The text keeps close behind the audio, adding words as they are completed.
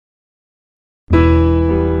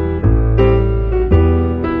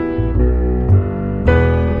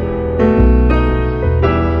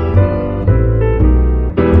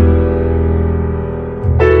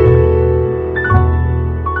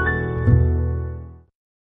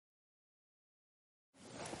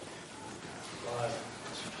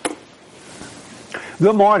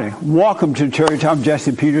Good morning. Welcome to Church. I'm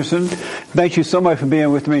Jesse Peterson. Thank you so much for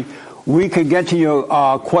being with me. We can get to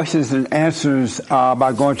your questions and answers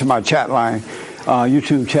by going to my chat line,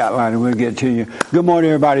 YouTube chat line, and we'll get to you. Good morning,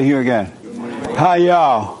 everybody, here again. Good morning. Hi,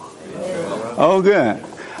 y'all. Oh, good.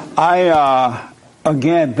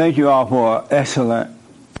 Again, thank you all for excellent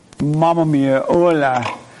Mamma Mia,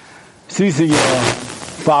 Hola, Cecilio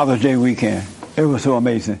Father's Day weekend. It was so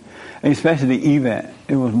amazing. And especially the event.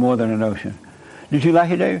 It was more than an ocean. Did you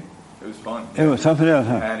like it, Dave? It was fun. It was something else,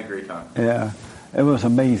 huh? I had a great time. Yeah, it was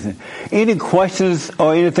amazing. Any questions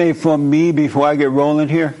or anything from me before I get rolling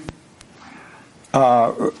here?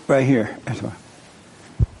 Right here. That's fine.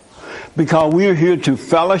 Because we're here to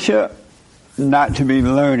fellowship, not to be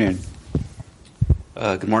learning.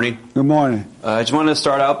 Good morning. Good morning. I just wanted to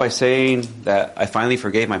start out by saying that I finally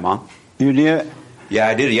forgave my mom. You did? Yeah,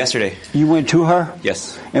 I did it yesterday. You went to her?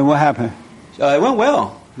 Yes. And what happened? It went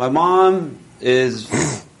well. My mom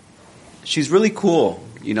she's really cool.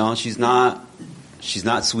 You know, she's not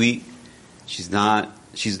sweet. She's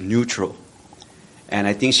neutral. And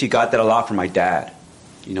I think she got that a lot from my dad.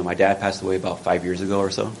 You know, my dad passed away about 5 years ago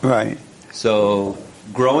or so. Right. So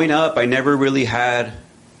growing up, I never really had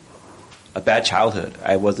a bad childhood.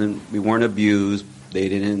 We weren't abused.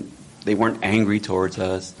 They weren't angry towards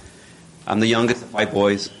us. I'm the youngest of 5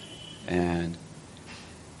 boys, and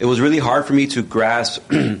it was really hard for me to grasp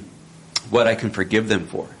what I can forgive them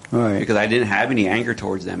for. Right. Because I didn't have any anger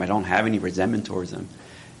towards them. I don't have any resentment towards them.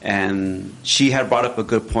 And she had brought up a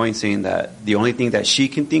good point saying that the only thing that she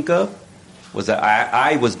can think of was that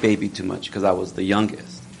I was babied too much because I was the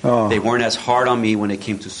youngest. Oh. They weren't as hard on me when it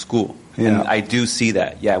came to school. Yeah. And I do see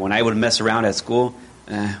that. Yeah, when I would mess around at school,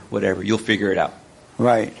 whatever, you'll figure it out.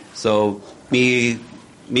 Right. So me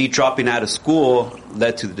dropping out of school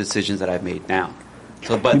led to the decisions that I've made now.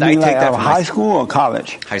 So, but You I mean take like that from high school or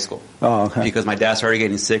college? High school. Oh, okay. Because my dad started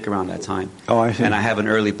getting sick around that time. Oh, I see. And I have an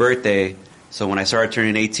early birthday, so when I started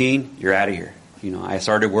turning 18, you're out of here. You know, I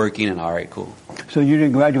started working, and all right, cool. So you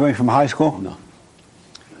didn't graduate from high school? No.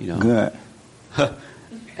 You know. Good.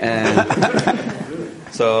 And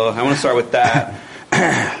so I want to start with that.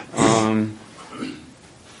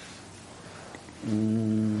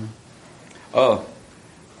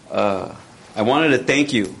 I wanted to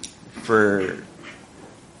thank you for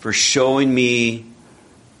showing me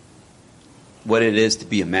what it is to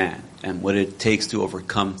be a man and what it takes to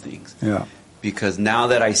overcome things. Yeah. Because now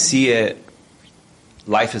that I see it,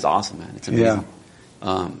 life is awesome, man. It's amazing.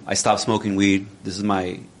 Yeah. I stopped smoking weed.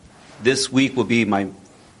 This week will be my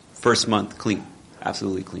first month clean.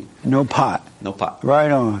 Absolutely clean. No pot? No pot. Right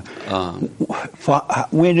on.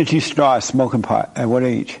 When did you start smoking pot? At what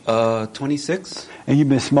age? 26. And you've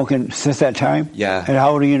been smoking since that time? Yeah. And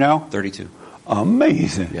how old are you now? 32.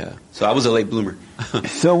 Amazing. Yeah. So I was a late bloomer.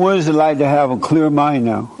 So what is it like to have a clear mind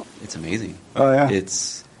now? It's amazing. Oh, yeah?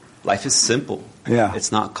 Life is simple. Yeah.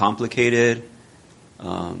 It's not complicated.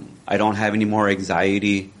 I don't have any more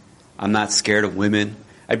anxiety. I'm not scared of women.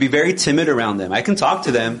 I'd be very timid around them. I can talk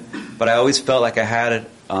to them, but I always felt like I had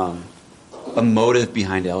a motive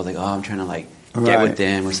behind it. I was like, I'm trying to get with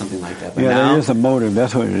them or something like that. But now, there is a motive.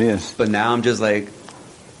 That's what it is. But now I'm just like,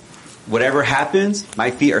 whatever happens, my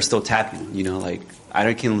feet are still tapping. You know, like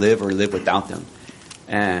I can live or live without them.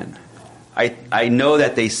 And I know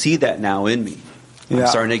that they see that now in me. Yeah. I'm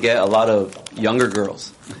starting to get a lot of younger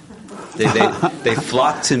girls. They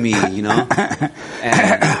flock to me, you know.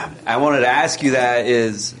 And I wanted to ask you that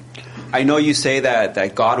is, I know you say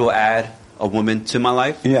that God will add a woman to my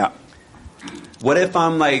life. Yeah. What if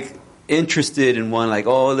I'm interested in one,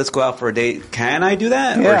 let's go out for a date? Can I do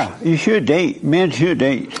that? Yeah, you should date. Men should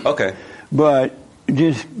date. Okay. But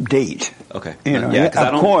just date. Okay. You know, yeah,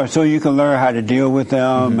 of course, so you can learn how to deal with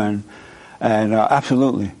them and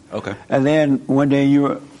absolutely. Okay. And then one day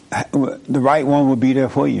the right one will be there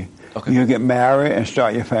for you. Okay. You'll get married and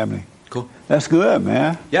start your family. Cool. That's good,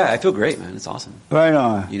 man. Yeah, I feel great, man. It's awesome. Right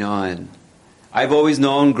on. You know, and I've always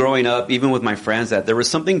known growing up, even with my friends, that there was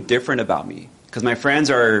something different about me. Because my friends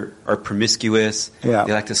are promiscuous. Yeah.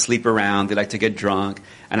 They like to sleep around. They like to get drunk.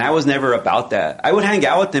 And I was never about that. I would hang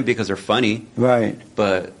out with them because they're funny. Right.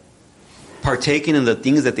 But partaking in the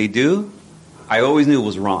things that they do, I always knew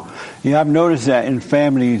was wrong. Yeah, I've noticed that in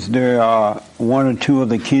families, there are one or two of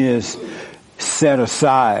the kids set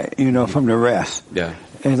aside, from the rest. Yeah.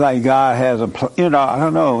 It's like God has I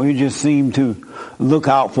don't know, he just seemed to look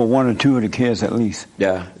out for one or two of the kids at least.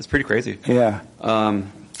 Yeah, it's pretty crazy. Yeah.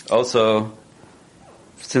 Also,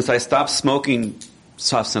 since I stopped smoking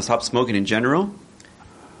in general,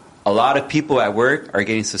 a lot of people at work are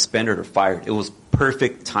getting suspended or fired. It was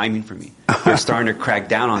perfect timing for me. They're starting to crack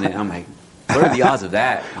down on it. I'm like, What are the odds of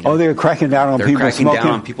that? You know? Oh, they're cracking down on They're people cracking smoking?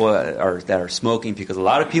 down on people that are smoking, because a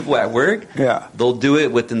lot of people at work, Yeah. they'll do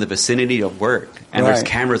it within the vicinity of work. And there's Right.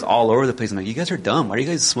 cameras all over the place. I'm like, you guys are dumb. Why are you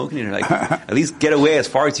guys smoking in here? Like, at least get away as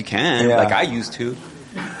far as you can, Yeah. like I used to.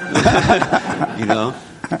 You know?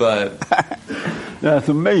 But That's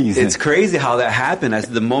amazing. it's crazy how that happened. As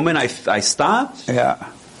the moment I stopped, Yeah.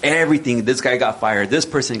 everything, this guy got fired, this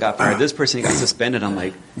person got fired, this person got suspended. I'm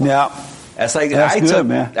like, Yeah. that's like, That's good,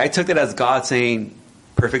 man. I took it as God saying,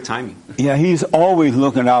 perfect timing. Yeah, he's always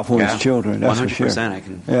looking out for Yeah, his children. That's 100%. for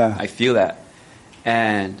sure. I feel that.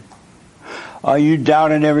 And Are you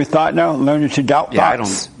doubting every thought now? Learning to doubt yeah,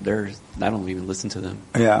 thoughts? I don't even listen to them.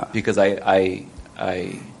 Yeah. Because I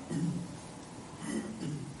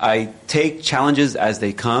take challenges as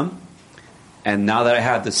they come, and now that I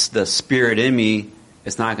have the spirit in me,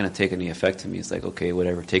 it's not going to take any effect to me. It's like, okay,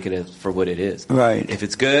 whatever, take it for what it is. Right. If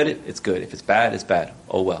it's good, it's good. If it's bad, it's bad.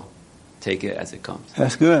 Oh well, take it as it comes.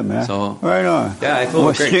 That's good, man. So- right on. Yeah, I feel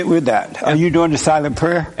well, great. stick with that. Are you doing the silent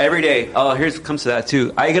prayer? Every day. Oh, here's comes to that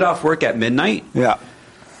too. I get off work at midnight. Yeah.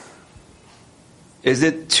 Is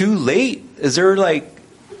it too late? Is there like,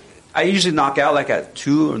 I usually knock out like at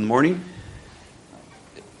 2 in the morning.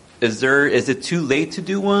 Is it too late to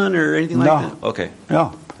do one or anything like No. that? Okay.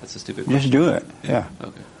 No, That's a stupid question. just do it. Yeah.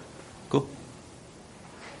 Okay. Cool.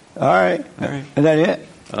 All right. All right. Is that it?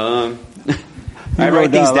 I wrote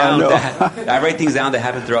write things down down. a lot, I write things down that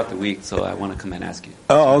happen throughout the week, so I want to come and ask you.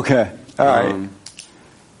 Oh, okay. All right.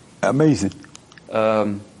 Amazing.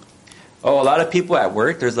 A lot of people at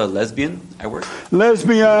work. There's a lesbian at work.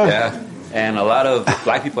 Lesbian. Yeah, and a lot of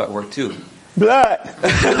black people at work too. Black.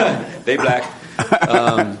 They black.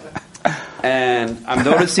 And I'm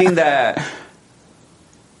noticing that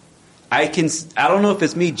I don't know if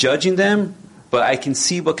it's me judging them, but I can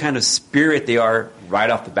see what kind of spirit they are right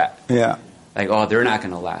off the bat. Yeah. Like, oh, they're not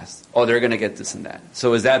going to last. Oh, they're going to get this and that.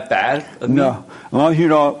 So is that bad of me? No. As long as you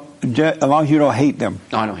don't hate them.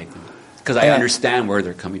 No, I don't hate them. Because I Yeah. understand where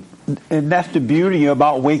they're coming from. And that's the beauty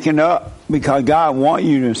about waking up, because God wants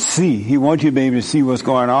you to see. He wants you to be able to see what's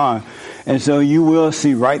going on. And so you will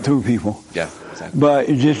see right through people. Yeah, exactly. But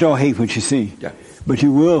you just don't hate what you see. Yeah. But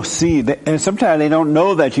you will see that, and sometimes they don't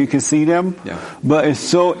know that you can see them. Yeah. But it's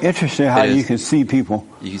so interesting how It is. you can see people.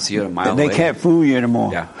 You can see it a mile They away. can't fool you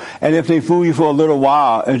anymore. Yeah. And if they fool you for a little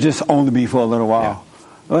while, it'll just only be for a little while. Yeah.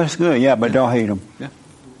 Well, that's good. Yeah, but don't hate them. Yeah.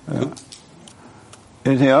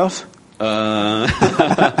 Anything else? I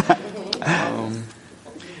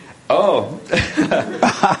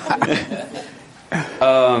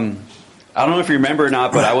don't know if you remember or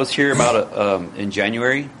not, but I was here about in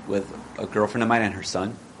January with a girlfriend of mine and her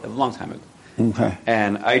son a long time ago. Okay.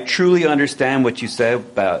 And I truly understand what you said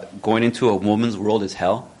about going into a woman's world is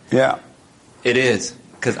hell. Yeah. It is.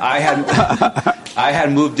 Because I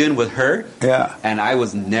had moved in with her, Yeah. and I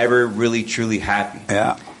was never really truly happy.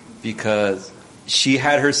 Yeah. Because she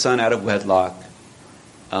had her son out of wedlock.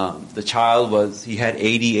 The child he had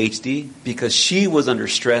ADHD because she was under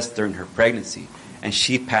stress during her pregnancy, and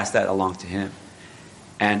she passed that along to him.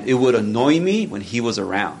 And it would annoy me when he was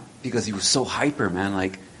around because he was so hyper, man.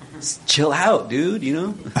 Like, chill out, dude, you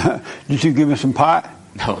know? Did you give him some pot?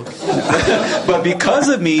 No. But because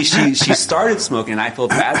of me, she started smoking, and I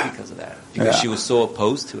felt bad because of that. Because Yeah. she was so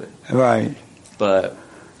opposed to it. Right. But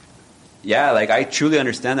yeah, like I truly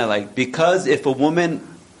understand that. Like, because if a woman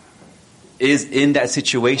is in that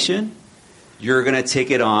situation, you're gonna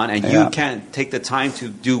take it on, and Yeah. you can't take the time to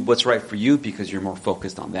do what's right for you because you're more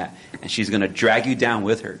focused on that. And she's gonna drag you down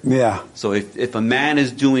with her. Yeah. So if a man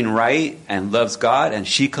is doing right and loves God, and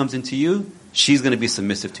she comes into you, she's gonna be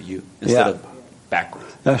submissive to you instead Yeah. of backwards.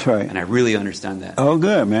 That's right. And I really understand that. Oh,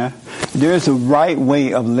 good, man. There's a right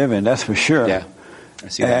way of living, that's for sure. Yeah, I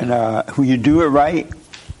see that. And when you do it right,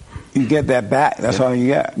 you get that back. That's all you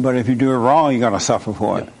get. But if you do it wrong, you're going to suffer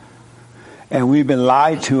for it. And we've been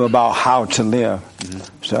lied to about how to live. Mm-hmm.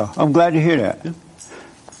 So I'm glad to hear that. Yeah.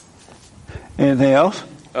 Anything else?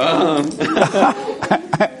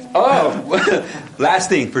 Last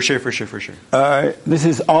thing, for sure. All right. This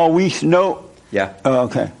is all week's note. Yeah. Oh,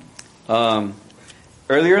 okay.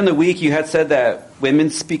 Earlier in the week, you had said that women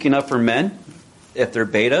speaking up for men, if they're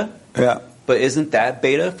beta, Yeah. but isn't that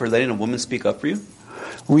beta for letting a woman speak up for you?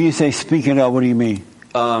 When you say speaking up, what do you mean?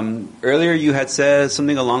 Earlier, you had said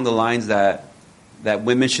something along the lines that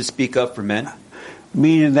women should speak up for men.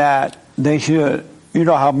 Meaning that they should, you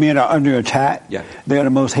know how men are under attack? Yeah. They're the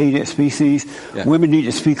most hated species. Yeah. Women need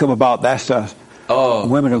to speak up about that stuff. Oh.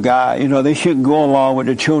 Women of God, they shouldn't go along with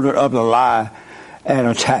the children of the lie and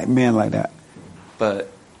attack men like that. But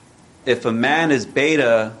if a man is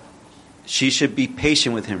beta, she should be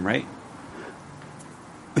patient with him, right?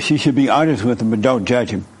 she should be honest with him, but don't judge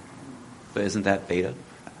him. But isn't that beta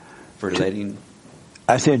for letting?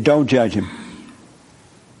 I said, don't judge him.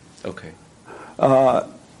 Okay.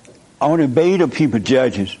 Only beta people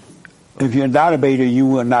judges. If you're not a beta, you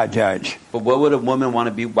will not judge. But what would a woman want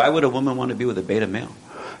to be? Why would a woman want to be with a beta male?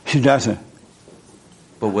 She doesn't.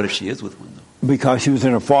 But what if she is with one, though? Because she was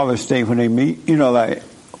in a father state when they meet. You know, like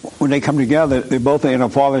when they come together, they both are in a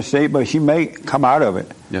father state, but she may come out of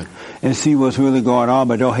it and see what's really going on,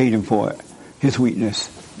 but don't hate him for it. His weakness.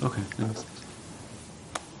 Okay.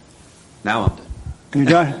 Now I'm done. You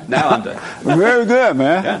done? Now I'm done. Very good,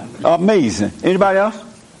 man. Yeah. Amazing. Anybody else?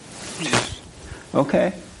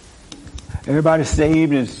 Okay. Everybody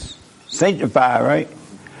saved and sanctified, right?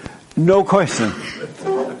 No question.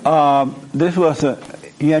 This was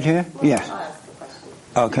you had your hand? Yes.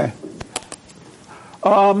 Okay.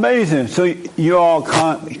 Amazing. So you all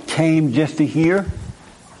came just to hear,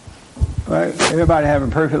 right? Everybody having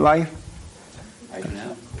a perfect life? I do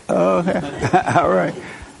now. Okay. All right.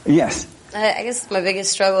 Yes. I guess my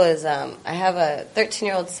biggest struggle is I have a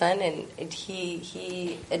 13-year-old son, and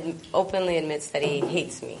he openly admits that he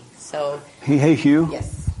hates me. So he hates you?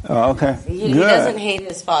 Yes. Oh, okay. He doesn't hate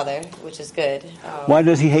his father, which is good. Why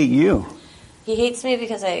does he hate you? He hates me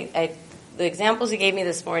because the examples he gave me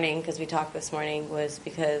this morning, because we talked this morning, was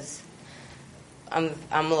because I'm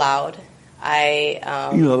loud.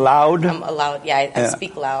 You loud? I'm loud. Yeah, I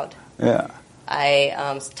speak loud. Yeah.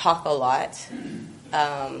 I talk a lot.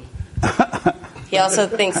 He also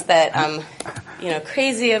thinks that I'm,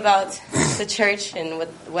 crazy about the church and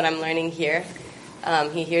what I'm learning here.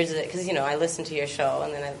 He hears it because I listen to your show,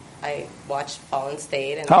 and then I watched Fallen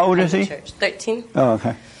State. And how old is he? Church. 13. Oh,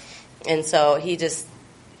 okay. And so he just,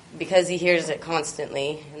 because he hears it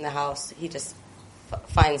constantly in the house, he just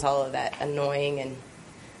finds all of that annoying and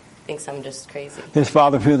thinks I'm just crazy. His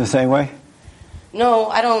father feel the same way? No,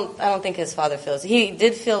 I don't think his father feels. He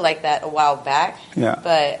did feel like that a while back. Yeah.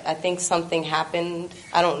 But I think something happened.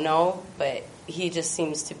 I don't know, but he just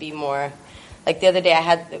seems to be more. Like the other day,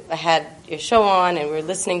 I had your show on, and we were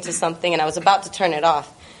listening to something, and I was about to turn it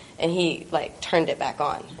off, and he turned it back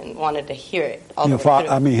on and wanted to hear it. All the way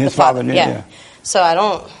through. His father did. Yeah. So I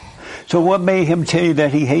don't. So what made him tell you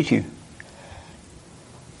that he hates you?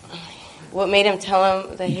 What made him tell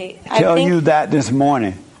him that he tell you that this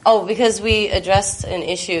morning? Oh, because we addressed an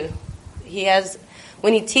issue. He has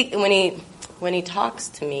when he talks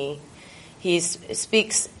to me, he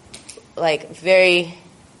speaks very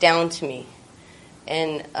down to me,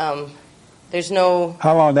 and there's no.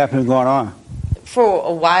 How long that been going on? For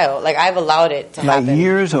a while. I've allowed it to happen. Like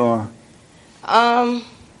years or? I'm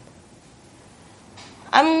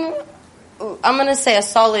gonna say a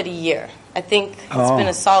solid year. I think it's been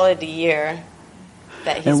a solid year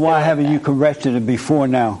that he's. And why haven't you corrected it before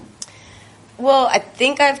now? Well, I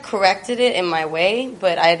think I've corrected it in my way,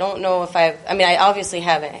 but I don't know if I obviously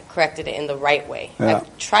haven't corrected it in the right way. Yeah.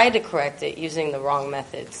 I've tried to correct it using the wrong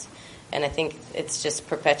methods, and I think it's just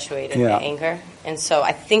perpetuated the anger. And so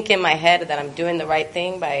I think in my head that I'm doing the right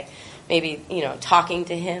thing by maybe, talking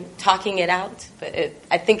to him, talking it out, but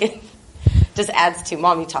I think it just adds to,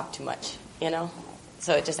 Mom, you talk too much,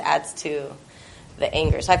 So it just adds to the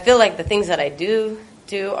anger. So I feel like the things that I do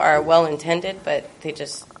are well-intended, but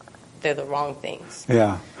they're the wrong things.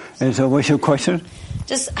 Yeah. And so what's your question?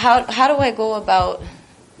 Just how do I go about,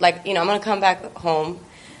 I'm going to come back home.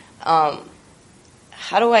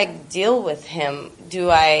 How do I deal with him?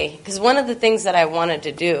 Because one of the things that I wanted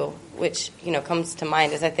to do, which, comes to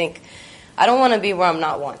mind, is I think I don't want to be where I'm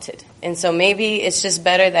not wanted. And so maybe it's just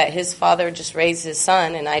better that his father just raised his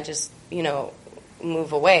son and I just,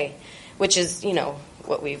 move away, which is,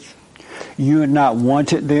 what we've... You're not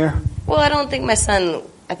wanted there? Well, I think my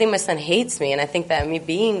son hates me, and I think that me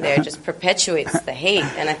being there just perpetuates the hate.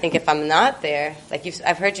 And I think if I'm not there,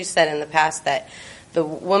 I've heard you said in the past that the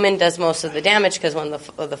woman does most of the damage because when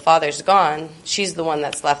the father's gone, she's the one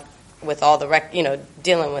that's left with all the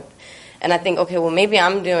dealing with. And I think, okay, well, maybe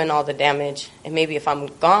I'm doing all the damage, and maybe if I'm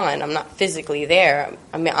gone, I'm not physically there.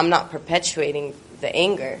 I'm not perpetuating the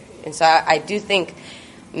anger. And so I do think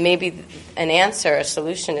maybe an answer, a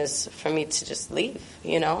solution is for me to just leave,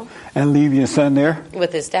 And leave your son there?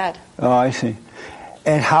 With his dad. Oh, I see.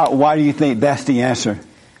 And why do you think that's the answer?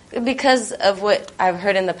 Because of what I've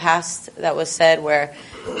heard in the past that was said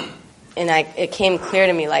it came clear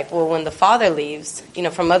to me, when the father leaves,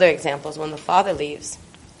 from other examples, when the father leaves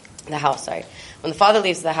the house,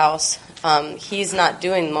 he's not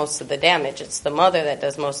doing most of the damage. It's the mother that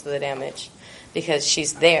does most of the damage because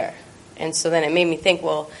she's there. And so then it made me think,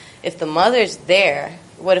 well, if the mother's there,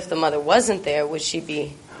 what if the mother wasn't there? Would she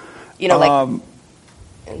be,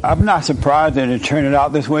 I'm not surprised that it turned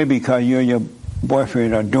out this way because you and your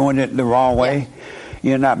boyfriend are doing it the wrong way. Yeah.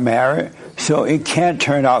 You're not married. So it can't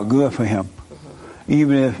turn out good for him.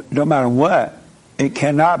 Even if, no matter what, it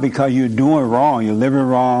cannot because you're doing wrong. You're living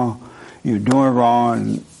wrong. You're doing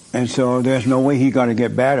wrong. And so there's no way he's going to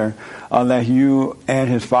get better unless you and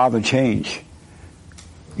his father change.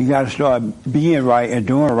 You got to start being right and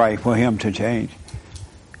doing right for him to change.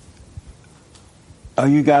 Are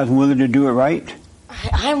you guys willing to do it right?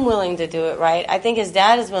 I'm willing to do it right. I think his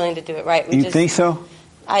dad is willing to do it right. Think so?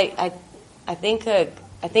 I think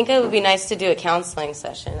it would be nice to do a counseling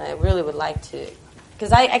session. I really would like to,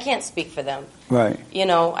 because I can't speak for them. Right. You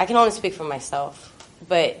know, I can only speak for myself.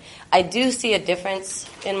 But I do see a difference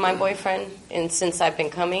in my boyfriend, and since I've been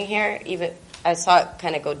coming here, even I saw it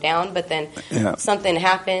kind of go down. But then something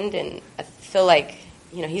happened, and I feel like,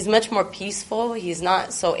 you know, he's much more peaceful. He's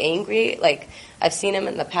not so angry like I've seen him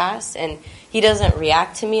in the past, and he doesn't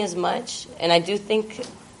react to me as much. And I do think,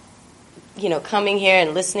 you know, coming here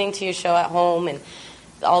and listening to your show at home and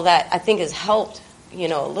all that, I think has helped, you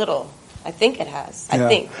know, a little. I think it has. I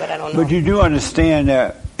think, but I don't know. But you do understand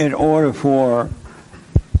that in order for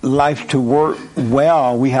life to work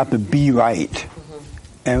well, we have to be right. Mm-hmm.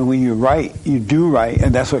 And when you're right, you do right,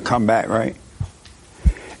 and that's what come back, right?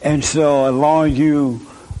 And so as long as you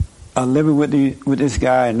are living with this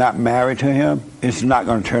guy and not married to him, it's not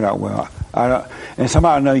going to turn out well. And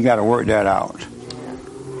somehow I know you got to work that out.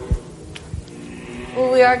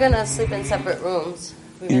 Well, we are going to sleep in separate rooms.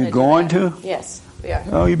 You're going to? Yes, we are.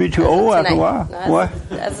 Oh, you'd be too old after a while. No, what?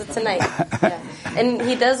 As of tonight. Yeah. And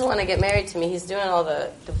he does want to get married to me. He's doing all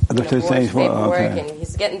the divorce paperwork, and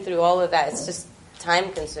he's getting through all of that. It's just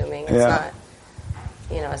time consuming. It's not,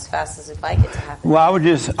 you know, as fast as we'd like it to happen. Well, I would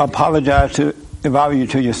just apologize if I were you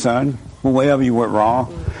to your son for wherever you went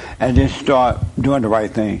wrong, and just start doing the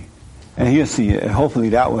right thing, and he'll see it. And hopefully,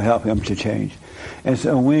 that will help him to change. And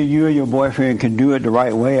so, when you and your boyfriend can do it the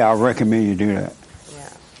right way, I recommend you do that. Yeah.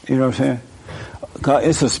 You know what I'm saying? Because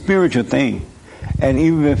it's a spiritual thing, and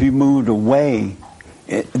even if you moved away,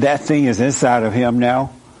 that thing is inside of him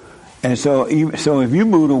now. And so if you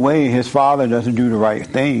move away and his father doesn't do the right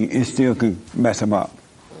thing, it still could mess him up.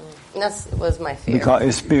 That was my fear. Because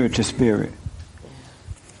it's spirit to spirit.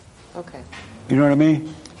 Yeah. Okay. You know what I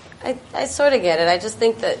mean? I sort of get it. I just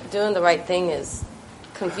think that doing the right thing is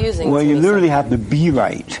confusing. Well, you literally have to be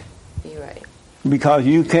right. Be right. Because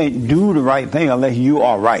you can't do the right thing unless you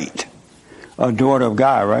are right. A daughter of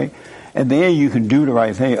God, right? And then you can do the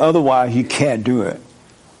right thing. Otherwise, you can't do it.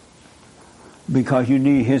 Because you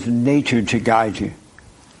need his nature to guide you.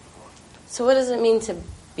 So what does it mean to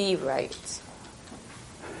be right?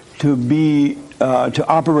 To be, to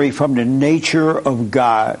operate from the nature of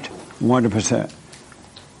God, 100%.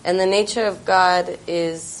 And the nature of God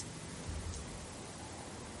is...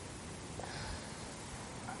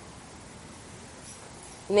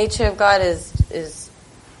 Nature of God is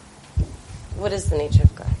what is the nature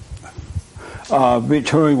of God?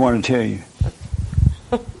 Victoria want to tell you.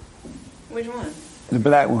 Which one? The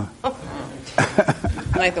black one.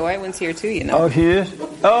 Like the white one's here too, you know. Oh, she is?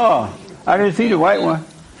 Oh, I didn't see the white one.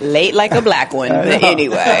 Late like a black one, but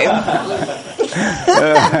anyway.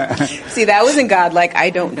 See, that wasn't godlike. I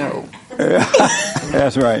don't know.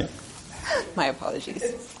 That's right. My apologies.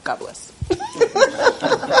 God bless.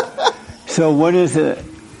 So what is it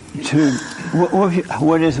what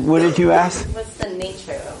did you ask? What's the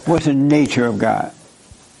nature of God? What's the nature of God?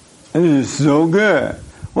 This is so good.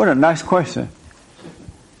 What a nice question.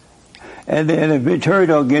 And then if Victoria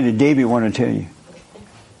don't get it, David want to tell you.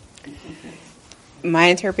 My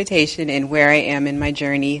interpretation and where I am in my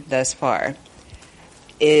journey thus far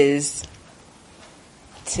is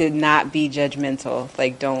to not be judgmental.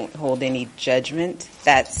 Like, don't hold any judgment.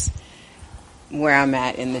 That's where I'm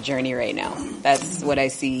at in the journey right now. That's what I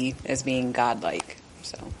see as being godlike.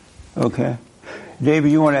 So. Okay. David,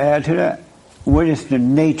 you want to add to that? What is the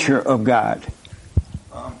nature of God?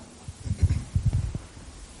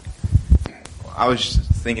 I was just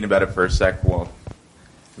thinking about it for a sec while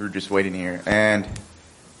we were just waiting here, and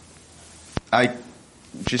I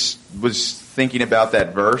just was thinking about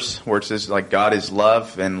that verse where it says, like, God is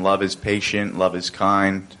love, and love is patient, love is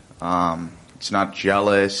kind, it's not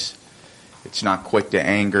jealous, it's not quick to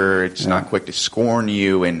anger, it's not quick to scorn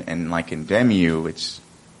you and like condemn you. It's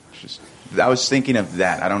just, I was thinking of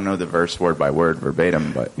that. I don't know the verse word by word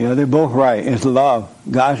verbatim, but yeah, they're both right. It's love.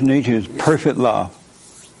 God's nature is perfect love.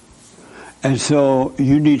 And so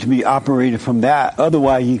you need to be operated from that.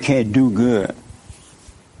 Otherwise, you can't do good.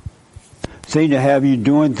 Satan to have you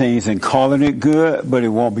doing things and calling it good, but it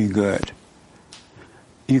won't be good.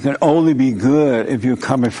 You can only be good if you're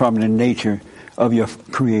coming from the nature of your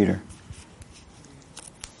Creator.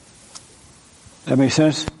 That makes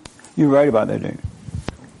sense? You're right about that, David.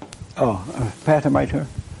 Oh, pass the mic to her.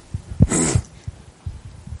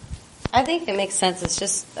 I think it makes sense. It's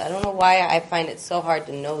just, I don't know why I find it so hard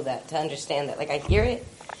to know that, to understand that. Like, I hear it,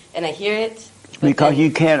 and I hear it. Because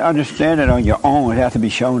you can't understand it on your own. It has to be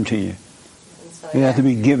shown to you. So, It has to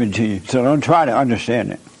be given to you. So don't try to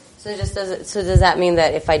understand it. So does that mean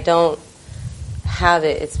that if I don't have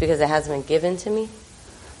it, it's because it hasn't been given to me?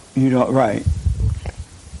 You don't, right.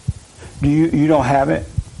 Okay. You don't have it?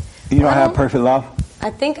 You don't have perfect love? I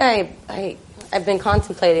think I've been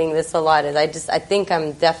contemplating this a lot. I think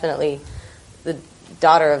I'm definitely the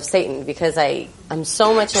daughter of Satan because I'm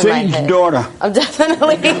so much in Satan's my head. daughter. I'm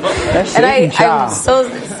definitely, That's and Satan's child. I'm so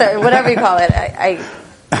sorry, whatever you call it. I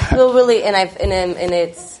feel really, and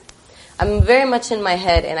I'm very much in my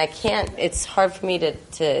head, and I can't. It's hard for me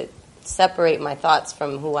to separate my thoughts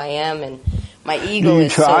from who I am, and my ego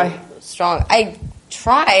is so strong. I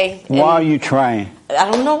try. Why are you trying? I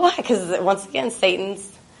don't know why, because once again, Satan's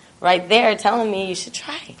right there telling me you should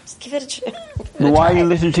try. Just give it a try. But why you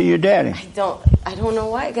listen to your daddy? I don't know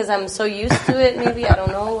why, because I'm so used to it. Maybe I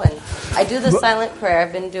don't know. And I do the silent prayer.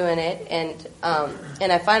 I've been doing it, and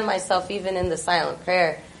I find myself even in the silent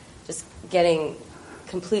prayer, just getting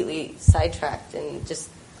completely sidetracked, and just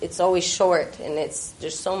it's always short, and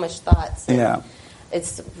there's so much thoughts. Yeah.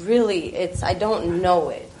 It's really I don't know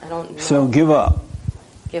it. I don't know. So give up.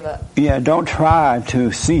 Give up. Yeah, don't try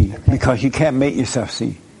to see because you can't make yourself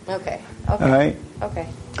see. Okay. All right? Okay.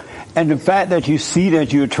 And the fact that you see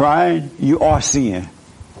that you're trying, you are seeing.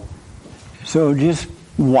 So just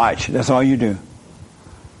watch. That's all you do.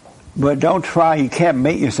 But don't try. You can't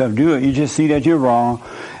make yourself do it. You just see that you're wrong,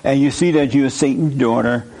 and you see that you're Satan's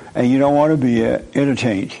daughter, and you don't want to be it. It'll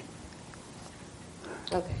change.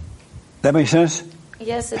 Okay. That makes sense?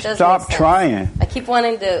 Yes, it does. Stop make sense. trying. I keep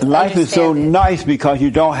wanting to. Life is so understand it. nice because you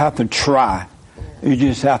don't have to try. You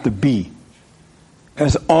just have to be.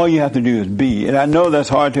 That's all you have to do is be. And I know that's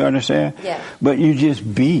hard to understand. Yeah. But you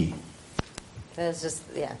just be. It's just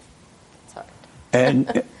it's hard.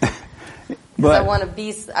 And But I want to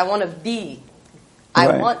be. I want to be. I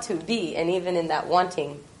Right. want to be, and even in that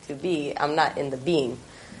wanting to be, I'm not in the being.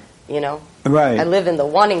 You know. Right. I live in the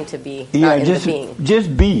wanting to be, Yeah, not in just the being.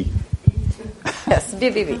 just be. Yes,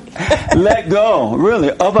 be. Let go. Really,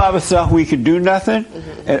 of ourselves we can do nothing,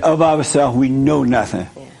 and of ourselves we know nothing.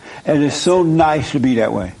 Yeah. And it's so nice to be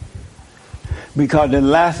that way. Because the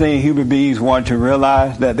last thing human beings want to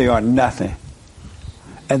realize that they are nothing,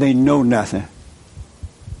 and they know nothing.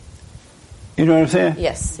 You know what I'm saying?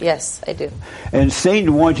 Yes, I do. And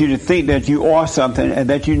Satan wants you to think that you are something and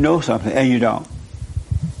that you know something, and you don't.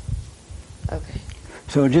 Okay.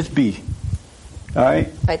 So just be. All right?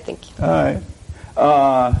 I thank you. All right.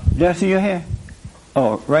 Dusty, your hand?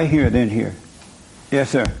 Oh, right here, then here.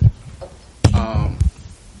 Yes, sir.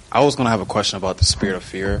 I was going to have a question about the spirit of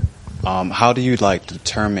fear. How do you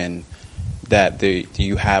determine that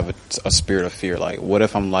you have a spirit of fear? Like, what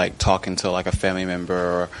if I'm talking to a family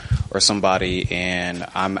member or somebody, and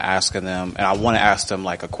I'm asking them, and I want to ask them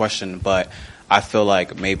a question, but I feel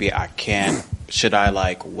like maybe I can't. Should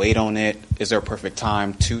I wait on it? Is there a perfect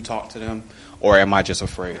time to talk to them, or am I just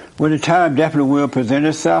afraid? Well, the time definitely will present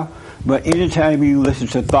itself, but anytime you listen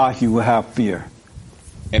to thoughts, you will have fear.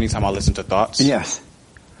 Anytime I listen to thoughts? Yes.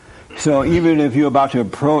 So even if you're about to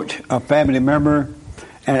approach a family member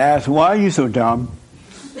and ask, why are you so dumb?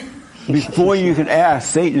 Before you can ask,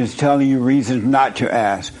 Satan is telling you reasons not to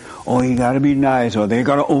ask. Or you got to be nice, or they're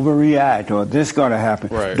going to overreact, or this going to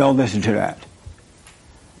happen. Right. Don't listen to that.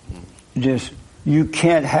 You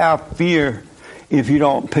can't have fear if you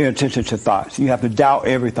don't pay attention to thoughts. You have to doubt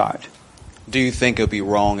every thought. Do you think it would be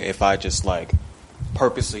wrong if I just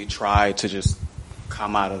purposely try to just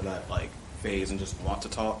come out of that phase and just want to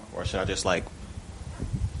talk, or should I just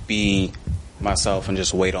be myself and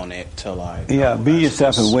just wait on it till I? Yeah, be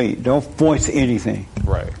yourself and wait. Don't force anything.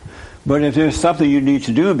 Right. But if there's something you need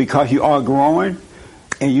to do because you are growing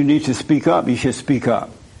and you need to speak up, you should speak up.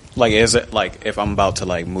 Is it if I'm about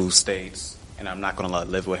to move states and I'm not going to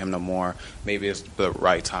live with him no more, maybe it's the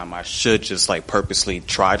right time. I should just purposely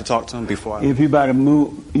try to talk to him before If you're about to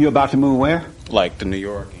move where? to New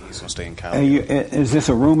York, and he's going to stay in Cali. And is this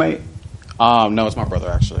a roommate? No, it's my brother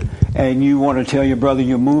actually. And you want to tell your brother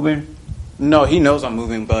you're moving? No, he knows I'm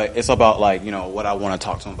moving, but it's about what I want to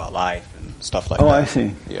talk to him about life and stuff like that. Oh, I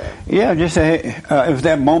see. Yeah. Yeah, just say, hey, if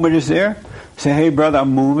that moment is there, say, hey, brother,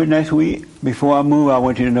 I'm moving next week. Before I move, I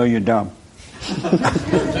want you to know you're dumb.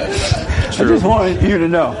 I just wanted you to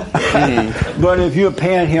know. But if you're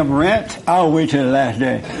paying him rent, I'll wait till the last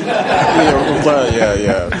day.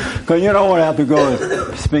 Yeah. Because you don't want to have to go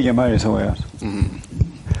and spend your money somewhere else.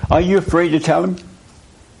 Are you afraid to tell him?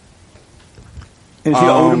 Is he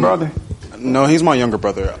your older brother? No, he's my younger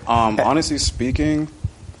brother. Honestly speaking,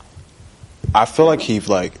 I feel like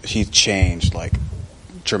he's changed like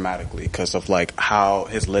dramatically because of like how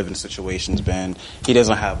his living situation's been. He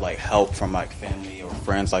doesn't have like help from like family or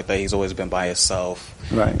friends like that. He's always been by himself,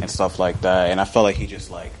 right, and stuff like that. And I felt like he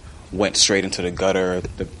just like went straight into the gutter.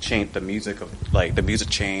 The music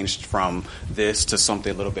changed from this to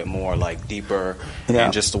something a little bit more like deeper,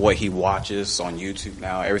 and just what he watches on YouTube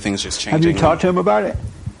now. Everything's just changing. Have you talked to him about it?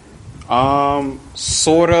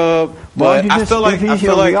 Sort of, but I feel like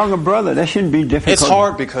your younger brother. That shouldn't be difficult. It's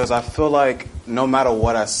hard because I feel like no matter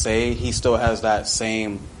what I say, he still has that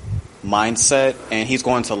same mindset, and he's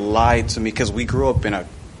going to lie to me because we grew up in a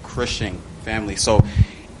Christian family. So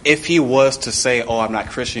if he was to say, "Oh, I'm not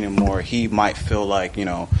Christian anymore," he might feel like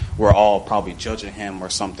we're all probably judging him or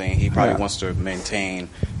something. He probably wants to maintain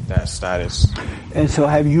that status. And so,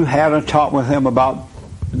 have you had a talk with him about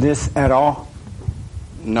this at all?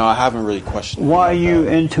 No, I haven't really questioned. Why are you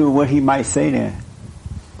into what he might say then?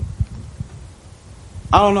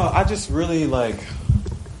 I don't know. I just really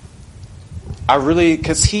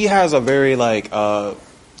because he has a very I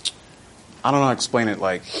don't know how to explain it.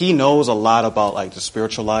 Like, he knows a lot about like the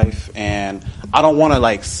spiritual life, and I don't want to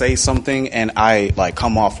like say something and I like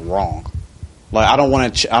come off wrong. Like, I don't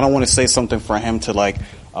want to say something for him to like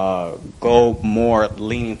go more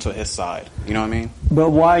leaning to his side. You know what I mean? But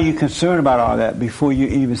why are you concerned about all that before you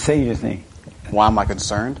even say anything? Why am I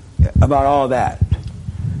concerned about all that?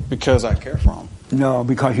 Because I care for him. No,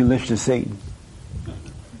 because you listen to Satan.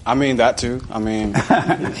 I mean, that too. I mean,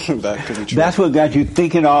 that could be true. That's what got you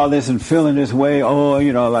thinking all this and feeling this way. Oh,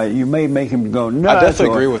 like you may make him go nuts. I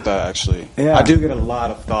definitely agree with that, actually. Yeah. I do get a lot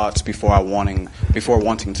of thoughts before wanting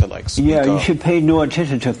to like speak up. You should pay no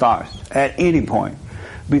attention to thoughts at any point,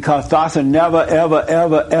 because thoughts are never, ever,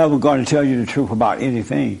 ever, ever going to tell you the truth about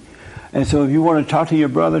anything. And so if you want to talk to your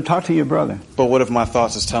brother, talk to your brother. But what if my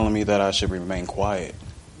thoughts is telling me that I should remain quiet?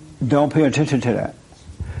 Don't pay attention to that.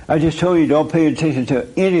 I just told you, don't pay attention to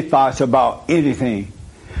any thoughts about anything,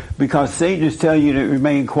 because Satan is telling you to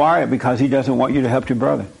remain quiet because he doesn't want you to help your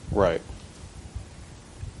brother. Right.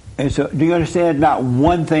 And so, do you understand? Not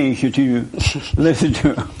one thing should you listen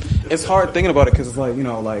to. It's hard thinking about it because it's like,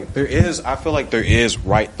 I feel like there is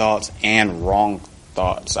right thoughts and wrong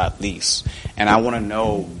thoughts at least, and I want to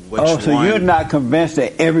know which one. Oh, so you're not convinced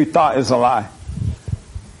that every thought is a lie?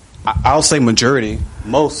 I'll say majority,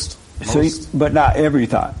 most. But not every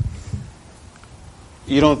thought.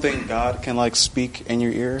 You don't think God can like speak in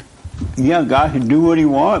your ear? Yeah, God can do what he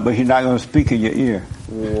wants, but he's not going to speak in your ear.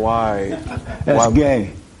 Why? That's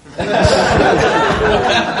gay.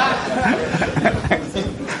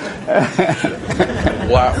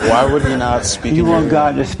 Why would he not speak in your ear? You want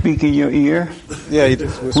God to speak in your ear? Yeah, he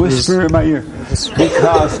just whisper in my ear.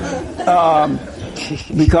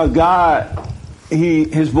 Because God,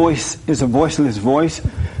 his voice is a voiceless voice,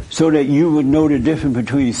 so that you would know the difference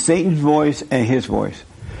between Satan's voice and his voice.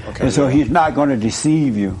 Okay, and so he's not going to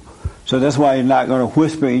deceive you. So that's why he's not going to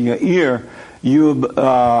whisper in your ear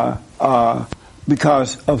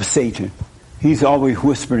because of Satan. He's always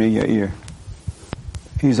whispering in your ear.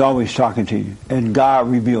 He's always talking to you. And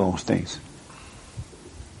God reveals things.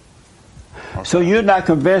 Okay. So you're not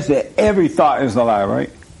convinced that every thought is a lie, right?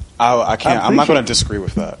 I can't. I'm not going to disagree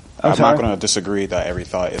with that. I'm not going to disagree that every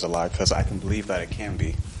thought is a lie, because I can believe that it can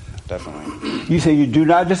be. Definitely. You say you do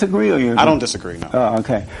not disagree, or you? I don't disagree, no. Oh,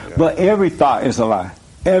 okay. Yeah. But every thought is a lie.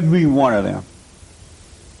 Every one of them.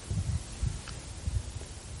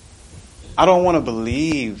 I don't want to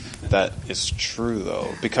believe that it's true,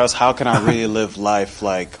 though, because how can I really live life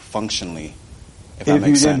like functionally? If that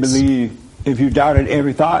makes sense. If you didn't believe, if you doubted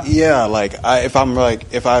every thought. Yeah,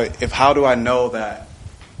 how do I know that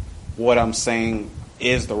what I'm saying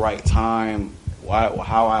is the right time?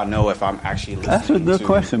 How I know if I'm actually listening? That's a good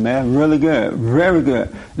question, man. Really good. Very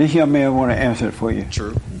good. This young man want to answer it for you.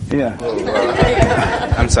 True. Yeah.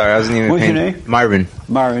 I'm sorry, I wasn't even What's paying. Your name? Marvin.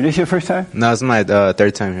 Marvin. This your first time? No, it's my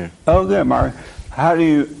third time here. Oh, good, Marvin. How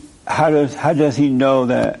does he know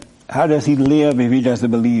that? How does he live if he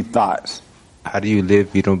doesn't believe thoughts? How do you live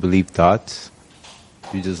if you don't believe thoughts?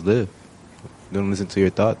 You just live. You don't listen to your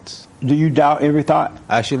thoughts. Do you doubt every thought?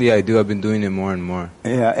 Actually, I do. I've been doing it more and more.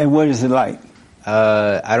 Yeah. And what is it like?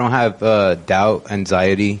 I don't have doubt,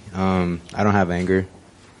 anxiety. I don't have anger.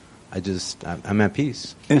 I'm at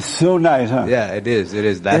peace. It's so nice, huh? Yeah, it is. It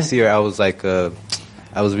is. Last year, I was like, I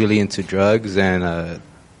was really into drugs, and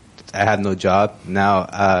I had no job. Now,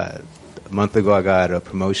 a month ago, I got a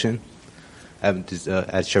promotion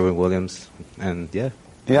at Sherwin-Williams, and and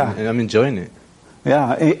I'm enjoying it.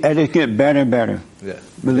 Yeah, and it gets better and better. Yeah,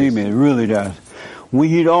 Believe me, it really does. When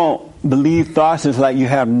you don't believe thoughts, it's like you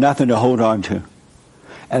have nothing to hold on to.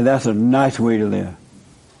 And that's a nice way to live.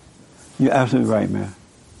 You're absolutely right, man.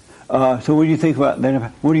 So what do you think about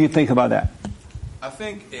that? What do you think about that? I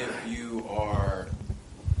think if you are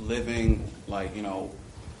living like,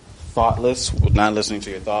 thoughtless, not listening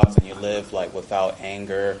to your thoughts, and you live like without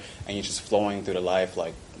anger, and you're just flowing through the life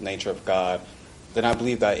like nature of God, then I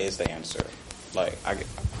believe that is the answer. Like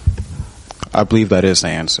I believe that is the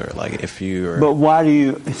answer. Like if you. But why do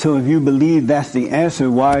you? So if you believe that's the answer,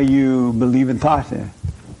 why are you believing thoughts then?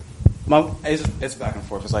 It's back and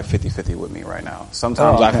forth. It's like 50-50 with me right now.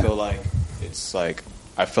 Sometimes I feel like it's like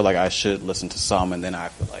I feel like I should listen to some, and then I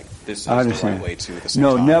feel like this is the right way to. At the same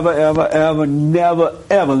time. Never, ever, ever, never,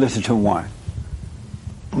 ever listen to one.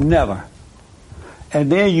 Never.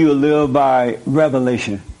 And then you live by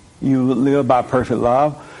revelation. You live by perfect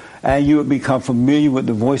love, and you would become familiar with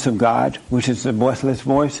the voice of God, which is the voiceless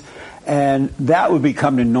voice, and that would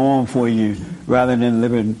become the norm for you rather than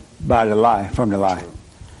living by the lie, from the lie.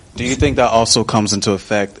 Do you think that also comes into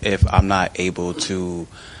effect if I'm not able to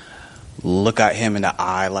look at him in the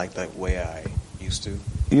eye like the way I used to?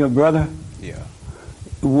 Your brother? Yeah.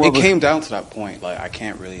 It came down to that point. Like I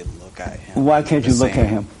can't really look at him. Why can't you look at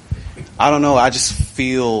him? I don't know. I just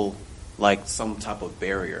feel like some type of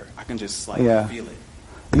barrier. I can just feel it.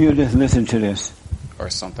 You just listen to this. Or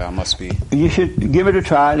something. I must be. You should give it a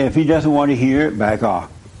try. If he doesn't want to hear it, back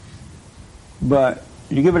off. But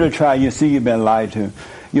you give it a try, you'll see you've been lied to.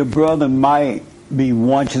 Your brother might be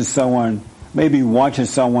wanting someone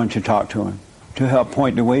to talk to him, to help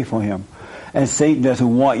point the way for him. And Satan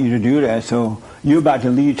doesn't want you to do that, so you're about to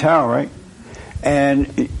leave town, right?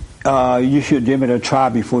 And you should give it a try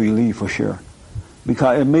before you leave for sure.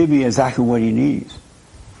 Because it may be exactly what he needs.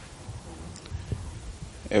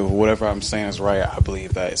 If whatever I'm saying is right, I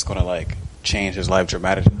believe that it's going to like change his life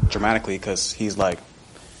dramatically because he's like,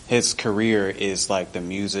 his career is like the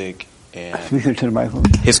music. And speaking to the microphone.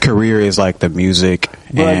 His career is like the music,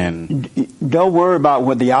 but and don't worry about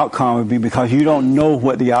what the outcome would be because you don't know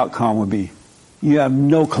what the outcome would be. You have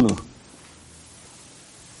no clue.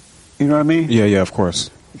 You know what I mean? Yeah, of course.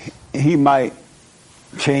 He might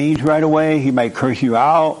change right away. He might curse you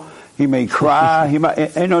out. He may cry. He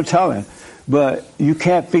might. Ain't no telling. But you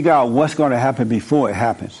can't figure out what's going to happen before it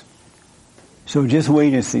happens. So just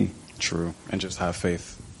wait and see. True, and just have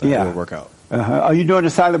faith that it will work out. Are you doing the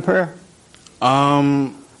silent prayer?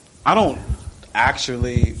 I don't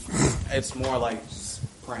actually. It's more like just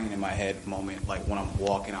praying in my head moment, like when I'm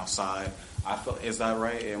walking outside. I feel, is that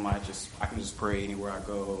right? I can just pray anywhere I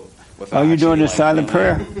go. Are you doing the silent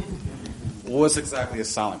prayer? What's exactly a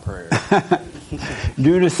silent prayer?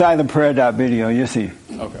 Do the silent prayer video. You see.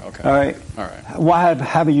 Okay. All right. Why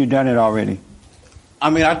haven't you done it already? I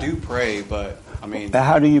mean, I do pray, but I mean.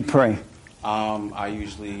 How do you pray? I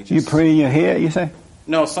usually just... You pray in your head, you say?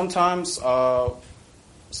 No, sometimes I'll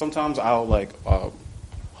like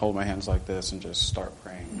hold my hands like this and just start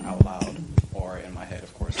praying out loud or in my head,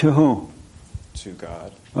 of course. To whom? To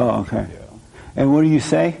God. Oh, okay. Yeah. And what do you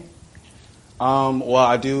say? Well,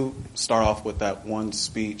 I do start off with that one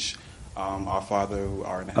speech, Our Father who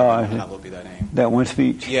art in heaven, hallowed be thy name. That one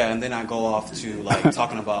speech? Yeah, and then I go off to like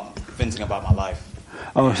venting about my life.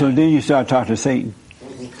 Oh, so then you start talking to Satan.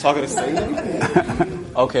 Talking to Satan?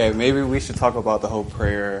 Okay, maybe we should talk about the whole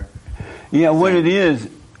prayer. Yeah, what it is,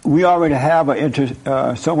 we already have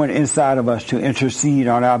someone inside of us to intercede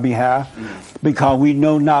on our behalf because we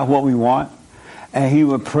know not what we want, and he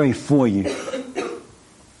will pray for you.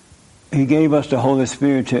 He gave us the Holy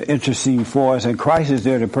Spirit to intercede for us, and Christ is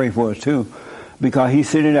there to pray for us too, because he's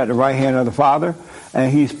sitting at the right hand of the Father,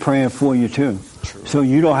 and he's praying for you too. True. So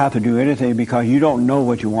you don't have to do anything because you don't know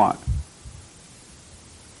what you want.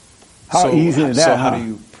 How easy is that? So how do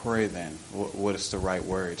you pray then? What is the right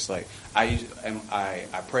words? Like I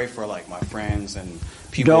pray for like my friends and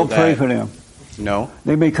people. Don't pray for them. No,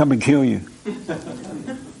 they may come and kill you.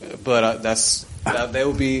 But they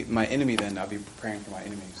will be my enemy. Then I'll be praying for my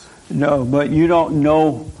enemies. No, but you don't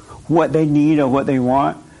know what they need or what they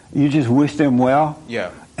want. You just wish them well.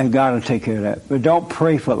 Yeah. And God will take care of that. But don't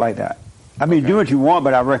pray for it like that. I mean, do what you want,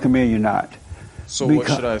 but I recommend you not. So what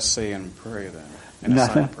should I say in prayer then? In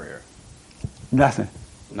nothing. A silent prayer? Nothing.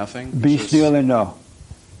 Nothing? Be still and know.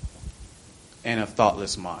 In a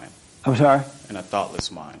thoughtless mind. I'm sorry? In a thoughtless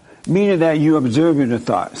mind. Meaning that you observing the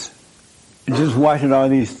thoughts. Just watching all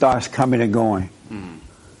these thoughts coming and going.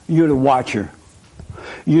 You're the watcher.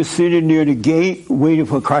 You're sitting near the gate waiting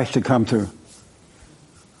for Christ to come through.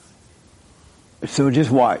 So just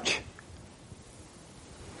watch.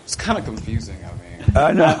 It's kind of confusing. I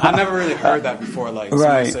I know. I never really heard that before. Like,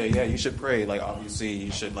 Right. someone say, yeah, you should pray. Like, obviously,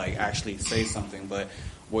 you should, like, actually say something. But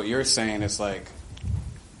what you're saying is, like,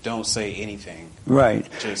 don't say anything. Right.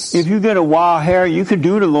 Just- If you get a wild hair, you can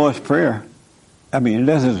do the Lord's Prayer. I mean, it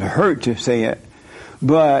doesn't hurt to say it.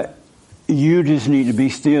 But you just need to be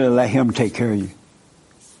still and let Him take care of you.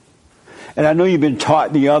 And I know you've been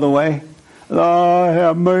taught the other way. Lord,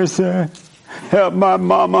 have mercy. Help my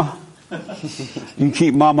mama. You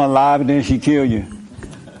keep mama alive and then she kill you.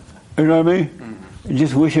 You know what I mean?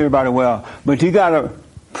 Just wish everybody well. But you got to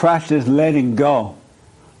practice letting go.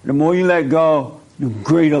 The more you let go, the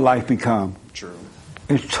greater life becomes. True.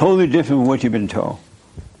 It's totally different from what you've been told.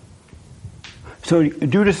 So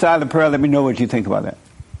do the silent prayer. Let me know what you think about that.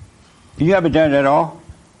 You haven't done it at all?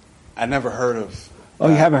 I never heard of. Oh,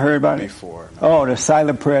 you haven't heard about it? Before. No. Oh, the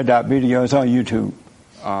silentprayer.video is on YouTube.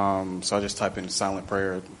 So I just type in silent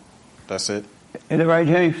prayer. That's it. Is it right,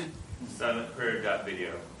 James?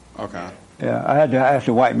 Silentprayer.video. Okay. Yeah, I had to ask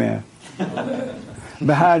the white man.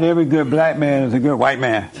 Behind every good black man is a good white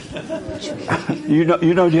man. You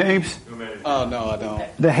know James? Oh no, I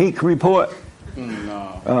don't. The hate report.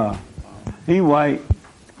 No. He white.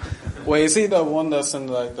 Wait, is he the one that's in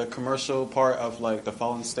like the commercial part of like the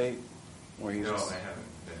Fallen State? Where he's just...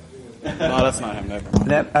 No, that's not him. Never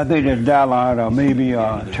mind. I think that's Dallard or maybe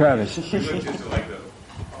Travis.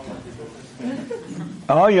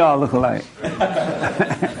 All y'all look alike.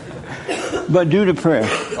 But do the prayer.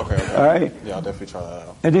 Okay. All right? Yeah, I'll definitely try that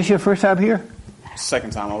out. Is this your first time here?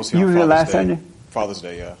 Second time I was here. You on were here Father's last Day. Sunday? Father's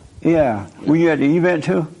Day, yeah. Yeah. Were you at the event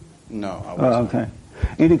too? No, I Oh, wasn't. okay.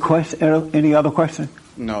 Any other question?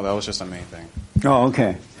 No, that was just the main thing. Oh,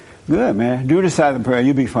 okay. Good, man. Do the silent prayer.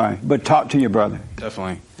 You'll be fine. But talk to your brother.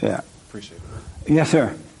 Definitely. Yeah. Appreciate it. Yes,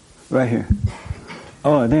 sir. Right here.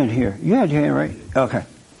 Oh, then here. You had your hand right? Okay.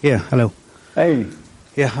 Yeah, hello. Hey.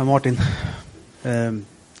 Yeah, I'm Martin.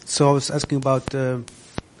 So I was asking about,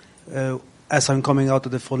 as I'm coming out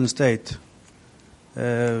of the fallen state,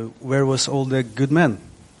 where was all the good men?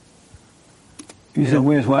 You said,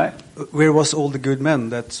 where's what? Where was all the good men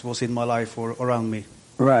that was in my life or around me?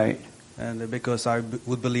 Right. And because I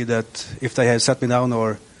would believe that if they had sat me down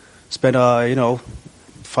or spent,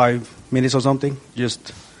 5 minutes or something,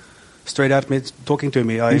 just straight at me, talking to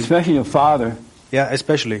me. Especially your father. Yeah,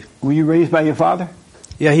 especially. Were you raised by your father?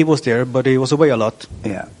 Yeah, he was there, but he was away a lot.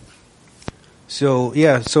 Yeah. So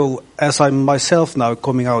as I'm myself now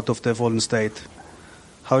coming out of the fallen state,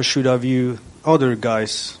 how should I view other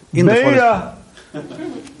guys in the fallen Beta!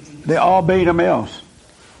 They're all beta males.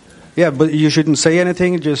 Yeah, but you shouldn't say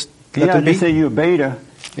anything, just let Yeah, them they be. say you're beta.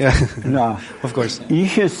 Yeah, No. of course. You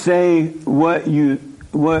should say what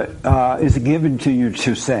is given to you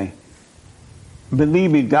to say.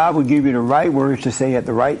 Believe me, God will give you the right words to say at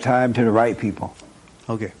the right time to the right people.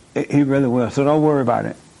 Okay, He really will. So don't worry about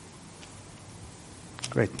it.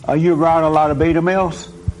 great. Are you around a lot of beta males?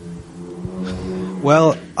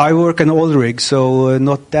 Well, I work in oil rig, so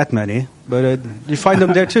not that many, but you find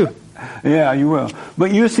them there too. Yeah, you will.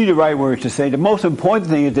 But you'll see the right words to say. The most important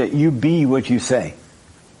thing is that you be what you say.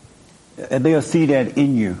 And they'll see that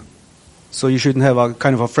in you. So you shouldn't have a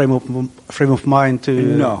kind of a frame of mind to...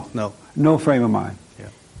 No. No. No frame of mind. Yeah.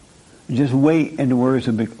 Just wait and the words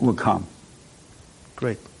will come.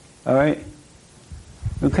 Great. All right?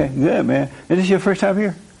 Okay, good, man. Is this your first time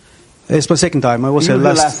here? It's my second time. I was You here were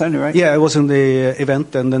here last Sunday, right? Yeah, I was in the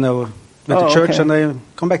event, and then I went to church, okay. and I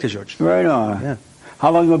come back to church. Right on. Yeah.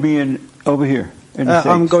 How long you going to be over here? In the I'm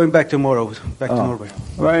States? going back tomorrow, back to Norway.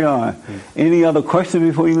 Right on. Any other questions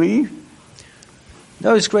before you leave?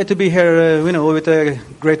 No, it's great to be here, with a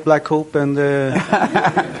great Black Hope and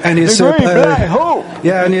and his The great Black Hope.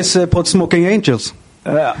 Yeah, and his pot smoking angels.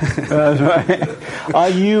 Yeah, that's right. Are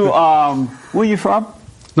you? Where you from?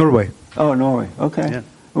 Norway. Oh, Norway. Okay. Yeah.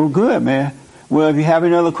 Well, good, man. Well, if you have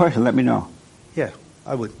any other questions, let me know. Yeah,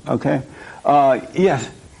 I would. Okay. Yes,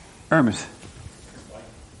 Hermes.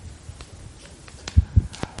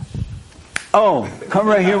 Oh, come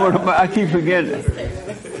right here. I keep forgetting.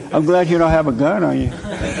 I'm glad you don't have a gun on you.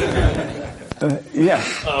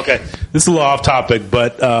 Yes. Okay, this is a little off topic,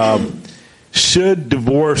 but should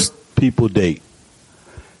divorced people date?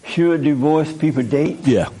 Should divorced people date?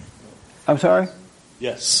 Yeah. I'm sorry?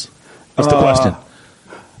 Yes. That's the question.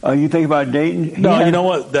 You think about dating? No, you know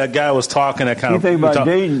what? That guy was talking. That kind You of. think about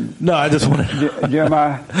dating? No, I just wanted.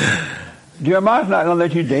 Jeremiah. Jeremiah's not going to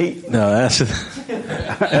let you date. No, answer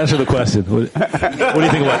the question. What do you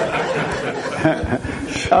think about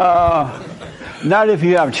it? Not if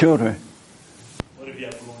you have children. What if you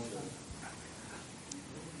have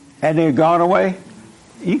and they've gone away,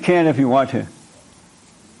 you can if you want to.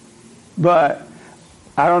 But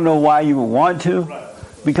I don't know why you would want to,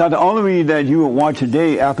 because the only reason that you would want to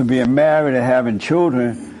date after being married and having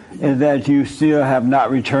children is that you still have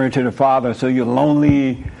not returned to the Father, so you're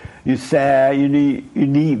lonely, you're sad, you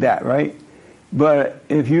need that, right? But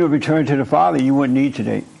if you return to the Father, you wouldn't need to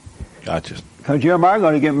date. Gotcha. Because Jeremiah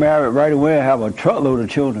going to get married right away and have a truckload of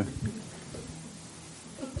children.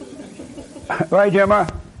 Right,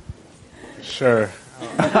 Jeremiah? Sure.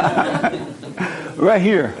 Right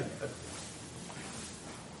here.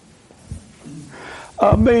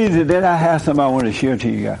 Amazing. Then I have something I want to share to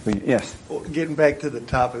you guys. Yes. Well, getting back to the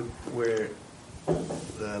topic where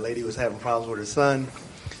the lady was having problems with her son.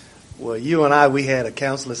 Well, you and I, we had a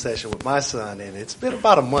counseling session with my son, and it's been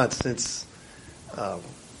about a month since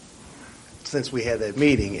we had that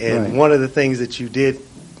meeting. And Right. one of the things that you did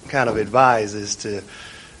kind of advise is to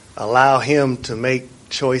allow him to make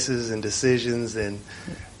choices and decisions. And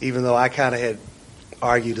even though I kind of had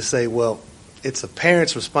argued to say, well, it's a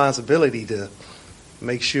parent's responsibility to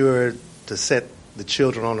make sure to set the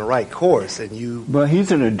children on the right course. And you, But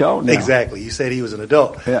he's an adult now. exactly, you said he was an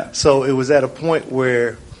adult. Yeah. So it was at a point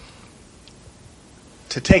where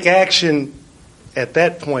to take action at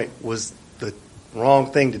that point was the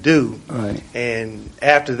wrong thing to do. Right. And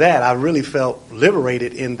after that, I really felt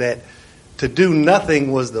liberated in that to do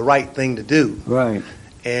nothing was the right thing to do. Right.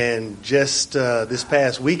 And just this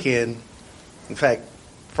past weekend, in fact,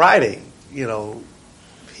 Friday,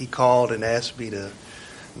 he called and asked me to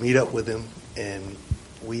meet up with him, and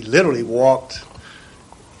we literally walked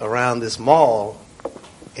around this mall,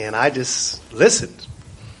 and I just listened.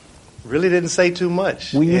 Really didn't say too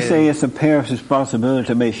much. When you And- say it's a parent's responsibility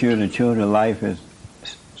to make sure the children's life is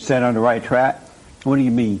set on the right track, what do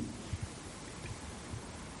you mean?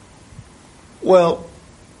 Well,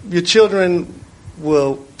 your children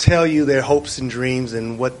will tell you their hopes and dreams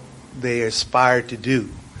and what they aspire to do.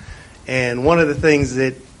 And one of the things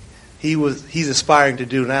that he's aspiring to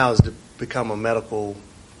do now is to become a medical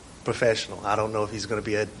professional. I don't know if he's going to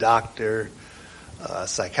be a doctor, a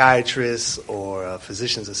psychiatrist, or a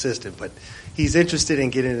physician's assistant, but he's interested in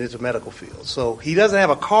getting into the medical field. So he doesn't have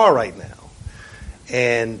a car right now.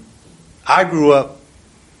 And I grew up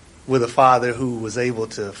with a father who was able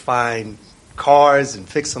to find cars and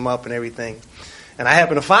fix them up and everything. And I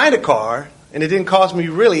happened to find a car, and it didn't cost me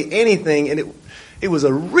really anything, and it was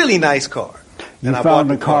a really nice car. You And I found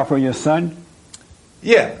bought a the car for your son?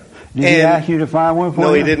 Yeah. Did he ask you to find one for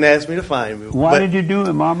No, him? he didn't ask me to find one. Why did you do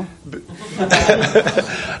it, Mama?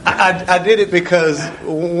 I did it because,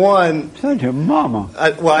 one... Such a mama.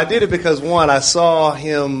 I did it because, one, I saw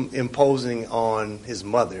him imposing on his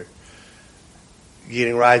mother,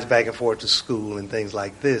 getting rides back and forth to school and things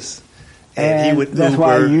like this. And he would that's Uber.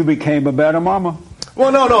 why you became a better mama?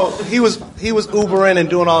 Well, no. He was Ubering and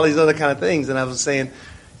doing all these other kind of things. And I was saying,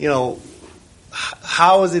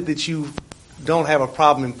 how is it that you don't have a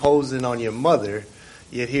problem imposing on your mother,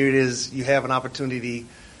 yet here it is, you have an opportunity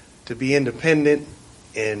to be independent,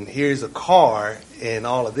 and here's a car and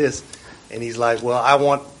all of this. And he's like, well, I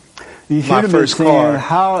want You should my have been first saying, car.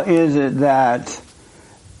 how is it that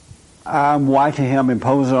I'm watching him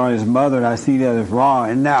imposing on his mother and I see that it's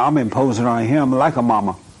wrong, and now I'm imposing on him like a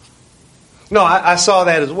mama? No, I saw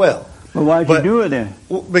that as well. But why'd you do it then?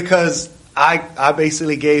 Because I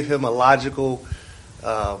basically gave him a logical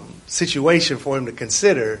situation for him to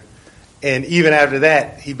consider, and even after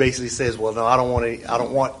that, he basically says, "Well, no, I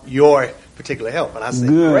don't want your particular help." And I said,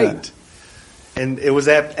 Good. "Great." And it was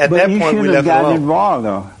at But that you point we shouldn't have left gotten alone. involved,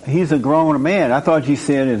 though. He's a grown man. I thought you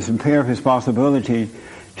said it's a parent's responsibility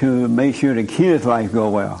to make sure the kid's life go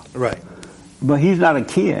well. Right, But he's not a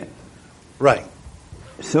kid. right.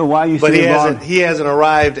 So why you But still he involved? hasn't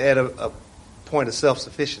arrived at a point of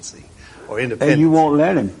self-sufficiency or independence. And you won't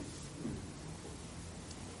let him.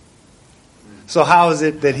 So how is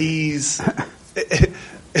it that he's?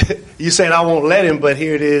 You saying I won't let him, but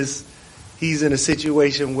here it is. He's in a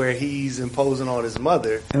situation where he's imposing on his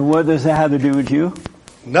mother. And what does that have to do with you?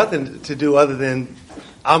 Nothing to do other than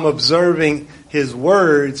I'm observing his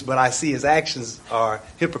words, but I see his actions are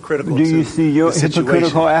hypocritical. Do to you see your the situation.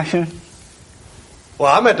 hypocritical action?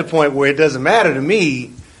 Well, I'm at the point where it doesn't matter to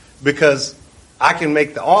me because I can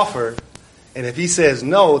make the offer, and if he says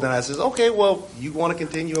no, then I says, okay, well, you want to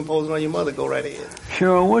continue imposing on your mother, go right ahead.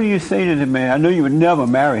 Cheryl, what do you say to the man? I know you would never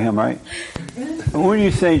marry him, right? What do you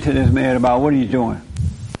say to this man about what he's doing?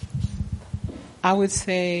 I would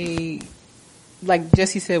say, like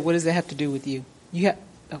Jesse said, what does that have to do with you? You have,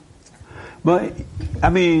 But, I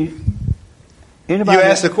mean, Anybody, you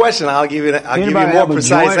ask the question, I'll give you a anybody more have a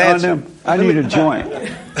precise joint on answer. them? I need a joint.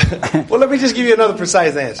 Well, let me just give you another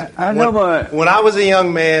precise answer. I know, but when I was a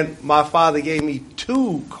young man, my father gave me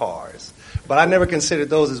 2 cars, but I never considered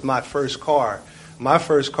those as my first car. My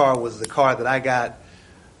first car was the car that I got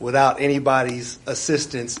without anybody's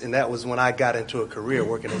assistance, and that was when I got into a career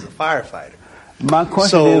working as a firefighter. my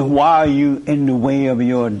question is, why are you in the way of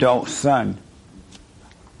your adult son?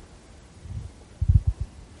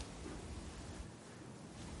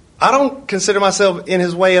 I don't consider myself in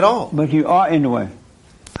his way at all. But you are in the way.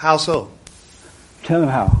 How so? Tell him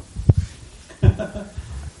how.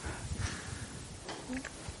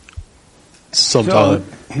 Sometimes.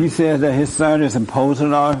 So he says that his son is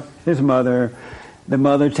imposing on his mother, the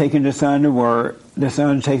mother taking the son to work, the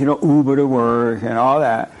son taking an Uber to work, and all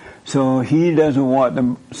that. So he doesn't want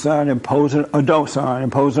the son adult son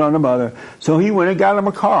imposing on the mother. So he went and got him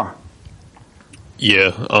a car.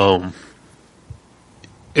 Yeah.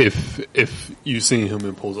 If you seen him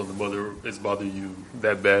impose on the mother, it's bothering you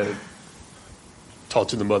that bad, talk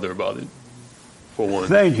to the mother about it, for one.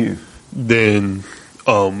 Thank you. Then,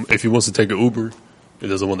 if he wants to take an Uber and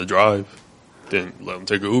doesn't want to drive, then let him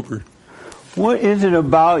take an Uber. What is it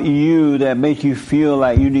about you that makes you feel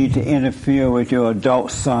like you need to interfere with your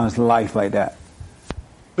adult son's life like that?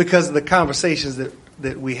 Because of the conversations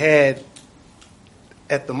that we had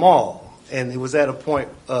at the mall, and it was at a point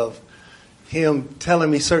of him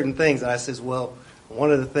telling me certain things, and I says, well,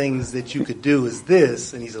 one of the things that you could do is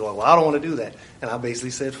this, and he said, well, I don't want to do that, and I basically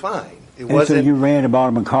said, fine. It wasn't. So you ran and bought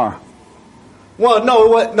him a car. Well, no, it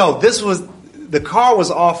was, no. This was the car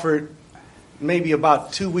was offered maybe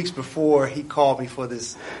about 2 weeks before he called me for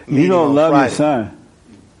this meeting. You don't on love Friday. your son.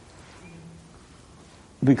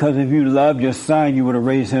 Because if you loved your son, you would have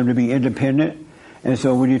raised him to be independent. And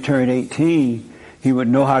so when you turn 18, he would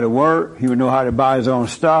know how to work. He would know how to buy his own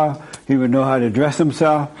stuff. He would know how to dress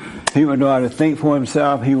himself. He would know how to think for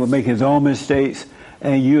himself. He would make his own mistakes,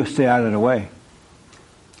 and you stay out of the way.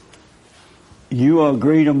 You are a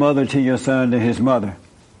greater mother to your son than his mother.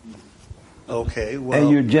 Okay, well, And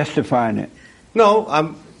you're justifying it. no,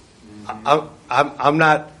 I'm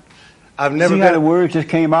not. I've never See been. how the words just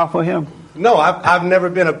came out for him? No, I've never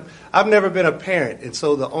been a parent, and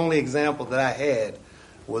so the only example that I had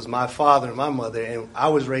was my father and my mother, and I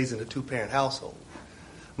was raised in a 2-parent household.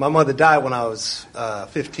 My mother died when I was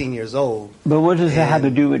 15 years old. But what does that have to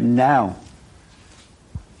do with now?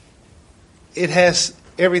 It has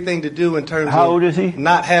everything to do in terms How of old is he?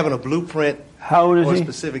 not having a blueprint How old is or a he?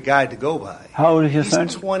 specific guide to go by. How old is your He's son?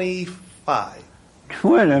 25.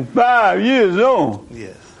 25 years old.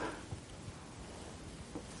 Yes.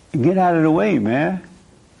 Get out of the way, man.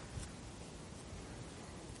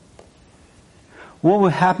 What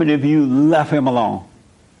would happen if you left him alone?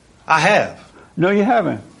 I have. No, you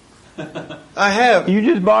haven't. I have. You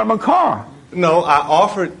just bought him a car. No, I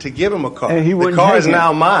offered to give him a car. And he The wouldn't car take is it.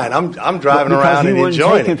 now mine. I'm driving Because around he and wouldn't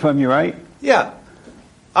enjoying take it. it from you, right? Yeah.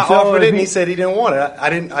 I So offered if it and he- he said he didn't want it. I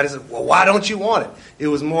just said, well, why don't you want it? It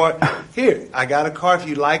was more, here, I got a car. If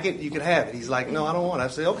you like it, you can have it. He's like, no, I don't want it. I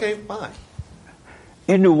said, okay, fine.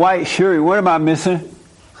 In the white shirt, what am I missing?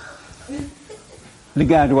 The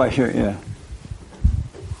guy in the white shirt, yeah.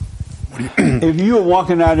 If you were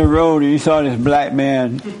walking down the road and you saw this black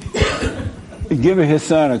man giving his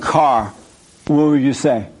son a car, what would you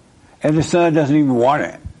say? And the son doesn't even want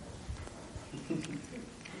it.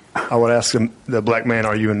 I would ask him, the black man,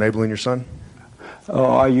 are you enabling your son? Oh,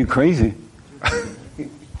 are you crazy?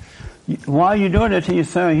 Why are you doing that to your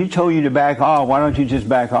son? He told you to back off. Why don't you just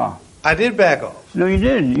back off? I did back off. No, you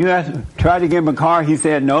didn't. You tried to give him a car. He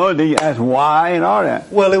said no. Then you asked why and all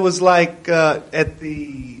that. Well, it was like at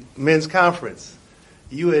the men's conference.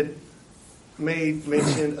 You had made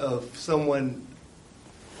mention of someone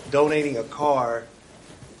donating a car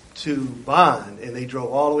to Bond, and they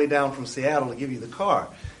drove all the way down from Seattle to give you the car.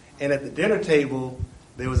 And at the dinner table,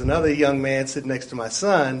 there was another young man sitting next to my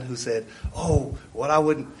son who said, "Oh, what I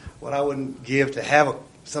wouldn't give to have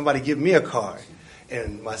somebody give me a car."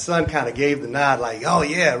 And my son kind of gave the nod, like, "Oh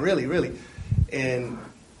yeah, really, really." And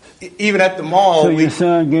even at the mall, So your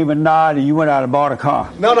son gave a nod, and you went out and bought a car.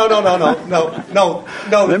 No. The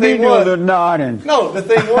Let me thing do was, a little nodding. No, the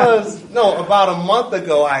thing was, about a month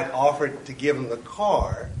ago, I had offered to give him the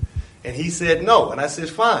car, and he said no, and I said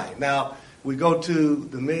fine. Now we go to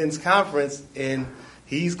the men's conference, and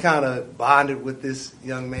he's kind of bonded with this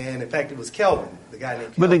young man. In fact, it was Kelvin, the guy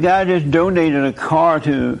named Kelvin. But the guy just donated a car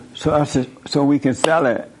so we can sell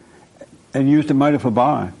it and use the money for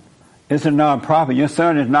bond. It's a non-profit. Your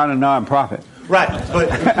son is not a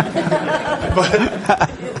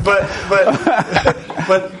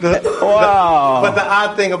but the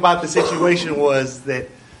odd thing about the situation was that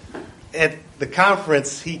at the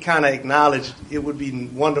conference, he kind of acknowledged it would be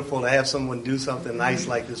wonderful to have someone do something nice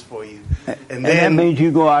like this for you. And that made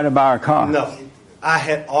you go out and buy a car. No. I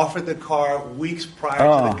had offered the car weeks prior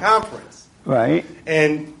to the conference. Right.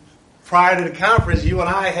 And prior to the conference, you and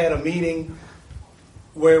I had a meeting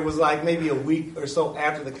where it was like maybe a week or so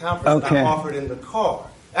after the conference that I offered him the car.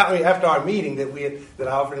 I mean, after our meeting that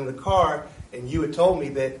I offered him the car, and you had told me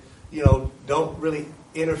that, don't really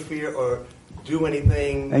interfere or do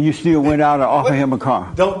anything. And you still went out and offered him a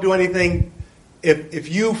car. Don't do anything.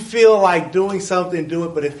 If you feel like doing something, do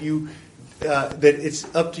it. But if you that it's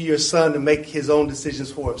up to your son to make his own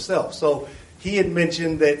decisions for himself. So he had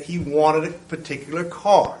mentioned that he wanted a particular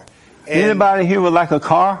car. And anybody here would like a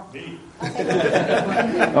car?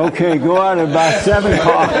 Okay, go out and buy 7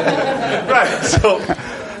 cars. Right.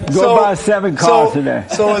 Go buy 7 cars today.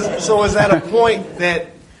 So is that a point that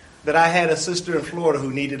I had a sister in Florida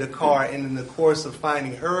who needed a car, and in the course of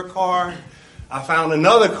finding her a car, I found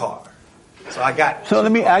another car. So I got. So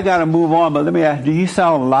I got to move on, but let me ask: do you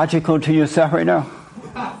sound logical to yourself right now?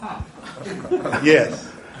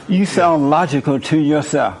 Yes. You sound logical to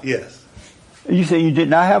yourself. Yes. You say you did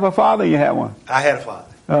not have a father. You had one. I had a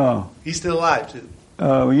father. Oh. He's still alive too.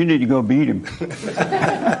 Well, you need to go beat him.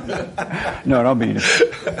 No, don't beat him.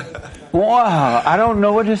 Wow, I don't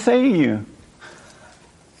know what to say to you.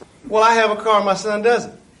 Well, I have a car, my son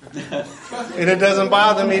doesn't. And it doesn't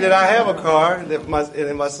bother me that I have a car that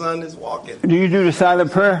my son is walking. Do you do the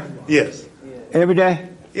silent prayer? Yes. Every day?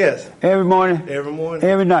 Yes. Every morning? Every morning.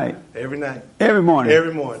 Every night? Every night. Every morning?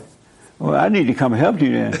 Every morning. Well, I need to come help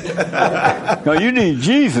you then. Because you need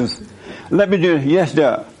Jesus. Let me do it. Yes,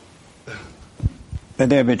 Doug. Let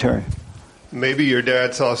there be Terry. Maybe your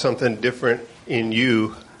dad saw something different in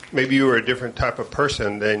you. Maybe you were a different type of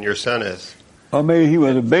person than your son is. Or maybe he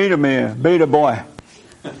was a beta man, beta boy.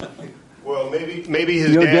 Well, maybe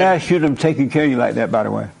his Your dad should have taken care of you like that, by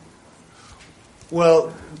the way.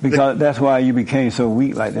 Well, because that's why you became so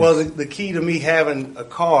weak like that. Well, the key to me having a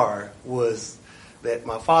car was that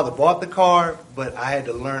my father bought the car, but I had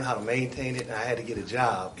to learn how to maintain it, and I had to get a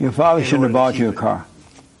job. Your father shouldn't have bought you a car.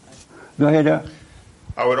 Go ahead, Doug.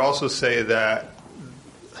 I would also say that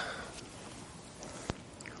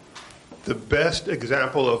the best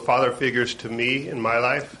example of father figures to me in my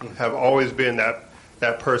life have always been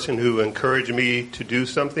that person who encouraged me to do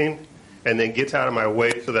something and then gets out of my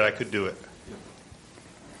way so that I could do it.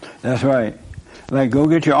 That's right. Like, go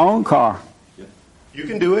get your own car. You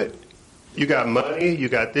can do it. You got money, you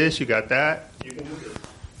got this, you got that. You can do it.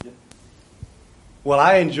 Well,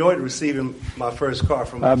 I enjoyed receiving my first car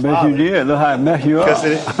from my father. I bet you did. Look how it messed you up.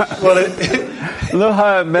 Look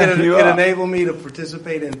how it messed you up. It enabled me to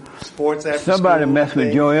participate in sports after Somebody school. messed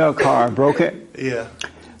with Joel's car and broke it. Yeah.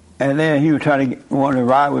 And then he was trying to want to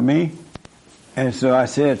ride with me. And so I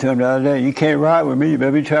said to him the other day, you can't ride with me,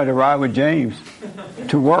 baby. Try to ride with James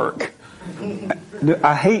to work.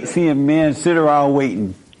 I hate seeing men sit around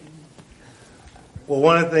waiting. Well,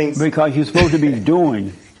 one of the things... Because you're supposed to be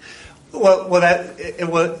doing. Well, that it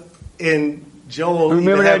was in Joel.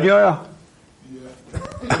 Remember that, Joel?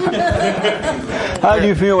 How do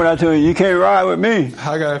you feel when I told you can't ride with me?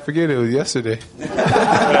 How could I forget it was yesterday?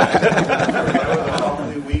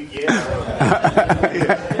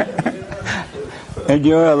 And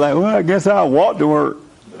Joel like, well, I guess I'll walk to work.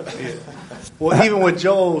 Well, even with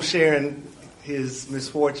Joel sharing his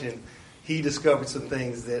misfortune, he discovered some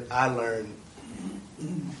things that I learned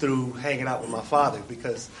through hanging out with my father,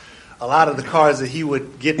 because a lot of the cars that he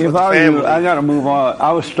would get with the family. I got to move on.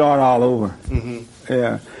 I would start all over. Mm-hmm.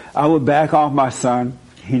 Yeah, I would back off my son.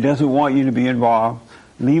 He doesn't want you to be involved.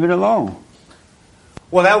 Leave it alone.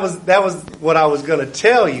 Well, that was what I was going to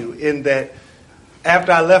tell you. In that,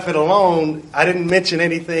 after I left it alone, I didn't mention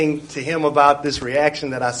anything to him about this reaction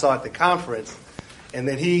that I saw at the conference, and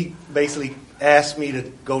then he basically asked me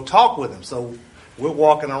to go talk with him. So we're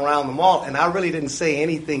walking around the mall, and I really didn't say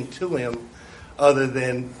anything to him other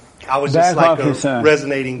than I was just like a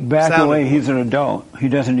resonating Back sounding away. board. He's an adult. He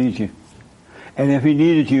doesn't need you. And if he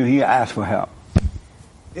needed you, he asked for help.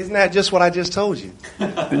 Isn't that just what I just told you?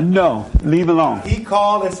 No, leave alone. He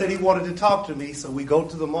called and said he wanted to talk to me, so we go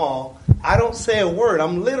to the mall. I don't say a word.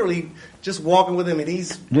 I'm literally just walking with him, and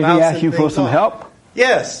he's Did he ask you for some help?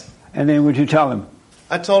 Yes. And then what'd you tell him?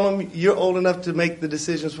 I told him, you're old enough to make the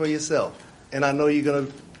decisions for yourself, and I know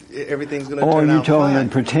everything's going to turn out Or you told fine. him,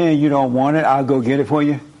 pretend you don't want it, I'll go get it for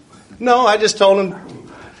you? No, I just told him,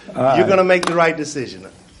 you're going to make the right decision.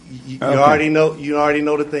 You already know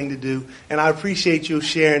the thing to do, and I appreciate you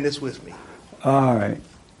sharing this with me. All right.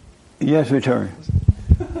 Yes, Victoria.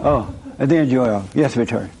 Oh, And then Joel. Yes,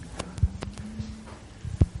 Victoria.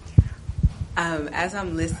 As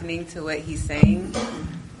I'm listening to what he's saying,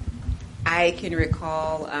 I can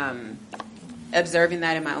recall observing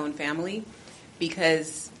that in my own family,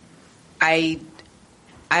 because I've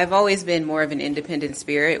always been more of an independent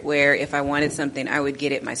spirit, where if I wanted something, I would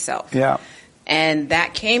get it myself. Yeah. And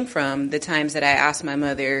that came from the times that I asked my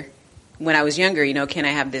mother when I was younger, can I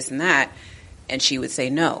have this and that? And she would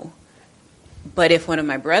say no. But if one of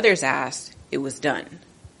my brothers asked, it was done.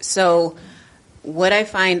 So what I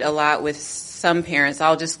find a lot with some parents,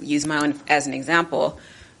 I'll just use my own as an example,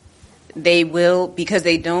 they will, because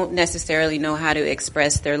they don't necessarily know how to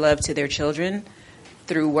express their love to their children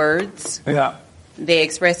through words. Yeah. They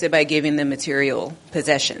express it by giving them material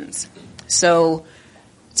possessions. So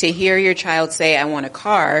to hear your child say, I want a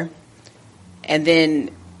car, and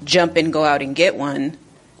then jump and go out and get one,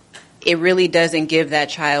 it really doesn't give that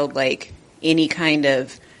child like any kind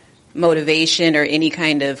of motivation or any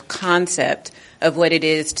kind of concept of what it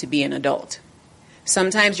is to be an adult.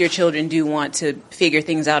 Sometimes your children do want to figure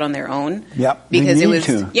things out on their own. Yep. Because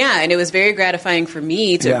and it was very gratifying for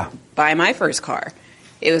me to buy my first car.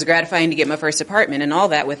 It was gratifying to get my first apartment and all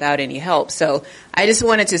that without any help. So I just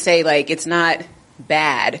wanted to say, like, it's not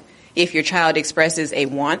bad if your child expresses a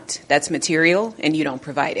want that's material and you don't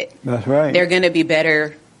provide it. That's right. They're going to be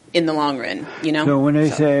better in the long run, So when they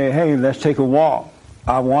say, hey, let's take a walk,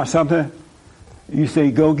 I want something, you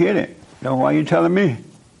say, go get it. Now, why are you telling me?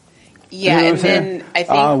 Yeah, you know and then I think...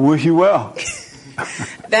 I wish you well.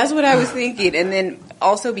 That's what I was thinking. And then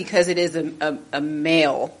also because it is a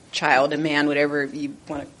male child, a man, whatever you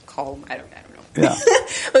want to call him, I don't know. Yeah.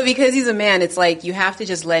 But because he's a man, it's like you have to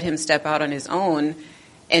just let him step out on his own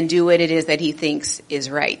and do what it is that he thinks is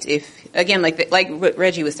right. If, again, like what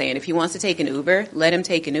Reggie was saying, if he wants to take an Uber, let him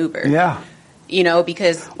take an Uber. Yeah.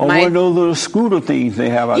 Because... Or one of those little scooter things they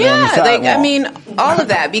have out there on the sidewalk. all of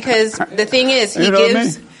that. Because the thing is, he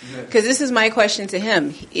gives... Because this is my question to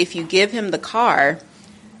him. If you give him the car,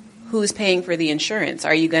 who's paying for the insurance?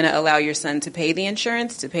 Are you going to allow your son to pay the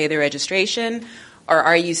insurance, to pay the registration? Or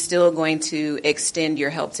are you still going to extend your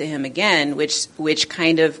help to him again, which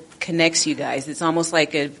kind of connects you guys? It's almost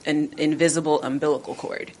like an invisible umbilical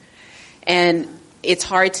cord. And it's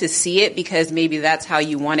hard to see it because maybe that's how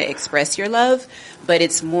you want to express your love, but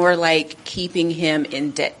it's more like keeping him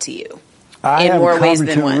in debt to you. In more ways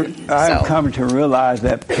than one. I have come to realize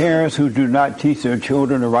that parents who do not teach their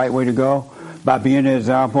children the right way to go, by being an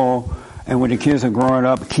example, and when the kids are growing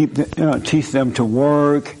up, teach them to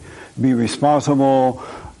work, be responsible,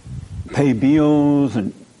 pay bills,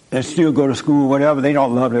 and still go to school, whatever, they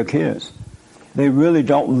don't love their kids. They really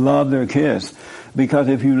don't love their kids. Because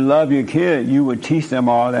if you love your kid, you would teach them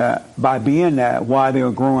all that by being that while they're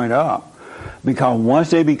growing up. Because once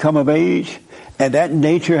they become of age, and that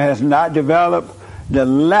nature has not developed, the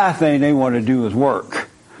last thing they want to do is work.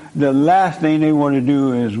 The last thing they want to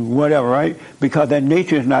do is whatever, right? Because that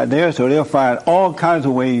nature is not there, so they'll find all kinds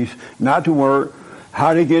of ways not to work,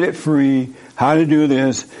 how to get it free, how to do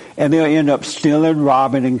this, and they'll end up stealing,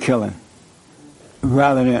 robbing, and killing,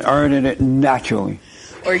 rather than earning it naturally.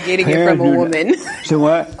 Or getting it from a woman. So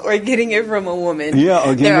what? Or getting it from a woman. Yeah,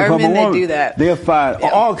 or getting it from a woman. There are men that do that. They'll find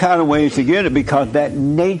all kinds of ways to get it because that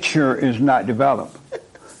nature is not developed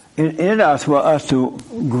in us for us to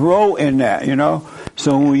grow in that,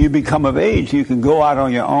 So when you become of age, you can go out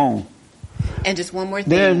on your own. And just one more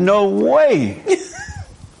thing. There's no way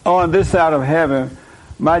on this side of heaven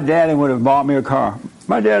my daddy would have bought me a car.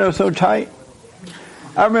 My daddy was so tight.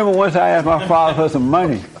 I remember once I asked my father for some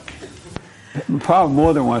money. Probably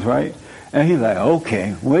more than once, right? And he's like,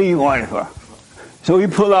 okay, what do you want it for? So he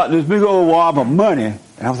pulled out this big old wad of money.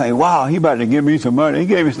 And I was like, wow, he about to give me some money. He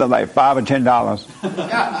gave me stuff like $5 or $10.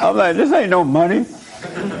 I was like, this ain't no money.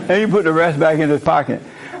 And he put the rest back in his pocket.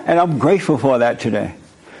 And I'm grateful for that today.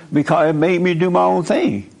 Because it made me do my own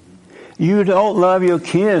thing. You don't love your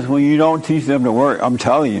kids when you don't teach them to work. I'm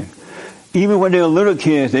telling you. Even when they're little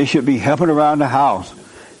kids, they should be helping around the house.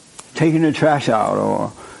 Taking the trash out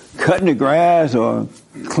or cutting the grass or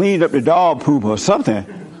cleaning up the dog poop or something.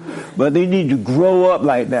 But they need to grow up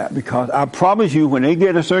like that because I promise you when they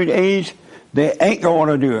get a certain age, they ain't going to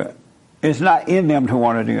want to do it. It's not in them to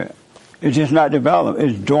want to do it. It's just not developed.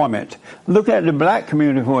 It's dormant. Look at the black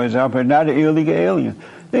community, for example, and not the illegal alien.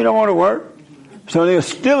 They don't want to work. So they're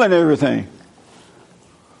stealing everything.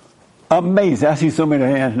 Amazing. I see so many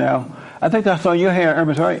hands now. I think I saw your hand,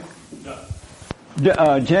 Ernest, right?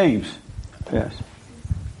 James. Yes.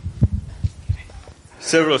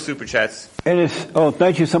 Several super chats.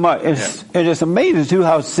 Thank you so much. It is amazing too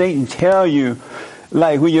how Satan tell you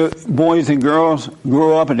Like when your boys and girls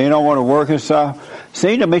grow up and they don't want to work and stuff,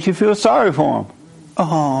 Satan makes you feel sorry for them.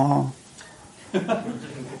 Oh,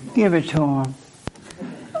 give it to them.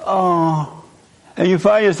 Oh, and you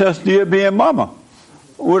find yourself still being mama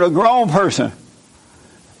with a grown person.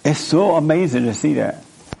 It's so amazing to see that.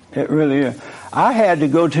 It really is. I had to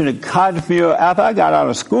go to the cotton field after I got out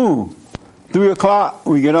of school. 3 o'clock,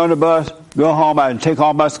 we get on the bus, go home, I'd take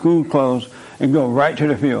all my school clothes and go right to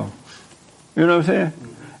the field. You know what I'm saying?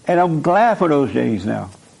 And I'm glad for those days now.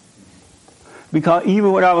 Because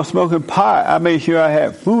even when I was smoking pot, I made sure I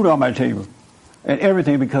had food on my table and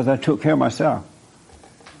everything because I took care of myself.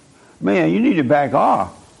 Man, you need to back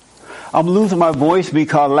off. I'm losing my voice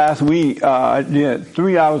because last week I did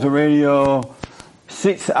 3 hours of radio,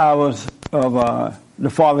 6 hours of the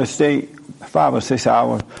Father State, 5 or 6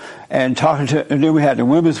 hours, and then we had the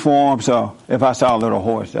women's forum, so if I sound a little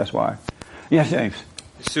hoarse, that's why. Yes, James.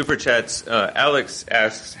 Super chats. Alex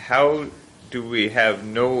asks, how do we have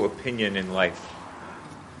no opinion in life?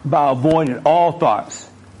 By avoiding all thoughts.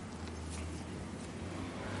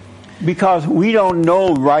 Because we don't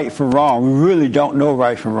know right from wrong. We really don't know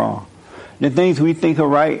right from wrong. The things we think are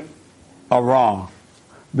right are wrong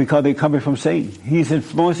because they're coming from Satan. He's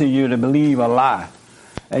influencing you to believe a lie.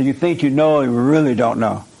 And you think you know, you really don't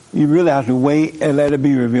know. You really have to wait and let it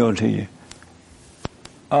be revealed to you.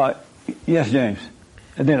 Yes, James.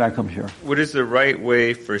 And then I come sure. What is the right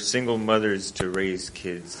way for single mothers to raise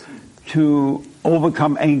kids? To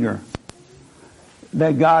overcome anger.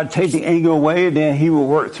 That God take the anger away, then He will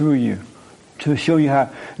work through you to show you how.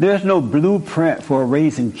 There's no blueprint for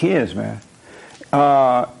raising kids, man.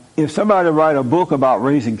 If somebody write a book about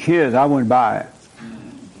raising kids, I wouldn't buy it.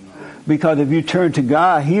 Because if you turn to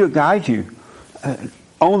God, He'll guide you.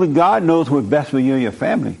 Only God knows what's best for you and your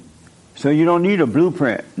family. So you don't need a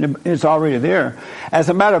blueprint. It's already there. As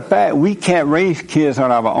a matter of fact, we can't raise kids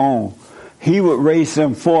on our own. He would raise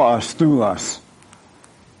them for us, through us.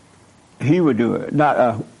 He would do it.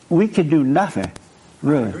 Not we can do nothing,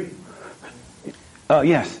 really.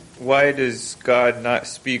 Yes. Why does God not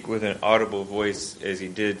speak with an audible voice as He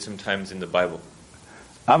did sometimes in the Bible?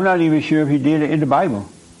 I'm not even sure if He did it in the Bible.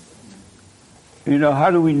 You know,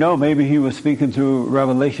 how do we know? Maybe He was speaking through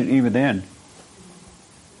revelation even then.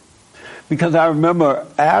 Because I remember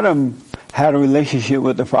Adam had a relationship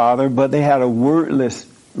with the Father, but they had a wordless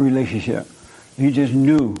relationship. He just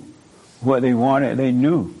knew what they wanted. They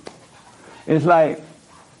knew. It's like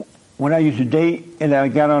when I used to date and I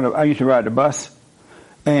used to ride the bus,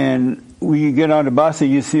 and we get on the bus and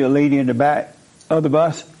you see a lady in the back of the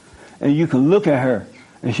bus, and you can look at her,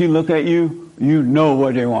 and she look at you, you know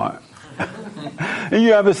what they want. And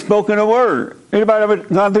you haven't spoken a word. Anybody ever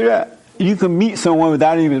gone through that? You can meet someone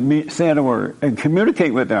without even saying a word and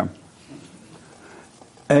communicate with them.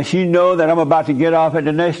 And she knows that I'm about to get off at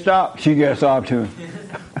the next stop, she gets off too.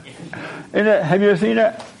 Have you ever seen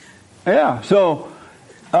that? Yeah. So,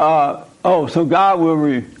 so God will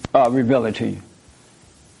reveal it to you.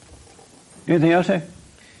 Anything else?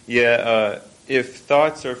 Yeah. If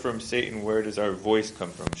thoughts are from Satan, where does our voice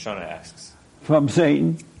come from? Shauna asks. From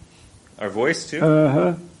Satan. Our voice too?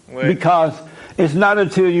 Uh-huh. Because it's not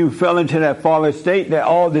until you fell into that fallen state that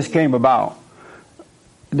all this came about.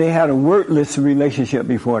 They had a wordless relationship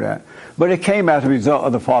before that. But it came as a result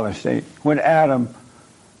of the fallen state. When Adam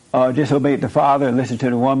disobeyed the Father and listened to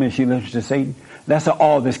the woman, she listened to Satan. That's how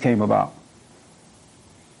all this came about.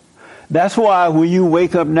 That's why when you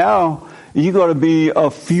wake up now, you're going to be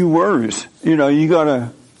a few words. You know, you're going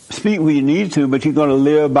to speak when you need to, but you're going to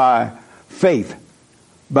live by faith,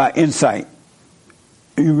 by insight.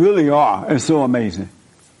 You really are. It's so amazing.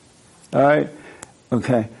 All right?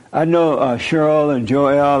 Okay. I know Cheryl and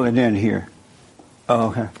Joel and then here. Oh,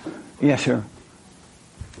 okay. Yes, sir.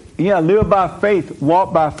 Yeah, live by faith,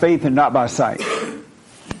 walk by faith and not by sight.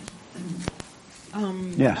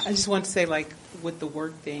 Yes. I just want to say, like, with the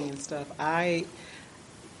work thing and stuff, I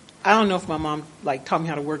don't know if my mom, like, taught me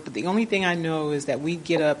how to work, but the only thing I know is that we'd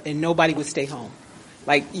get up and nobody would stay home.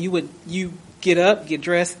 Like, you get up, get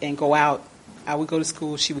dressed, and go out. I would go to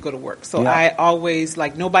school, she would go to work. So I always,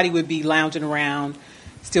 like, nobody would be lounging around,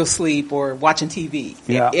 still asleep or watching TV.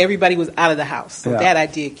 Yeah. Everybody was out of the house. So that I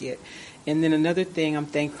did get. And then another thing I'm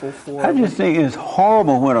thankful for. I just think it's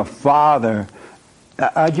horrible when a father,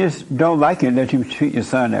 I just don't like it that you treat your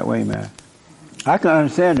son that way, man. I can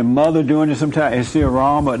understand the mother doing it sometimes. It's still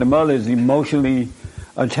wrong, but the mother is emotionally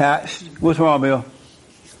attached. What's wrong, Bill?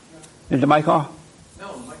 Is the mic off?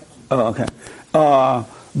 No, the mic. Oh, okay.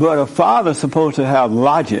 But a father's supposed to have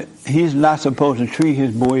logic. He's not supposed to treat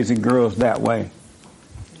his boys and girls that way.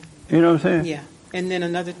 You know what I'm saying? Yeah. And then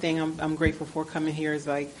another thing I'm grateful for coming here is,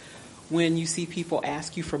 like, when you see people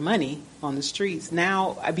ask you for money on the streets.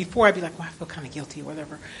 Now, before I'd be like, well, I feel kind of guilty or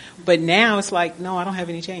whatever. But now it's like, no, I don't have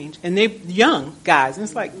any change. And they're young guys. And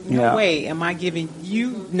it's like, no way am I giving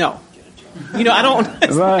you, no. I don't,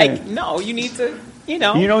 it's like, no, you need to, You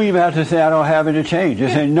don't even have to say, I don't have any change.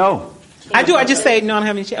 Just say no. I do. I just say, no, I don't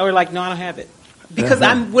have any change. Or like, no, I don't have it. Because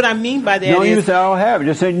what I mean by that is. Don't even say, I don't have it.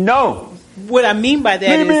 Just say no. What I mean by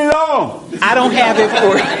that Leave me alone. I don't have it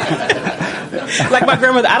for, like my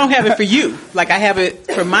grandmother, I don't have it for you. Like I have it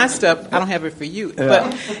for my stuff, I don't have it for you. Yeah.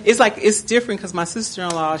 But it's like, it's different because my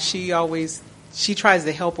sister-in-law, she tries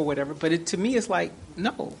to help or whatever, but to me it's like,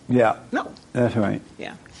 no. Yeah. No. That's right.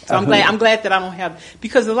 Yeah. So I'm glad that I don't have,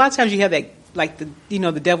 because a lot of times you have that, like the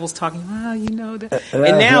devil's talking, and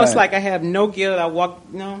now it's like I have no guilt, I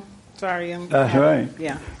walk, no, sorry. That's right.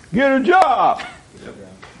 Yeah. Get a job.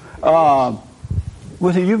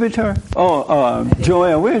 Was it you, Victoria?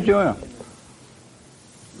 Joel. Where's Joel?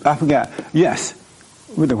 I forgot. Yes,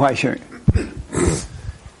 with the white shirt.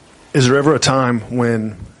 Is there ever a time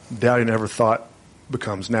when doubting every thought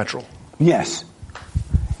becomes natural? Yes.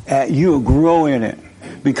 You grow in it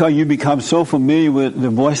because you become so familiar with the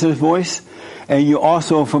voiceless voice, and you're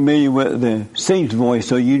also familiar with the Saint's voice,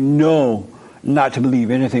 so you know not to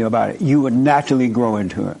believe anything about it. You would naturally grow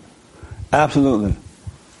into it. Absolutely.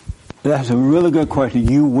 That's a really good question.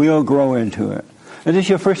 You will grow into it. Is this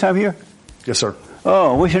your first time here? Yes, sir.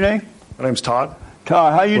 Oh, what's your name? My name's Todd.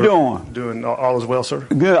 Todd, how you doing? Doing all as well, sir.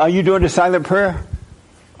 Good. Are you doing the silent prayer?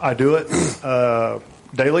 I do it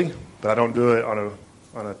daily, but I don't do it on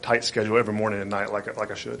a tight schedule every morning and night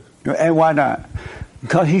like I should. And why not?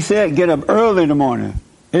 Because he said get up early in the morning.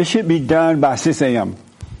 It should be done by 6 a.m.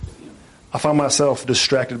 I find myself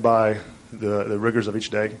distracted by the rigors of each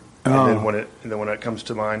day. And then when it comes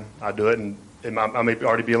to mine, I do it, and I may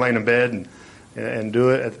already be laying in bed and do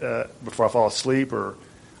it before I fall asleep, or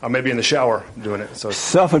I may be in the shower doing it. So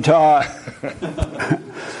suffer, Todd,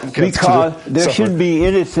 because there shouldn't be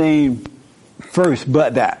anything first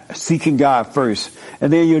but that, seeking God first,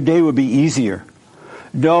 and then your day will be easier.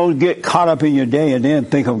 Don't get caught up in your day and then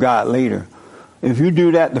think of God later. If you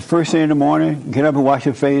do that the first thing in the morning, get up and wash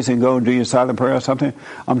your face and go and do your silent prayer or something,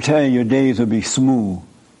 I'm telling you, your days will be smooth.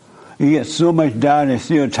 You get so much done and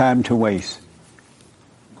still time to waste.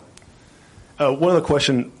 One other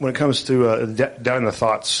question when it comes to doubting the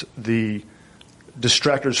thoughts, the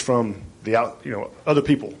distractors from other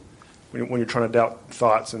people. When you're trying to doubt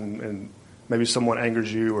thoughts and maybe someone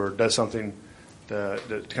angers you or does something to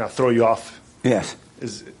kind of throw you off. Yes.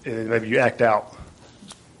 And maybe you act out.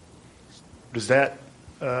 Does that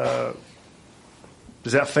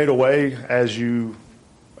fade away as you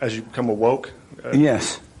become awoke?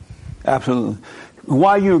 Yes. Absolutely.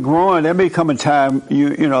 While you're growing, there may come a time like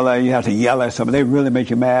you have to yell at somebody. They really make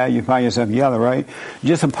you mad. You find yourself yelling, right?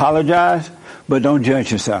 Just apologize, but don't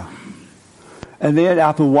judge yourself. And then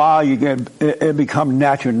after a while, it becomes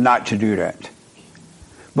natural not to do that.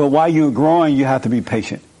 But while you're growing, you have to be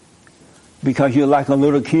patient, because you're like a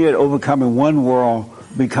little kid overcoming one world,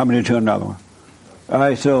 becoming into another one. All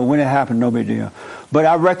right. So when it happens, no big deal. But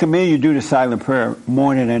I recommend you do the silent prayer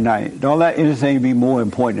morning and night. Don't let anything be more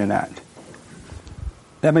important than that.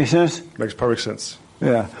 That makes sense? Makes perfect sense.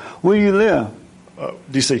 Yeah. Where do you live?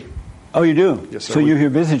 D.C. Oh, you do? Yes, sir. So you're here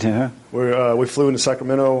visiting, huh? We flew into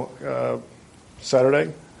Sacramento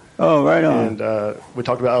Saturday. Oh, right on. And we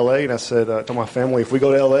talked about L.A., and I said to my family, if we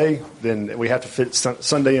go to L.A., then we have to fit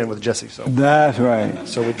Sunday in with Jesse. So that's right.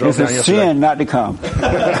 So we drove down yesterday. It's a sin not to come.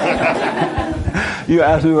 You're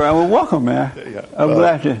absolutely right. Well, welcome, man. Yeah. I'm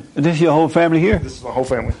glad to. This is your whole family here? This is my whole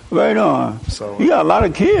family. Right on. So you got a lot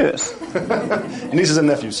of kids. Nieces and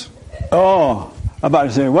nephews. Oh, I'm about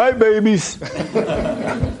to say white babies.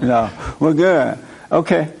 No, we're good.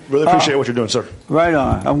 Okay. Really appreciate what you're doing, sir. Right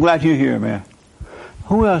on. I'm glad you're here, man.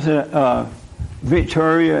 Who else?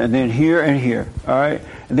 Victoria, and then here and here. All right.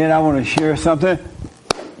 And then I want to share something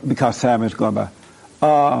because time is going by.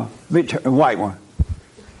 Victoria, white one.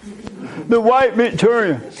 The white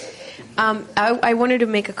Victoria. I wanted to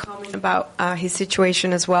make a comment about his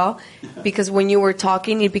situation as well, because when you were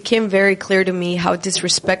talking, it became very clear to me how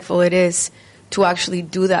disrespectful it is to actually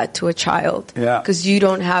do that to a child. Yeah. Because you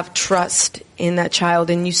don't have trust in that child,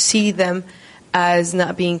 and you see them as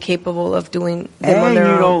not being capable of doing them on their own.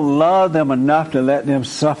 And you don't love them enough to let them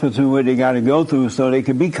suffer through what they got to go through so they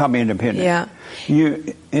can become independent. Yeah.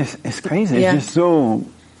 It's crazy. Yeah. It's just so...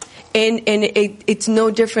 And it's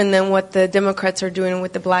no different than what the Democrats are doing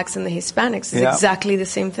with the blacks and the Hispanics. It's exactly the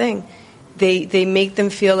same thing. They make them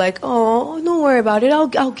feel like, oh, don't worry about it.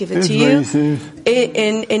 I'll give it to you.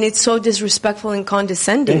 And it's so disrespectful and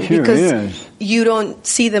condescending, it sure because is. you don't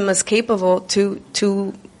see them as capable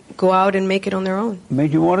to go out and make it on their own.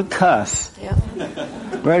 Made you want to cuss. Yeah.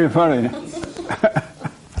 Right in front of you.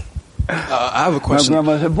 I have a question. My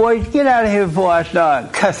grandma said, "Boy, get out of here before I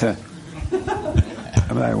start cussing."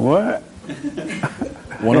 I'm like, "What?"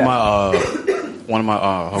 One of my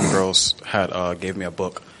homegirls had gave me a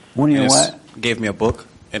book. One of your what? Gave me a book,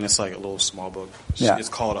 and it's like a little small book. Yeah. It's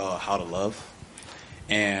called How to Love,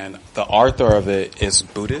 and the author of it is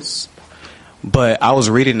Buddhist. But I was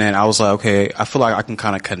reading it, and I was like, okay, I feel like I can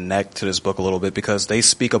kind of connect to this book a little bit because they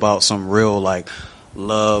speak about some real like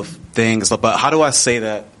love things. But how do I say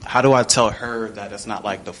that? How do I tell her that it's not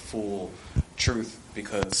like the full truth?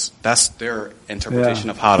 Because that's their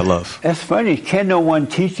interpretation of how to love. That's funny. Can no one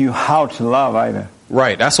teach you how to love either?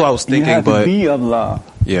 Right. That's what I was thinking. You have but to be of love.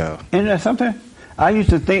 Yeah. Isn't that something? I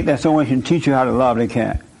used to think that someone can teach you how to love. They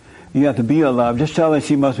can't. You have to be of love. Just tell her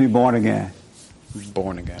she must be born again.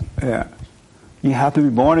 Born again. Yeah. You have to be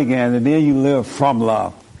born again, and then you live from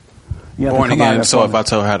love. You have Born to come out again. of So that if I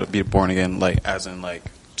tell her how to be born again, like as in like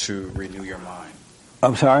to renew your mind.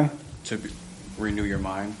 I'm sorry? Renew your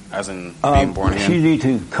mind, as in being born again. She needs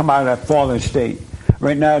to come out of that fallen state.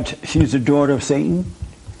 Right now, she's the daughter of Satan,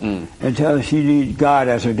 and tell her she needs God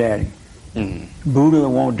as her daddy. Buddha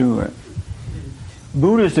won't do it.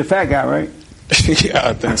 Buddha's the fat guy, right? Yeah,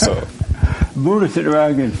 I think so. Buddha sitting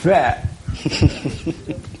around getting fat.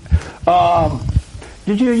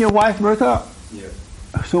 Did you and your wife break up? Yeah.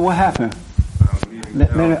 So what happened?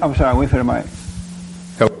 I'm sorry, wait for the mic.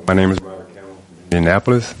 Hello, my name is Robert Campbell from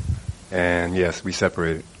Indianapolis, and yes, we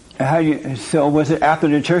separated. So was it after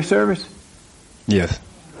the church service? Yes.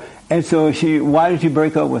 And so why did you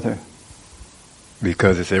break up with her?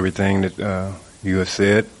 Because it's everything that you have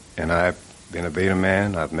said, and I've been a beta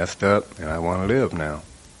man, I've messed up, and I want to live now.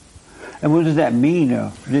 And what does that mean,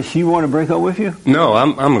 though? Does she want to break up with you? No,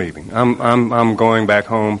 I'm leaving. I'm going back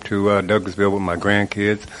home to Douglasville with my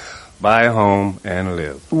grandkids, buy a home, and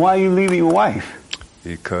live. Why are you leaving your wife?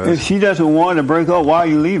 Because if she doesn't want to break up, why are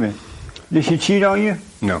you leaving? Did she cheat on you?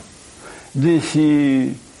 No. Did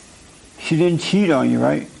she didn't cheat on you,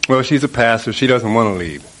 right? Well, she's a pastor. She doesn't want to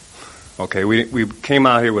leave. Okay, we came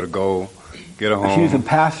out here with a goal, get a home. She's a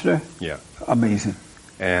pastor? Yeah. Amazing.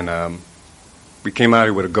 And we came out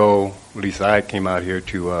here with a goal. At least I came out here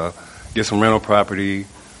to get some rental property,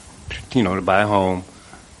 to buy a home.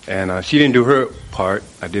 And she didn't do her part.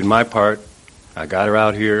 I did my part. I got her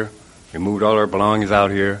out here. We moved all her belongings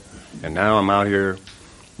out here. And now I'm out here.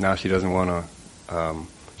 Now she doesn't want to,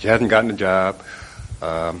 she hasn't gotten a job.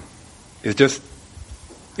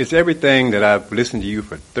 It's everything that I've listened to you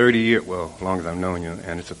for 30 years, well, as long as I've known you,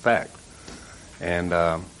 and it's a fact. And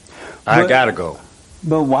I got to go.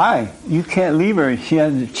 But why? You can't leave her. She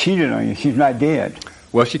hasn't cheated on you. She's not dead.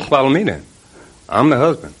 Well, she can follow me then. I'm the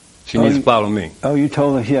husband. She needs to follow me. Oh, you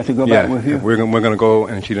told her she has to go back with you? We're going to go,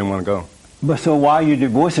 and she didn't want to go. But so why are you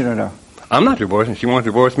divorcing her, though? I'm not divorcing. She wants to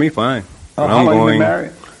divorce me, fine. Oh, how long have you been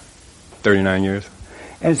married? 39 years.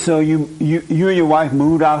 And so you and your wife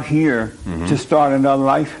moved out here to start another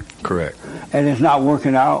life? Correct. And it's not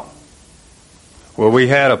working out? Well, we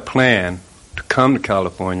had a plan to come to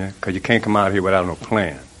California, because you can't come out here without no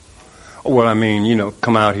plan. Well, I mean,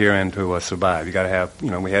 come out here and to survive. You got to have,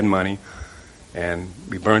 we had money, and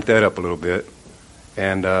we burnt that up a little bit.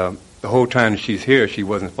 And the whole time that she's here, she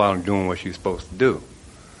wasn't doing what she was supposed to do.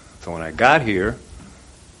 So when I got here,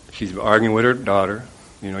 she's arguing with her daughter.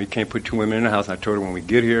 You can't put two women in the house. I told her when we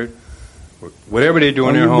get here, whatever they do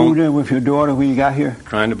in their home. You moved in with your daughter when you got here?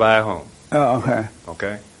 Trying to buy a home. Oh, okay.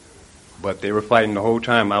 Okay. But they were fighting the whole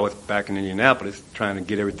time. I was back in Indianapolis trying to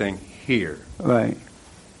get everything here. Right.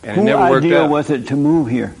 And it never worked out. Whose idea was it to move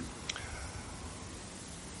here?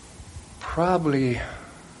 Probably.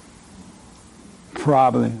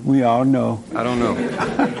 We all know. I don't know.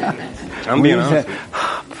 I'm being honest.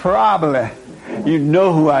 Probably. You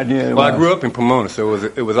know who idea it was. Well, I grew up in Pomona, so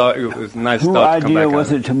it was a nice Who thought to come back idea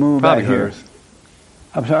was it to move Probably back here? hers.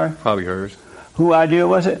 I'm sorry? Probably hers. Who idea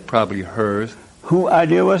was it? Probably hers. Who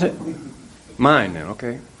idea was it? Mine then,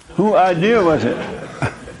 okay. Who idea was it?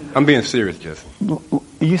 I'm being serious, Justin.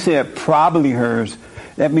 You said probably hers.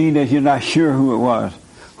 That means that you're not sure who it was.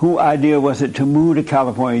 Who idea was it to move to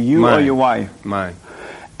California, you Mine. or your wife? Mine.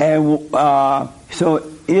 And so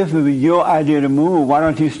if it was your idea to move, why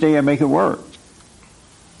don't you stay and make it work?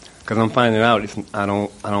 Because I'm finding out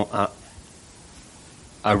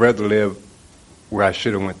I'd rather live where I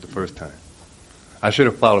should have went the first time. I should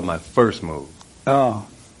have followed my first move. Oh.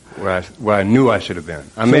 Where I knew I should have been.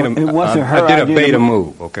 I it wasn't her did a idea beta to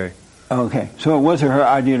move, okay? Okay. So it wasn't her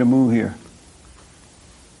idea to move here?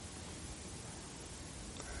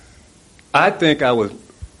 I think I was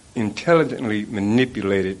intelligently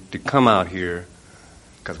manipulated to come out here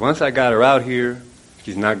Because once I got her out here,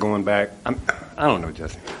 she's not going back. I don't know,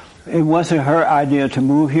 Jesse. It wasn't her idea to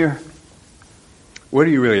move here? What are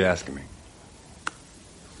you really asking me?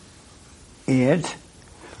 It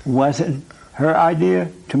wasn't her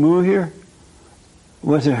idea to move here?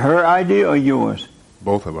 Was it her idea or yours?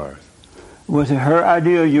 Both of ours. Was it her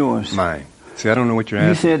idea or yours? Mine. See, I don't know what you're You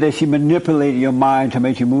asking. said that she manipulated your mind to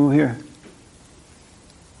make you move here?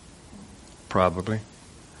 Probably.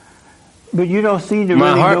 But you don't seem to My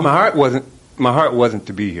really heart, go- my heart wasn't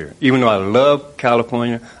to be here. Even though I love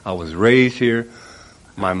California, I was raised here.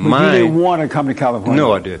 My But mind. you didn't want to come to California?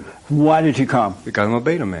 No, I didn't. Why did you come? Because I'm a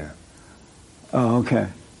beta man. Oh, okay.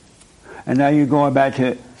 And now you're going back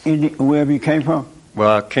to wherever you came from?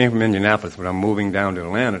 Well, I came from Indianapolis, but I'm moving down to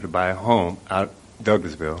Atlanta to buy a home out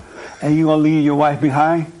Douglasville. And you going to leave your wife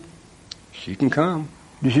behind? She can come.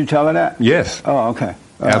 Did you tell her that? Yes. Oh, okay.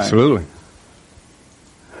 All right. Absolutely.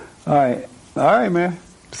 All right. All right, man.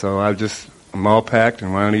 So I'm all packed,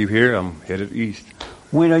 and when I leave here, I'm headed east.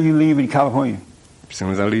 When are you leaving California? As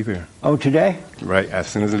soon as I leave here. Oh, today? Right, as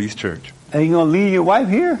soon as I leave church. Are you going to leave your wife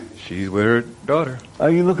here? She's with her daughter. Are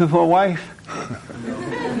you looking for a wife?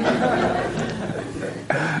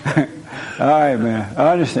 All right, man.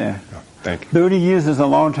 I understand. Thank you. 30 years is a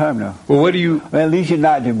long time now. Well, what do you... Well, at least you're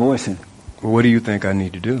not divorcing. Well, what do you think I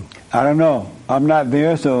need to do? I don't know. I'm not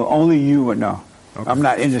there, so only you would know. Okay. I'm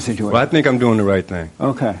not in the situation. Well, I think I'm doing the right thing.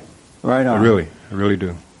 Okay. Right on. I really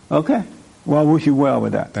do. Okay. Well, I wish you well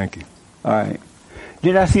with that. Thank you. All right.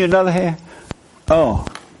 Did I see another hand? Oh.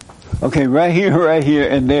 Okay, right here,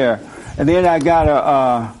 and there. And then I got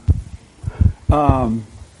a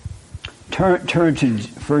turn to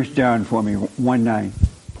 1 John for me, 1:9.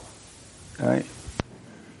 All right.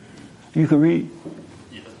 You can read.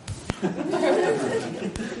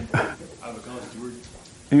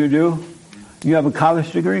 You do? You have a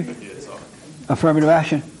college degree? Affirmative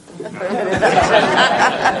action?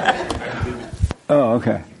 Oh,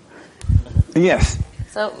 okay. Yes.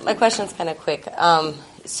 So my question's kind of quick.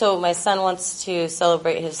 So my son wants to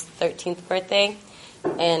celebrate his 13th birthday,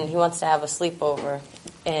 and he wants to have a sleepover.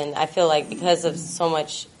 And I feel like because of so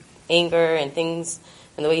much anger and things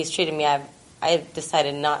and the way he's treated me, I've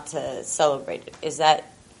decided not to celebrate it. Is that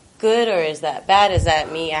good or is that bad? Is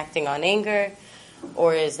that me acting on anger,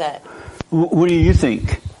 or is that? What do you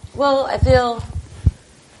think? Well, I feel.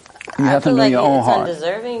 You have to know like your own it's heart.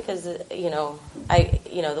 undeserving because the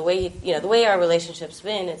way our relationship's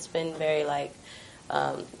been, it's been very like,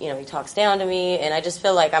 he talks down to me, and I just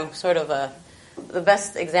feel like I'm sort of the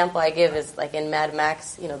best example I give is like in Mad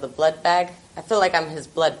Max, the blood bag. I feel like I'm his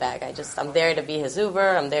blood bag. I'm there to be his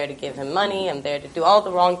Uber. I'm there to give him money. I'm there to do all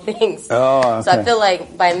the wrong things. Oh, okay. So I feel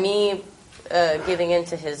like by me giving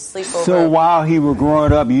into his sleepover. So while he was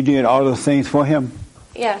growing up, you did all those things for him?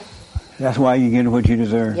 Yeah. That's why you get what you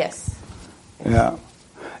deserve? Yes. Yeah.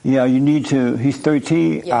 Yeah, you need to, he's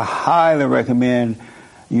 13. Yeah. I highly recommend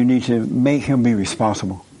you need to make him be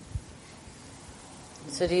responsible.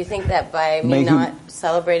 So do you think that by me not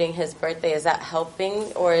celebrating his birthday, is that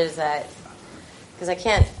helping, or is that... Because I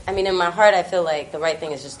can't... in my heart, I feel like the right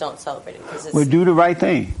thing is just don't celebrate it. Because it's well, do the right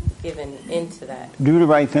thing. Given into that. Do the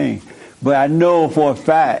right thing. But I know for a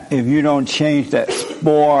fact, if you don't change that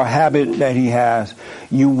spore habit that he has,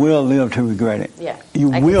 you will live to regret it. Yeah. You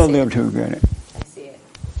will live to regret it. I see it.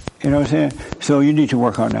 You know what I'm saying? So you need to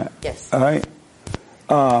work on that. Yes. All right?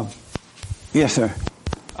 Yes, sir.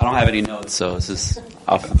 I don't have any notes, so this is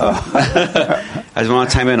off. I just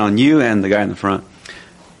want to chime in on you and the guy in the front.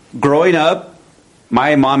 Growing up,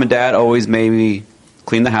 my mom and dad always made me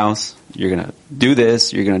clean the house. You're going to do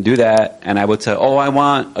this. You're going to do that. And I would say, I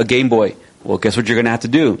want a Game Boy. Well, guess what you're going to have to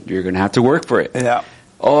do? You're going to have to work for it. Yeah.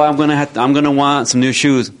 I'm going to want some new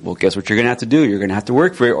shoes. Well, guess what you're going to have to do? You're going to have to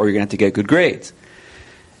work for it, or you're going to have to get good grades.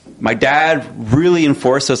 My dad really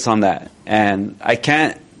enforced us on that. And I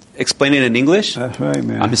can't explain it in English. That's right,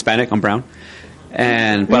 man. I'm Hispanic. I'm brown.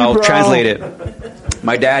 But I'll translate it.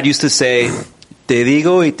 My dad used to say, te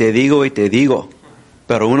digo y te digo y te digo.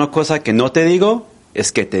 Pero una cosa que no te digo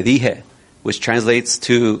es que te dije. Which translates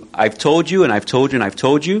to, I've told you and I've told you and I've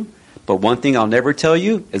told you. But one thing I'll never tell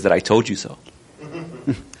you is that I told you so.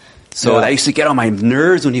 So that used to get on my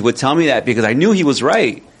nerves when he would tell me that, because I knew he was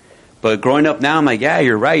right. But growing up now, I'm like, yeah,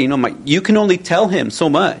 you're right. You can only tell him so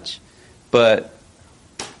much. But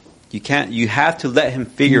you have to let him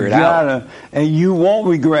figure it out. And you won't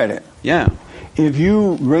regret it. Yeah. If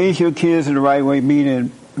you raise your kids in the right way,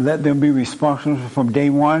 meaning let them be responsible from day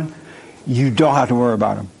one, you don't have to worry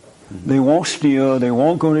about them. Mm-hmm. They won't steal. They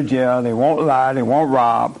won't go to jail. They won't lie. They won't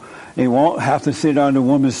rob. They won't have to sit on the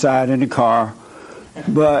woman's side in the car.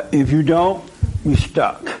 But if you don't, you're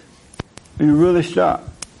stuck. You're really stuck.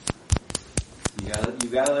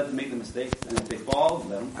 got to let them make the mistakes, and if they fall,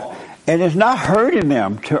 let them fall. And it's not hurting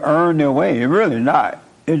them to earn their way. It really not.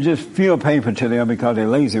 It just feel painful to them because they're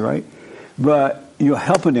lazy, right? But you're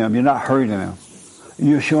helping them. You're not hurting them.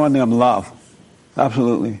 You're showing them love.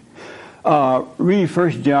 Absolutely. Read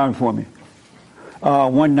 1 John for me.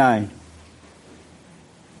 1:9.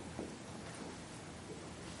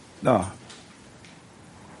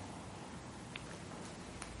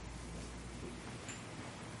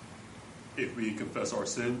 If we confess our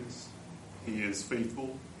sins, he is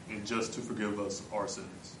faithful and just to forgive us our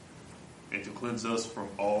sins and to cleanse us from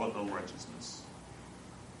all unrighteousness.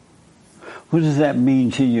 What does that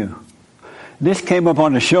mean to you? This came up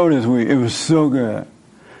on the show this week. It was so good.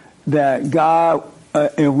 That God,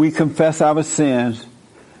 if we confess our sins,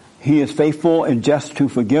 he is faithful and just to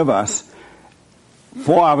forgive us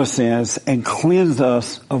for our sins and cleanse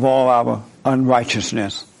us of all our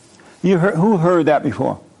unrighteousness. Who heard that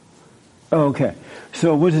before? Okay.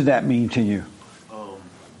 So what does that mean to you?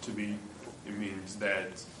 To me, it means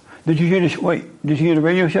that... Did you hear did you hear the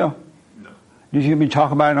radio show? No. Did you hear me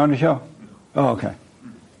talk about it on the show? No. Oh, okay.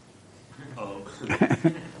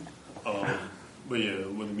 But yeah,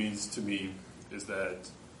 what it means to me is that,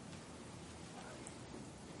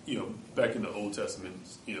 back in the Old Testament,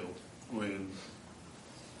 when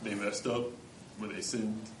they messed up, when they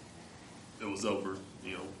sinned, it was over.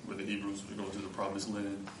 When the Hebrews were going to the Promised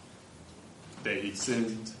Land, they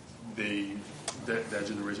sinned, that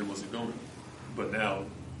generation wasn't going. But now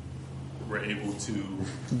we're able to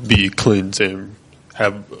be cleansed and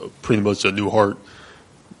have pretty much a new heart.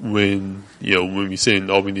 When we sin,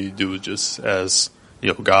 all we need to do is just ask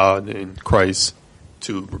God and Christ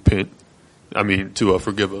to repent. To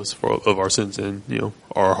forgive us of our sins, and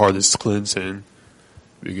our heart is cleansed, and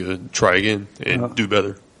we could try again and do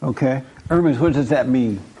better. Okay, Hermes, what does that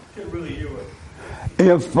mean?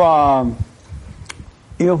 If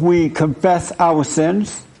we confess our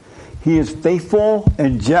sins, he is faithful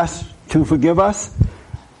and just to forgive us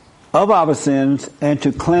of our sins and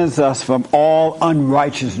to cleanse us from all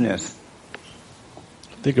unrighteousness.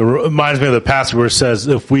 I think it reminds me of the passage where it says,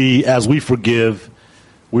 as we forgive,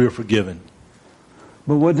 we are forgiven.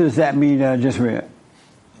 But what does that mean that I just read?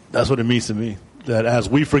 That's what it means to me. That as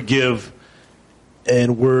we forgive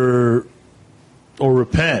and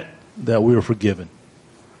repent, that we are forgiven.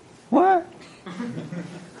 What?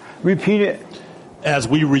 Repeat it. As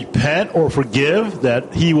we repent or forgive,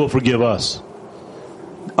 that he will forgive us.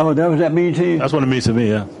 Oh, that what that mean to you? That's what it means to me,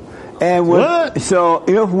 yeah. And so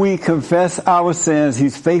if we confess our sins,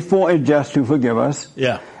 he's faithful and just to forgive us.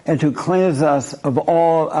 Yeah. And to cleanse us of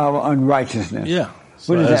all our unrighteousness. Yeah.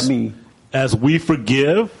 What does that mean? As we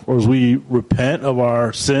forgive or as we repent of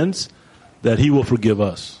our sins, that he will forgive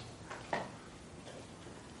us.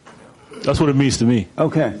 That's what it means to me.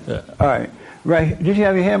 Okay. Yeah. All right. Right. Did you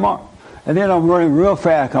have your hand marked? And then I'm running real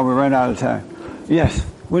fast because we're running out of time. Yes.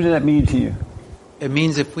 What does that mean to you? It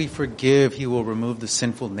means if we forgive, he will remove the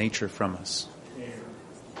sinful nature from us.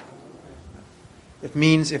 It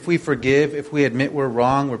means if we forgive, if we admit we're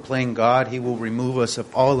wrong, we're playing God, he will remove us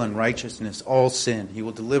of all unrighteousness, all sin. He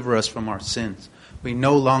will deliver us from our sins. We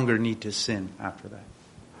no longer need to sin after that.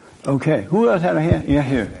 Okay. Who else had a hand? Yeah,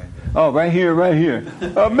 here. Oh, right here.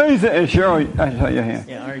 Amazing. And Cheryl, I saw your hand.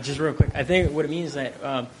 Yeah, all right, just real quick. I think what it means is that,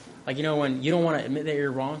 when you don't want to admit that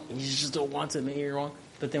you're wrong, you just don't want to admit you're wrong.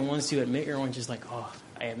 But then once you admit you're wrong, just like, oh,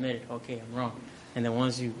 I admit it. Okay, I'm wrong. And then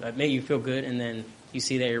once you admit, you feel good, and then you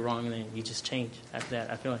see that you're wrong, and then you just change after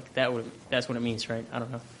that. I feel like that's what it means, right? I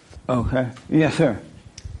don't know. Okay. Yes, sir.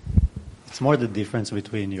 It's more the difference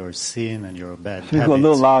between your sin and your bad Speak habits. a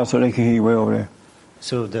little louder so they can hear you way over there.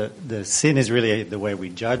 So the sin is really the way we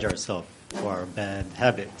judge ourselves for our bad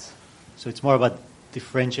habits. So it's more about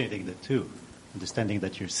differentiating the two, understanding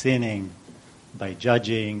that you're sinning by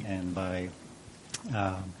judging and by...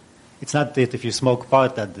 it's not that if you smoke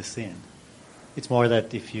pot that's the sin. It's more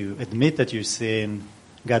that if you admit that you sin,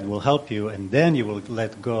 God will help you, and then you will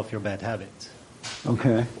let go of your bad habits.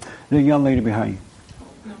 Okay. The young lady behind you.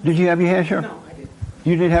 No. Did you have your hair, Cheryl? No, I didn't.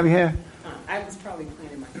 You didn't have your hair? I was probably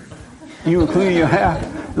cleaning my hair. You were cleaning your hair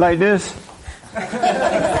like this?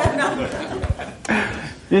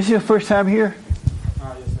 This is your first time here?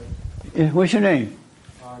 Yes, sir. What's your name?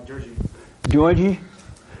 Georgie. Georgie?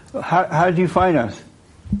 How did you find us?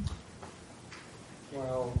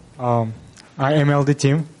 Well, I emailed the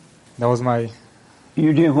team. That was my...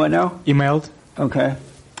 You did what now? Emailed. Okay.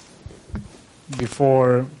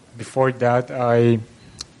 Before that, I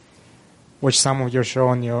watched some of your show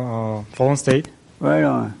on your Fallen State. Right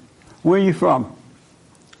on. Where are you from?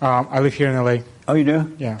 I live here in LA. Oh, you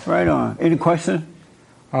do? Yeah. Right on. Any questions?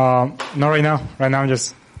 Not right now. Right now, I'm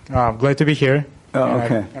just glad to be here. Oh, and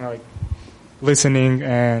okay. Kind of like listening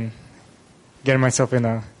and getting myself in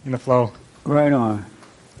the flow. Right on.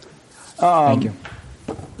 Thank you.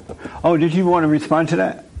 Oh, did you want to respond to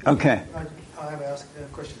that? Okay. I have asked a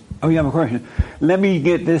question. Oh, you have a question? Let me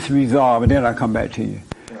get this resolved, and then I'll come back to you.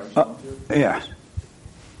 Yeah.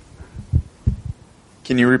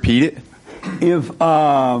 Can you repeat it? If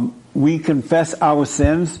we confess our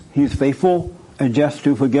sins, He's faithful and just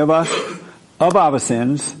to forgive us of our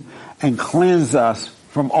sins and cleanse us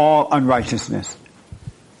from all unrighteousness.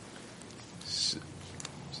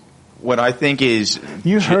 What I think is...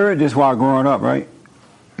 You heard this while growing up, right?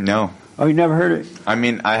 No. Oh, you never heard it? I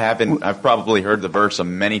mean, I haven't. I've probably heard the verse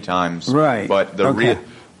many times. Right. But the Okay.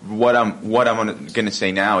 what I'm going to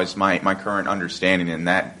say now is my current understanding, and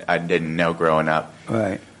that I didn't know growing up.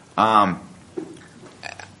 Right.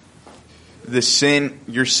 The sin,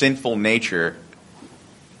 your sinful nature,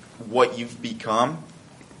 what you've become,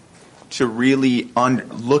 to really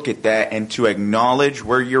look at that and to acknowledge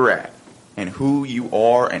where you're at and who you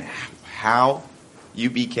are and how you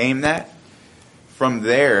became that. From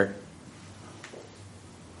there,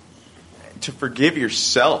 to forgive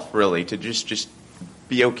yourself, really, to just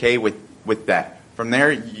be okay with that. From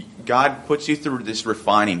there, God puts you through this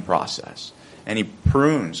refining process, and He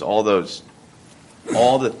prunes all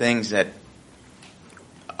the things that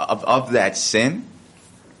of that sin,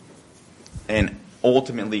 and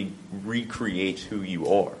ultimately recreates who you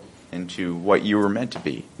are into what you were meant to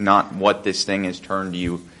be, not what this thing has turned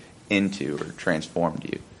you into or transformed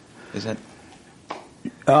you. Is that?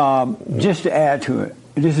 Just to add to it,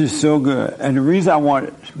 this is so good. And the reason I want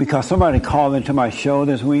it, because somebody called into my show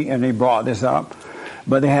this week and they brought this up,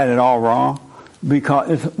 but they had it all wrong. Because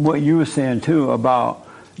it's what you were saying too about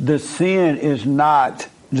the sin is not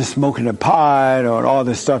just smoking a pot or all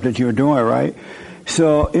the stuff that you're doing, right?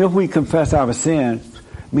 So if we confess our sin,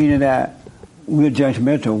 meaning that we're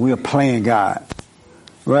judgmental, we're playing God,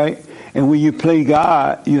 right? And when you play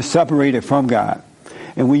God, you're separated from God.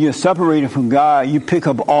 And when you're separated from God, you pick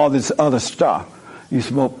up all this other stuff. You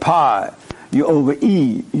smoke pot, you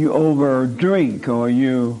overeat, you overdrink, or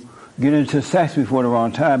you get into sex before the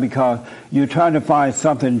wrong time because you're trying to find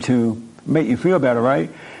something to make you feel better, right?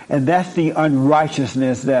 And that's the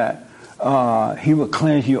unrighteousness that He will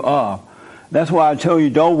cleanse you of. That's why I tell you,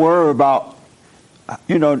 don't worry about,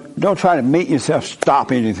 don't try to make yourself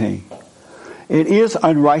stop anything. It is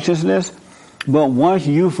unrighteousness, but once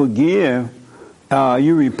you forgive,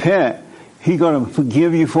 you repent, He's going to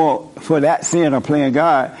forgive you for that sin of playing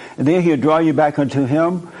God, and then He'll draw you back unto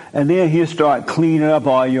Him, and then He'll start cleaning up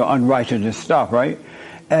all your unrighteousness stuff, right?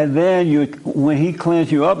 And then when He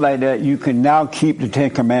cleans you up like that, you can now keep the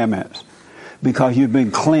 10 Commandments because you've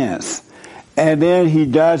been cleansed. And then He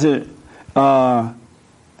does it,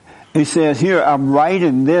 He says here, I'm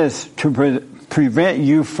writing this to prevent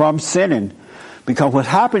you from sinning. Because what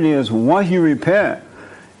happened is, once you repent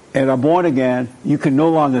and are born again, you can no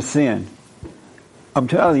longer sin. I'm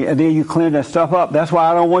telling you, and then you clean that stuff up. That's why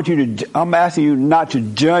I don't want you to, I'm asking you not to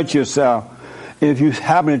judge yourself if you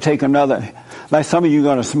happen to take another, like some of you are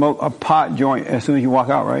going to smoke a pot joint as soon as you walk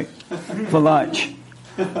out, right? For lunch.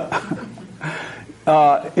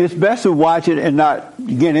 It's best to watch it and not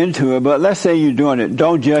get into it, but let's say you're doing it.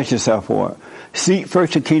 Don't judge yourself for it. Seek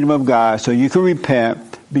first the kingdom of God so you can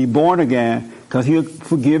repent, be born again, because He'll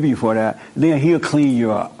forgive you for that. Then He'll clean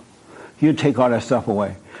you up. He'll take all that stuff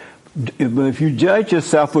away. But if you judge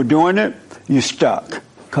yourself for doing it, you're stuck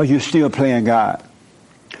because you're still playing God.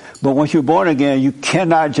 But once you're born again, you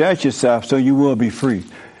cannot judge yourself, so you will be free.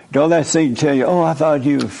 Don't let Satan tell you, oh, I thought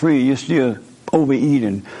you were free. You're still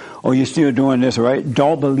overeating or you're still doing this, right?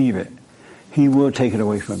 Don't believe it. He will take it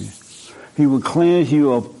away from you. He will cleanse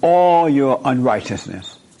you of all your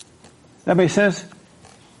unrighteousness. That makes sense?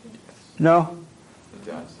 No? It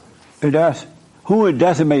does. It does. Who it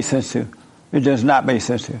doesn't make sense to? It does not make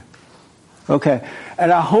sense to. Okay.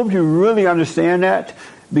 And I hope you really understand that,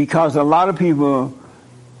 because a lot of people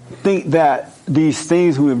think that these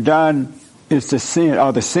things we've done is the sin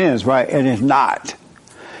or the sins, right? And it's not.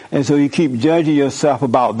 And so you keep judging yourself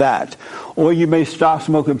about that. Or you may stop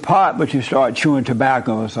smoking pot, but you start chewing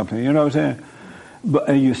tobacco or something. You know what I'm saying?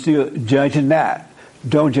 And you're still judging that.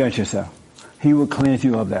 Don't judge yourself. He will cleanse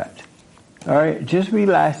you of that. All right? Just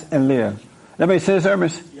relax and live. That makes sense,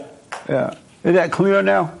 Hermes? Yeah. Is that clear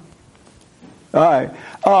now? All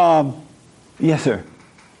right. Yes, sir.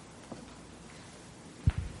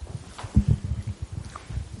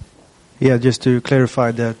 Yeah, just to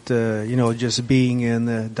clarify that, just being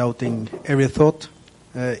and doubting every thought,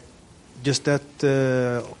 just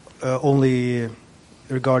that only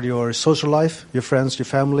regard your social life, your friends, your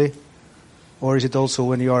family, Or is it also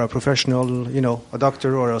when you are a professional, a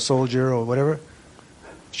doctor or a soldier or whatever?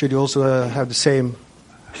 Should you also have the same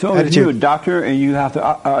So attitude? if you're a doctor and you have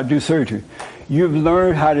to do surgery, you've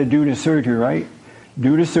learned how to do the surgery, right?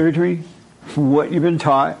 Do the surgery from what you've been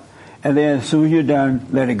taught, and then as soon as you're done,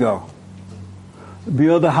 let it go.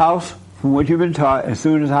 Build the house from what you've been taught. As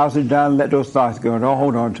soon as the house is done, let those thoughts go. Don't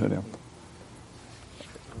hold on to them.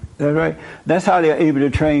 That's right. That's how they're able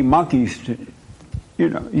to train monkeys.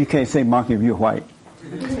 You can't say monkey if you're white.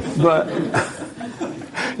 But,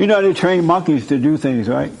 they train monkeys to do things,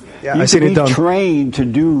 right? Yeah, you I seen can it be done. trained to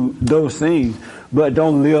do those things, but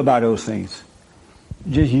don't live by those things.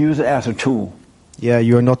 Just use it as a tool. Yeah,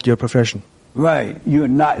 you are not your profession. Right. You're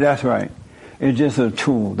not. That's right. It's just a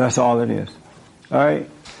tool. That's all it is. All right.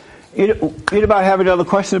 Anybody have any other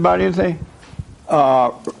questions about anything?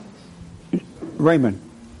 Raymond.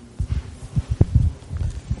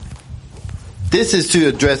 This is to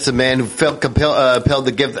address the man who felt compelled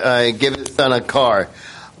to give his son a car.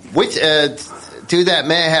 Which to that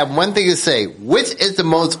man, I have one thing to say. Which is the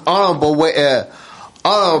most honorable way to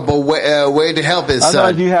help his son? I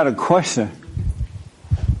thought you had a question.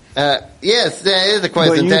 Yes, that is a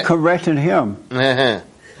question. But you corrected him.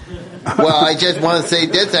 Well, I just want to say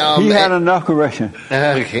this. He had enough correction.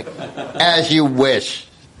 Okay. As you wish.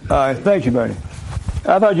 All right, thank you, buddy.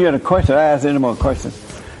 I thought you had a question. I asked any more questions.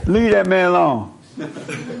 Leave that man alone.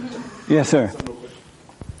 Yes, sir.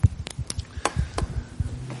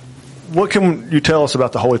 What can you tell us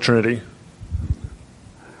about the Holy Trinity?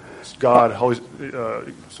 God, Holy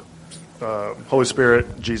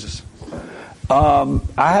Spirit, Jesus. I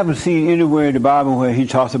haven't seen anywhere in the Bible where he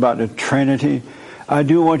talks about the Trinity. I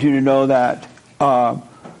do want you to know that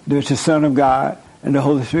there's the Son of God and the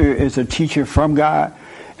Holy Spirit is a teacher from God,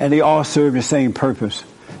 and they all serve the same purpose.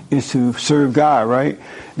 Is to serve God, right?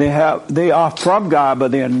 They are from God,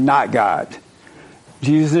 but they are not God.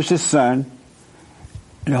 Jesus is the Son,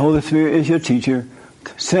 and the Holy Spirit is your teacher,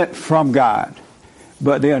 sent from God,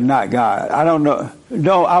 but they are not God. I don't know.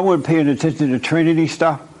 No, I wouldn't pay attention to the Trinity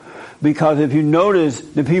stuff, because if you notice,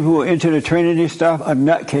 the people who are into the Trinity stuff are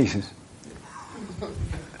nutcases.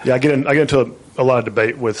 Yeah, I get into a lot of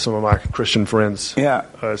debate with some of my Christian friends. Yeah.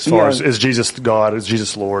 As far as, is Jesus God? Is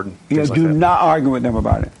Jesus Lord? Yeah, do not argue with them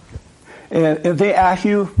about it. And if they ask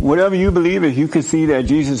you, whatever you believe, if you can see that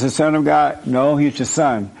Jesus is the Son of God, no, he's the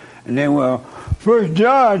Son. And then, 1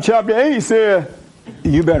 John chapter 8 said,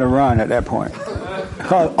 you better run at that point.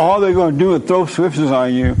 Because all they're going to do is throw scriptures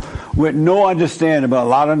on you with no understanding but a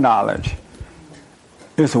lot of knowledge.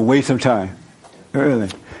 It's a waste of time. Really.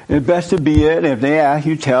 It's best to be it. If they ask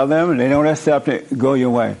you, tell them, and they don't accept it, go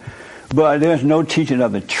your way. But there's no teaching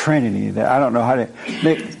of the Trinity. That I don't know how to...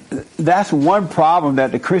 That's one problem,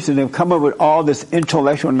 that the Christians have come up with all this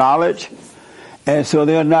intellectual knowledge, and so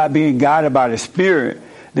they're not being guided by the Spirit.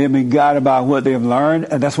 They're being guided by what they've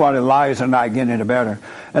learned, and that's why the lives are not getting any better.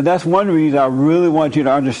 And that's one reason I really want you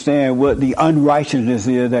to understand what the unrighteousness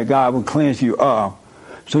is that God will cleanse you of,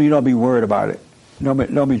 so you don't be worried about it.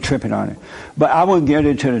 Don't be tripping on it. But I wouldn't get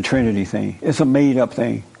into the Trinity thing. It's a made-up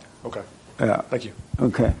thing. Okay. Yeah. Thank you.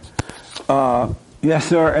 Okay. Yes,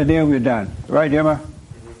 sir, and then we're done. Right, Gemma?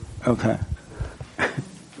 Okay.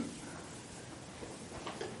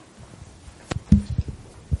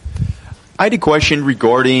 I had a question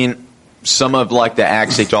regarding some of the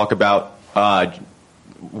acts they talk about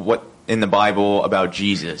what in the Bible about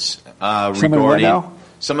Jesus regarding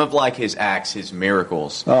some of his acts, his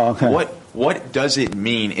miracles. Oh, okay. What does it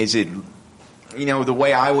mean? Is it the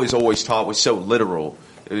way I was always taught was so literal.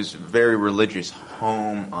 It was very religious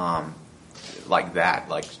home. Like that,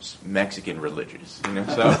 like Mexican religious,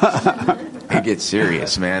 so it gets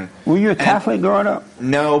serious, man. Were you a Catholic growing up?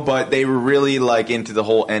 No, but they were really into the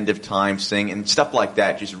whole end of times thing and stuff like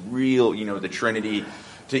that. Just real, the Trinity.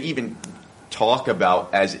 To even talk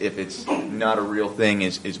about as if it's not a real thing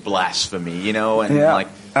is blasphemy, and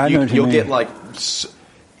you'll get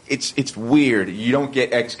it's weird. You don't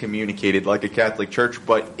get excommunicated like a Catholic church,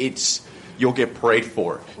 but you'll get prayed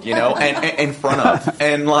for, and in front of,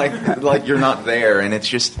 and like you're not there, and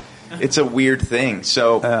it's a weird thing.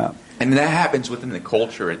 So, and that happens within the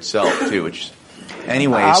culture itself too. Which,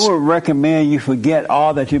 anyways, I would recommend you forget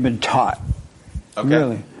all that you've been taught. Okay.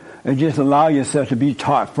 Really, and just allow yourself to be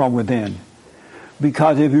taught from within.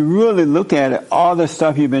 Because if you really look at it, all the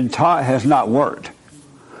stuff you've been taught has not worked.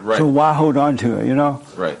 Right. So why hold on to it?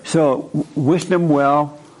 Right. So wish them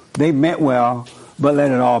well. They meant well, but let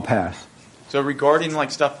it all pass. So regarding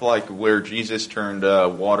stuff where Jesus turned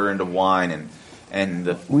water into wine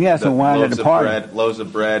and we had some wine at the party. Loaves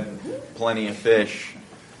of bread, plenty of fish,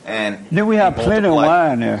 and then we have plenty of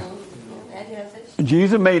wine there.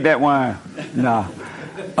 Jesus made that wine. No.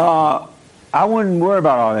 I wouldn't worry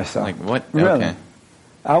about all that stuff. Like what? Really. Okay.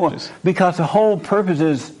 I would, because the whole purpose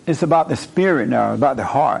is it's about the spirit now, about the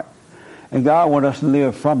heart. And God wants us to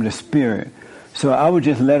live from the spirit. So I would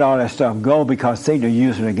just let all that stuff go because Satan will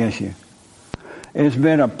use it against you. It's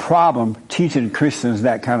been a problem teaching Christians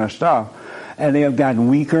that kind of stuff. And they have gotten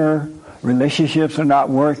weaker. Relationships are not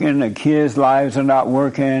working. The kids' lives are not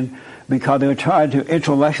working because they're trying to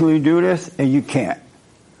intellectually do this and you can't.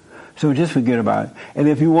 So just forget about it. And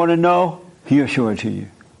if you want to know, He'll show it to you.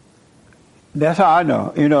 That's how I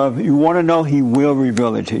know. You know, if you want to know, He will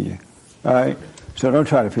reveal it to you. All right? So don't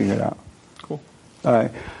try to figure it out. Cool. All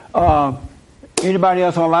right. Anybody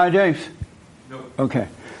else online, James? No. Okay.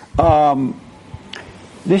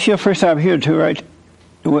 This your first time here too, right?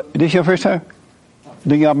 This your first time?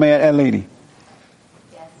 The young man and lady?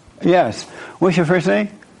 Yes. Yes. What's your first name?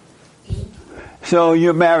 So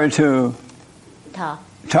you're married to? Tom.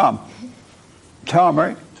 Tom. Tom,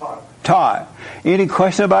 right? Todd. Any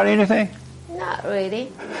question about anything? Not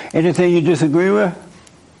really. Anything you disagree with?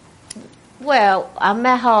 Well, I'm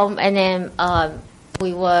at home and then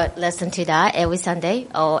we would listen to that every Sunday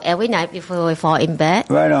or every night before we fall in bed.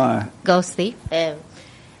 Right on. Go sleep. And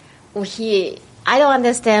I don't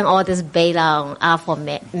understand all this beta on alpha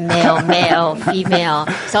male, female.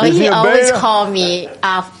 So he always call me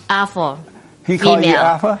alpha. He called you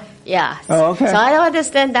alpha? Yeah. Oh, okay. So I don't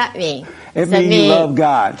understand that mean. It means you love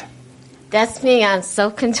God. That's me. I'm so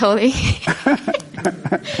controlling.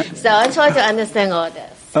 So I try to understand all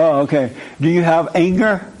this. Oh, okay. Do you have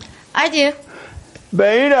anger? I do.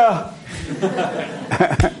 Beta.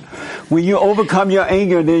 When you overcome your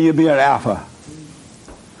anger, then you'll be an alpha.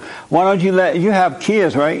 Why don't you you have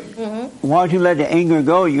kids, right? Mm-hmm. Why don't you let the anger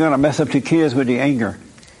go? You're going to mess up your kids with the anger.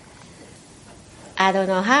 I don't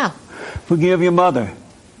know how. Forgive your mother.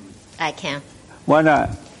 I can. Why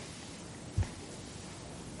not?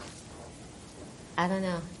 I don't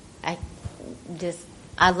know.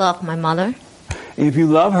 I love my mother. If you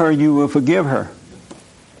love her, you will forgive her.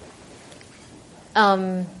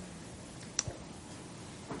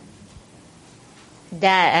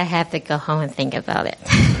 That I have to go home and think about it.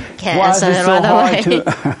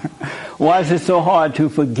 Why is it so hard to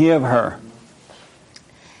forgive her?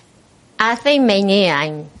 I think mainly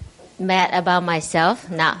I'm mad about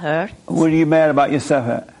myself, not her. What are you mad about yourself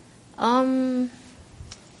at?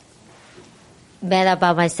 Mad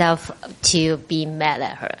about myself to be mad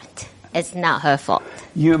at her. It's not her fault.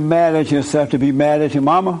 You're mad at yourself to be mad at your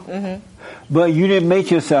mama? Mm-hmm. But you didn't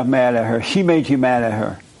make yourself mad at her. She made you mad at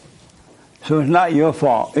her. So it's not your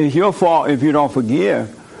fault. It's your fault if you don't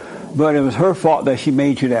forgive. But it was her fault that she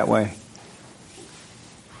made you that way.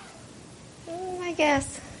 I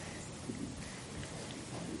guess.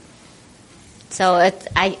 So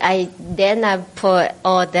I put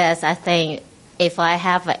all this, I think, if I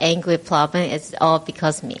have an angry problem, it's all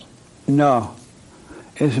because of me. No.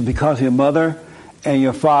 It's because of your mother and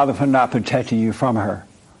your father for not protecting you from her.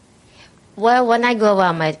 Well, when I grew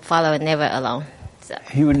up, my father was never alone. So.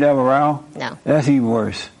 He was never around? No. That's even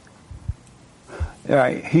worse. All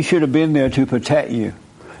right. He should have been there to protect you.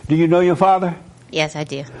 Do you know your father? Yes, I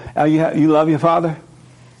do. You love your father?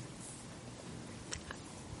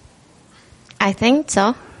 I think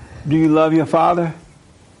so. Do you love your father?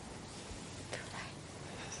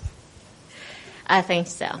 I think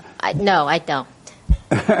so. No, I don't.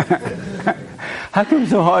 How come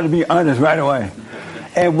it's so hard to be honest right away?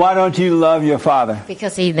 And why don't you love your father?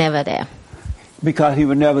 Because he's never there. Because he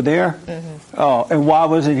was never there? Mm-hmm. Oh, and why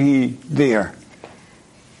wasn't he there?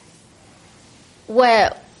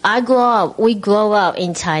 Well, we grew up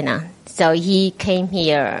in China, so he came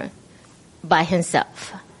here by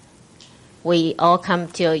himself. We all come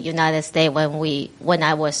to United States when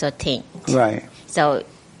I was 13. Right. So,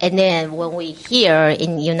 and then when we here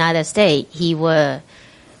in United States, he would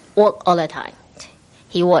work all the time.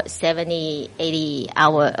 He worked 70, 80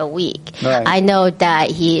 hours a week. Right. I know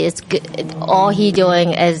that he is good. All he doing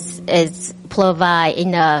is provide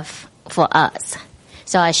enough for us.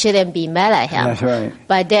 So I shouldn't be mad at him. That's right.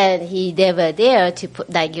 But then he never there to,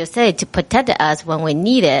 like you said, to protect us when we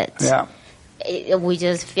need it. Yeah. We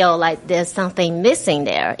just feel like there's something missing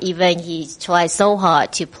there. Even he tried so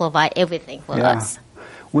hard to provide everything for us.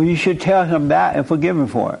 Well, you should tell him that and forgive him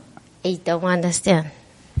for it. He don't understand.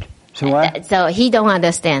 So what? So he don't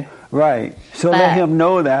understand. Right. So let him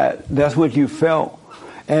know that that's what you felt,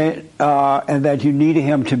 and that you needed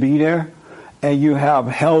him to be there, and you have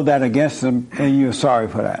held that against him, and you're sorry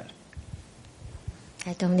for that.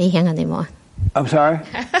 I don't need him anymore. I'm sorry?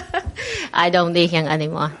 I don't need him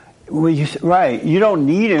anymore. Well, right. You don't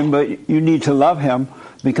need him, but you need to love him,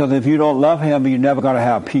 because if you don't love him, you're never going to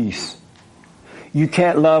have peace. You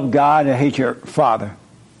can't love God and hate your father.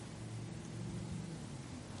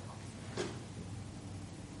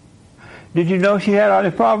 Did you know she had all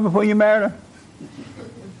this problem before you married her?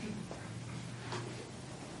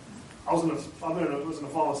 I was in a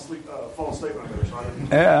fallen state when I met her, so I didn't.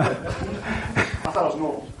 Yeah. I thought it was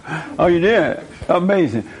normal. Oh, you did?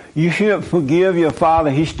 Amazing. You should forgive your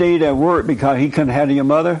father. He stayed at work because he couldn't handle your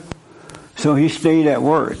mother. So he stayed at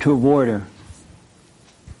work to avoid her.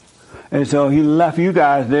 And so he left you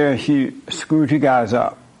guys there. She screwed you guys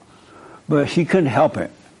up. But she couldn't help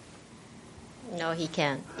it. No, he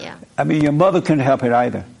can't. Yeah. I mean, your mother couldn't help it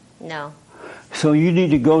either. No. So you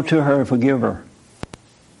need to go to her and forgive her.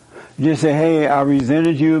 Just say, hey, I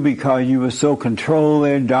resented you because you were so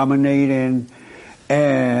controlling, dominating,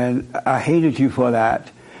 and I hated you for that.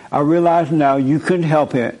 I realize now you couldn't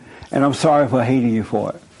help it, and I'm sorry for hating you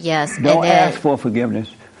for it. Yes. Don't ask for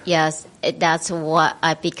forgiveness. Yes, that's what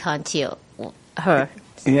I become to her.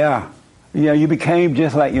 Yeah. Yeah, you became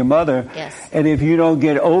just like your mother. Yes. And if you don't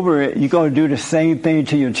get over it, you're going to do the same thing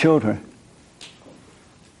to your children.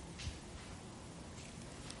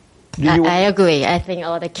 I agree. I think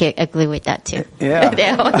all the kids agree with that too. Yeah.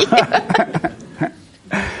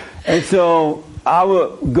 And so I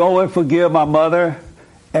would go and forgive my mother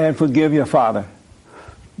and forgive your father.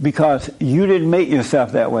 Because you didn't make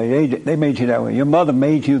yourself that way. They made you that way. Your mother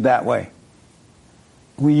made you that way.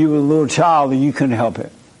 When you were a little child and you couldn't help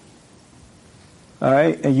it. All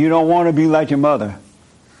right? And you don't want to be like your mother.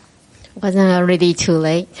 Wasn't it already too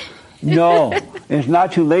late? No, it's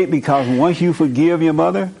not too late, because once you forgive your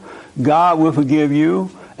mother, God will forgive you,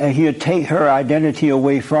 and He'll take her identity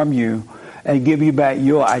away from you and give you back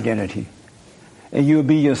your identity. And you'll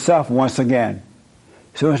be yourself once again.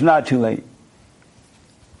 So it's not too late.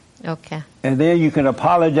 Okay. And then you can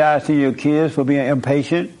apologize to your kids for being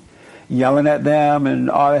impatient, yelling at them and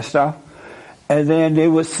all that stuff. And then they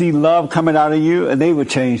would see love coming out of you, and they would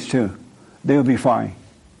change too. They would be fine.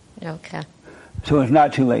 Okay. So it's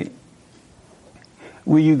not too late.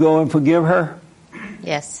 Will you go and forgive her?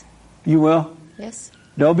 Yes. You will? Yes.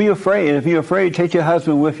 Don't be afraid. If you're afraid, take your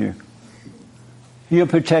husband with you. He'll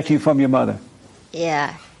protect you from your mother.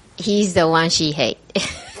 Yeah. He's the one she hates.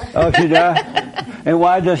 Oh, she does? And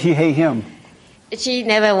why does she hate him? She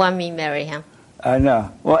never want me marry him. I know.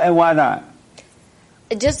 Well, and why not?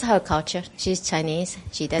 Just her culture. She's Chinese.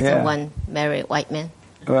 She doesn't want marry white men.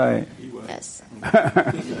 Right. Yes.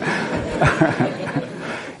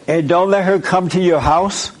 And don't let her come to your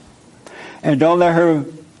house. And don't let her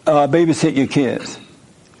babysit your kids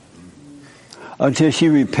until she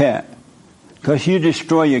repent. Because you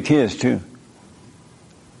destroy your kids too.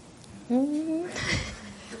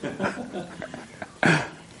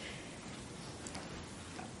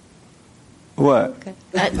 What? Okay.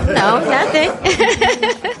 No, nothing.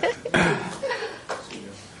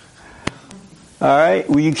 All right.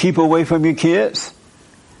 Will you keep away from your kids?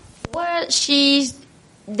 Well, she's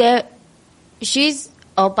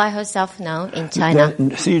all by herself now in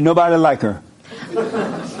China. See, nobody like her.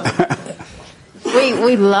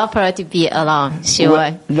 We love her to be alone. Sure.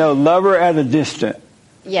 Well, no, love her at a distance.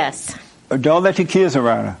 Yes. Don't let your kids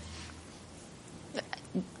around her.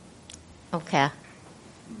 Okay.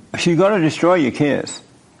 She's going to destroy your kids.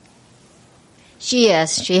 She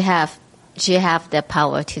is. She have the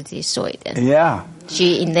power to destroy them. Yeah.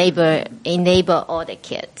 She enable all the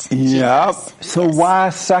kids. Yeah. So why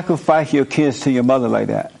sacrifice your kids to your mother like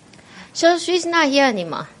that? So she's not here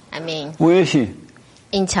anymore. I mean. Where is she?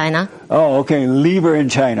 In China. Oh, okay. Leave her in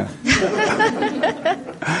China.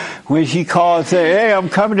 When she calls, say, "Hey, I'm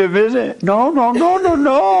coming to visit." No.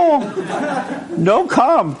 Don't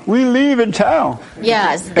come. We leave in town.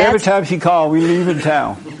 Yes. Every time she calls, we leave in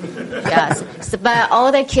town. Yes. So, but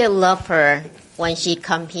all the kids love her when she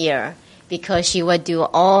come here because she would do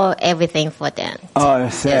everything for them. Oh,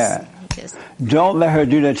 that's sad. Yes. Don't let her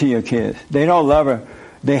do that to your kids. They don't love her.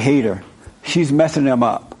 They hate her. She's messing them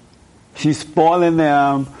up. She's spoiling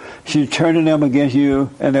them. She's turning them against you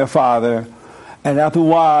and their father. And after a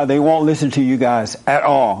while, they won't listen to you guys at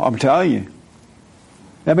all. I'm telling you.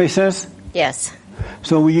 That makes sense? Yes.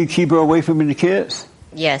 So will you keep her away from the kids?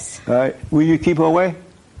 Yes. All right. Will you keep her away?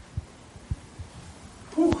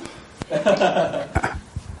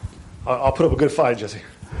 I'll put up a good fight, Jesse.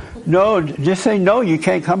 No, just say no. You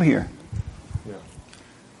can't come here.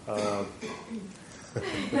 Yeah.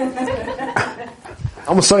 I'm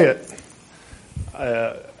gonna say it,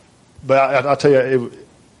 but I'll tell you,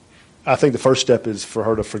 I think the first step is for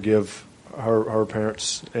her to forgive her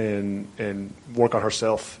parents and work on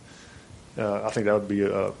herself. I think that would be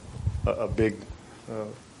a big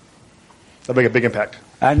impact.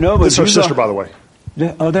 I know, but it's her sister, by the way.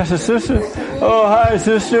 Oh, that's a sister? Oh, hi,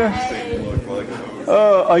 sister.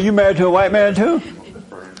 Are you married to a white man, too?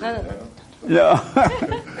 No.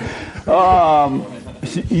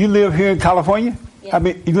 You live here in California? Yes. I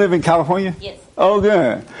mean, you live in California? Yes. Oh,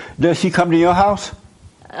 good. Does she come to your house?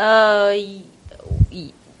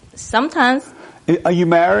 Sometimes. Are you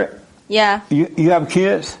married? Yeah. You have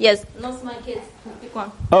kids? Yes. Not my kids. Big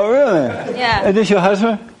one. Oh, really? Yeah. Is this your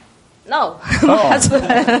husband? No.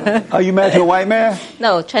 Oh. Are you married to a white man?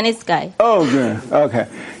 No, Chinese guy. Oh, good. Okay.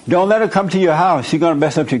 Don't let her come to your house. She's going to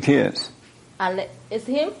mess up your kids. Is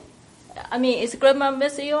him? I mean, is grandma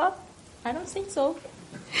messing you up? I don't think so.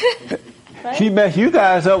 Right? She messed you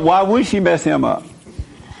guys up. Why would she mess him up?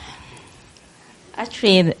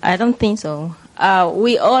 Actually, I don't think so.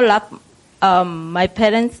 We all love my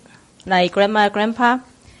parents, like grandma, grandpa.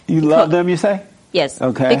 You love them, you say? Yes.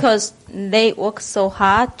 Okay. Because they work so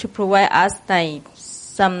hard to provide us like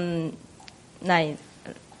some like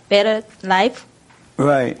better life.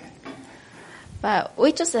 Right. But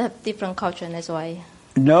we just have different culture, and that's why.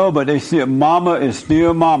 No, but they still, mama is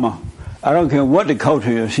still mama. I don't care what the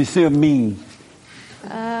culture is. She's still mean.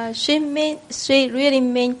 She really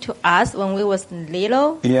mean to us when we was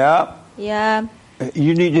little. Yeah. Yeah.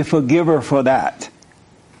 You need to forgive her for that.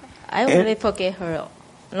 I already forgave her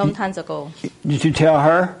a long time ago. Did you tell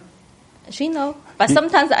her? She know. But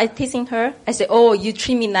sometimes I teasing her. I say, "Oh, you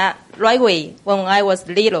treat me not right way when I was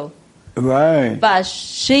little." Right. But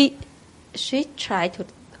she tried to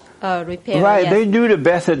repair. Right. Yes. They do the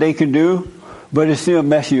best that they can do, but it still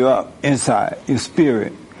mess you up inside, your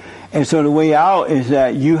spirit. And so the way out is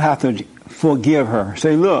that you have to forgive her.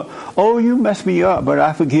 Say, look, oh, you messed me up, but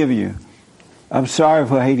I forgive you. I'm sorry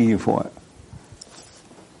for hating you for it.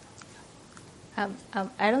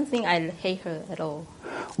 I don't think I hate her at all.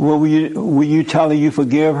 Well, will you tell her you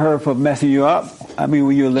forgive her for messing you up? I mean,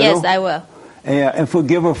 when you were little? Yes, I will. Yeah, and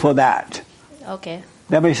forgive her for that. Okay.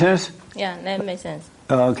 That makes sense? Yeah, that makes sense.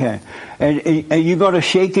 Okay. And you're going to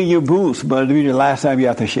shake in your boots, but it'll be the last time you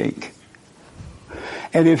have to shake.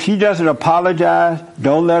 And if she doesn't apologize,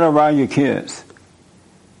 don't let her around your kids.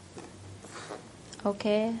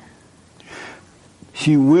 Okay.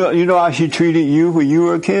 She will. You know how she treated you when you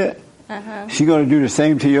were a kid? Uh-huh. She's going to do the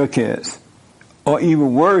same to your kids. Or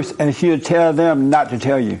even worse, and she'll tell them not to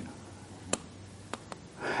tell you.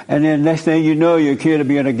 And then next thing you know, your kid will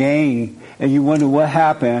be in a gang, and you wonder what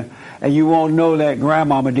happened, and you won't know that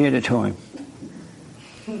grandmama did it to him.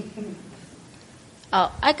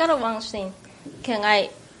 Oh, I got one thing. Can I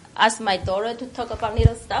ask my daughter to talk about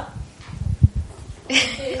little stuff?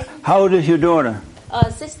 How old is your daughter?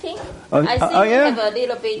 16. Oh, I think oh, yeah? we have a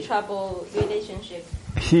little bit trouble relationship.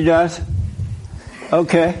 She does?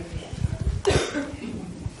 Okay.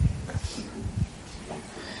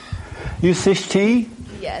 You 16?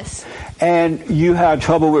 Yes. And you have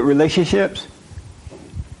trouble with relationships?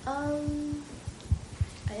 I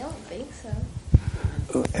don't think so.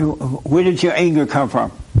 Where did your anger come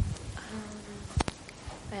from?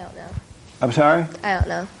 I don't know. I'm sorry? I don't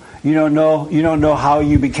know. You don't know how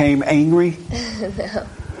you became angry? No.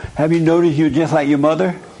 Have you noticed you're just like your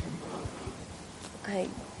mother? I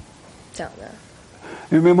don't know.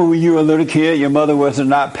 Remember when you were a little kid, your mother was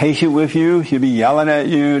not patient with you? She'd be yelling at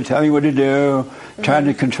you, telling you what to do, trying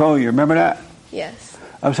to control you. Remember that? Yes.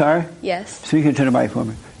 I'm sorry? Yes. Speak into the mic for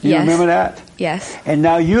me. You Yes. remember that? Yes. And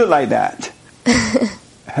now you're like that.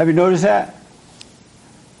 Have you noticed that?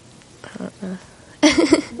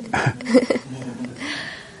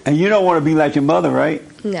 And you don't want to be like your mother, right?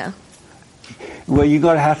 No. Well, you're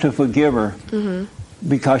going to have to forgive her Mhm.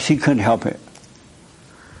 because she couldn't help it.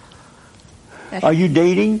 Okay. Are you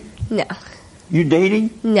dating? No. You dating?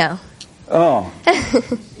 No. Oh.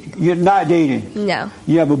 You're not dating? No.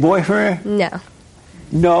 You have a boyfriend? No.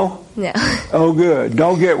 No? No. Oh, good.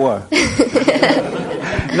 Don't get one.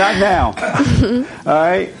 Not now. All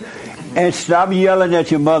right? And stop yelling at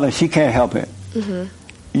your mother. She can't help it. Mhm.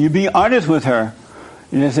 You be honest with her.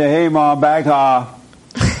 And then say, hey, Mom, back off.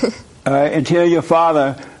 All right? And tell your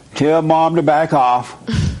father, tell Mom to back off.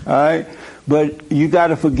 All right? But you got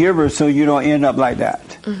to forgive her so you don't end up like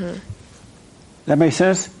that. Mhm. That make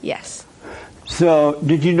sense? Yes. So,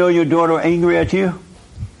 did you know your daughter angry at you?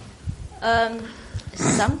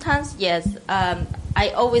 Sometimes, yes. I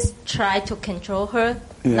always try to control her,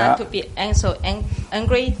 Yeah. not to be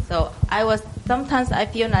angry. So sometimes I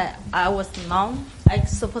feel that I was wrong. I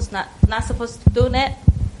not supposed to do that.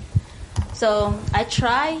 So I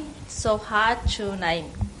try so hard to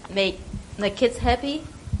make the kids happy,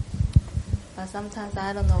 but sometimes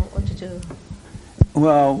I don't know what to do.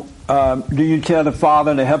 Well, do you tell the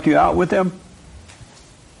father to help you out with them?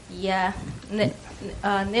 Yeah,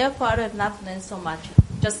 their father not learn so much.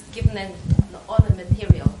 Just give them all the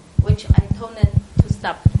material, which I told them to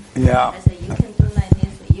stop. Yeah. I said, you can do like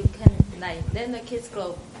this, you can like. Then the kids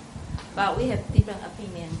grow. But we have different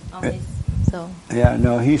opinion on this. So. Yeah,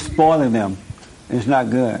 no, he's spoiling them. It's not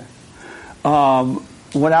good.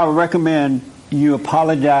 What I would recommend, you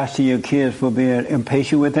apologize to your kids for being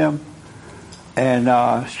impatient with them,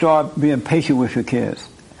 and start being patient with your kids.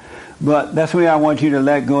 But that's why I want you to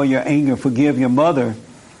let go of your anger, forgive your mother,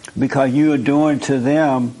 because you are doing to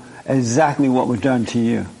them exactly what was done to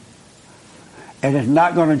you. And it's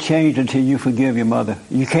not going to change until you forgive your mother.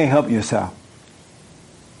 You can't help yourself.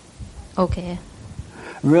 Okay.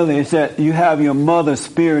 Really, it's that you have your mother's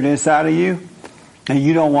spirit inside of you, and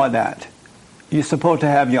you don't want that. You're supposed to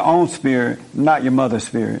have your own spirit, not your mother's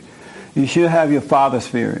spirit. You should have your father's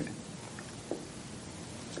spirit.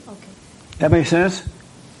 Okay. That makes sense?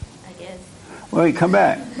 I guess. Wait, come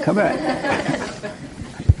back. Come back.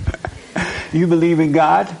 You believe in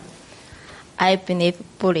God? I believe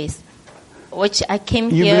Buddhist, which I came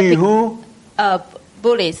You here. believe who?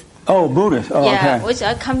 Buddhist. Oh, Buddhist. Oh, yeah, okay. which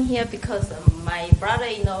I come here because my brother,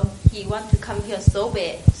 he want to come here so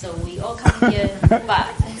bad, so we all come here.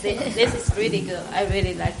 But this is really good. I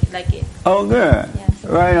really like it. Oh, good. Yes.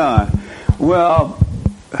 Right on. Well,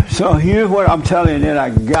 so here's what I'm telling you, then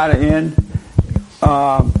I got to end.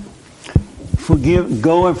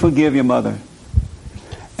 Go and forgive your mother.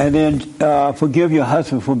 And then forgive your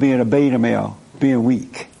husband for being a beta male, being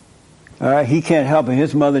weak. All right? He can't help it.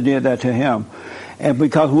 His mother did that to him. And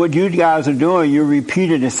because what you guys are doing, you're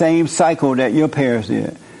repeating the same cycle that your parents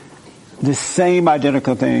did. The same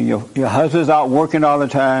identical thing. Your husband's out working all the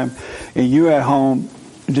time, and you're at home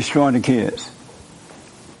destroying the kids.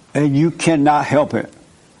 And you cannot help it.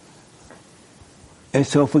 And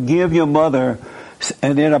so forgive your mother,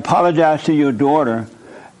 and then apologize to your daughter,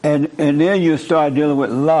 and then you start dealing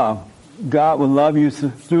with love. God will love you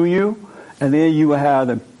through you, and then you will have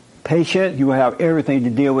the patience, you will have everything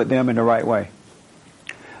to deal with them in the right way.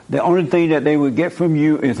 The only thing that they will get from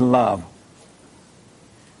you is love.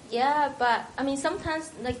 Yeah, but sometimes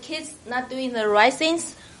the kids not doing the right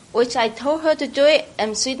things, which I told her to do it,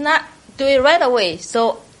 and she not do it right away.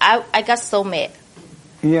 So I got so mad.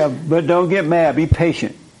 Yeah, but don't get mad. Be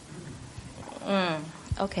patient.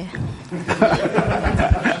 Okay.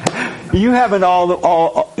 You haven't always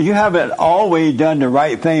done the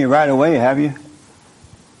right thing right away, have you?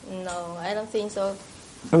 No, I don't think so.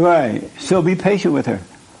 Right. So be patient with her.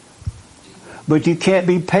 But you can't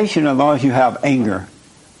be patient as long as you have anger.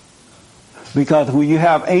 Because when you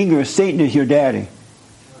have anger, Satan is your daddy.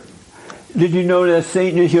 Did you know that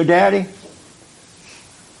Satan is your daddy?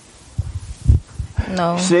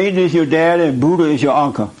 No. Satan is your daddy and Buddha is your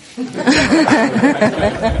uncle.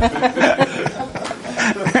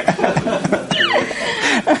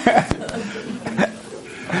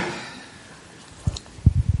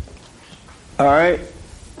 All right?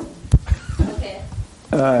 Okay.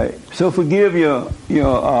 All right. So forgive your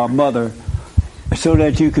mother so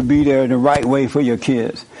that you could be there in the right way for your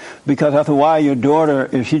kids. Because after a while, your daughter,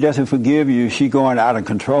 if she doesn't forgive you, she's going out of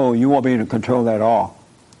control. You won't be able to control that at all.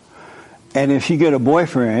 And if she get a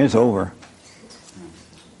boyfriend, it's over.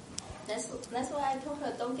 That's why I told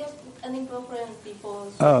her, don't get any boyfriend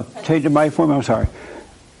before. Take the mic for me. I'm sorry.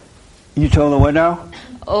 You told her what now?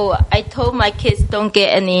 Oh, I told my kids don't get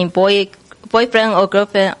any boyfriend or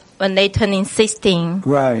girlfriend when they turning 16.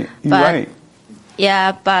 Right. You're right.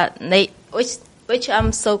 Yeah, but which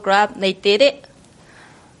I'm so glad they did it.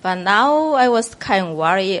 But now I was kind of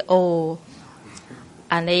worried. Oh,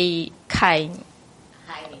 and they kind.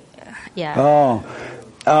 Yeah. Oh,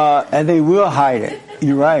 and they will hide it.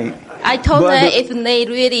 You're right. I told them if they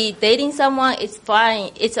really dating someone, it's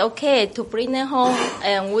fine. It's okay to bring them home,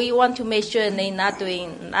 and we want to make sure they're not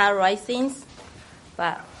doing not right things.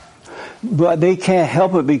 But they can't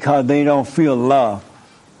help it because they don't feel love.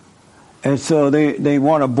 And so they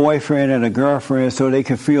want a boyfriend and a girlfriend so they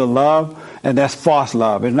can feel love, and that's false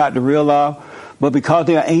love. It's not the real love. But because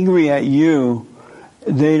they're angry at you,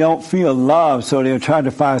 they don't feel love, so they're trying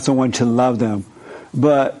to find someone to love them.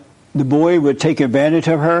 But the boy would take advantage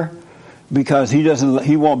of her because he has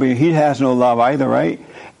no love either, right?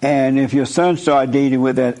 And if your son started dating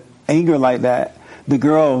with that anger like that, the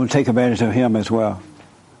girl will take advantage of him as well.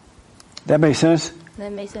 That makes sense?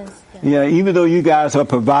 That makes sense. Yeah, even though you guys are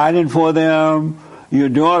providing for them, you're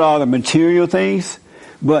doing all the material things,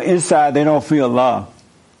 but inside they don't feel love.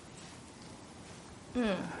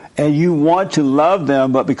 And you want to love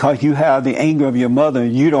them, but because you have the anger of your mother,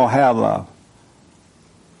 you don't have love.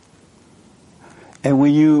 And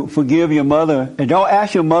when you forgive your mother, and don't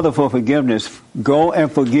ask your mother for forgiveness, go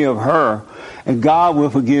and forgive her, and God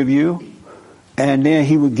will forgive you, and then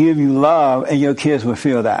He will give you love, and your kids will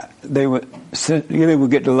feel that. They will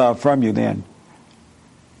get the love from you then.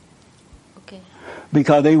 Okay.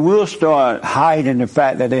 Because they will start hiding the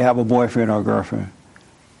fact that they have a boyfriend or a girlfriend.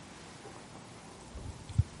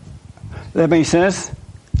 That make sense?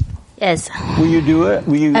 Yes. Will you do it?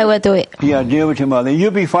 I will do it. Yeah, deal with your mother. You'll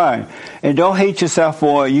be fine. And don't hate yourself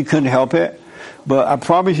for it. You couldn't help it. But I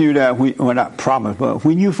promise you that, not promise, but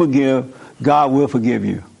when you forgive, God will forgive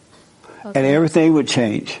you. Okay. And everything would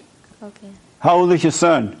change. Okay. How old is your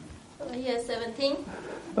son? He is 17.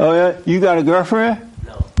 Oh, yeah? You got a girlfriend?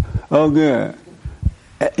 No. Oh, good.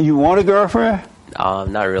 You want a girlfriend?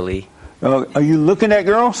 Not really. Are you looking at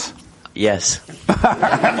girls? Yes.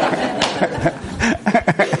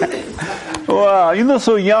 Wow, you look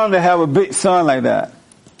so young to have a big son like that.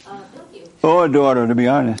 Or a daughter, to be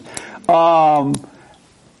honest. Are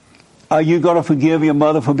you going to forgive your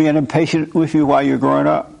mother for being impatient with you while you're growing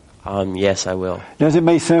up? Yes, I will. Does it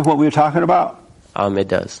make sense what we're talking about? It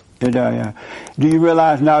does. It does, yeah. Do you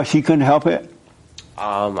realize now she couldn't help it?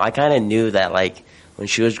 I kind of knew that, like, when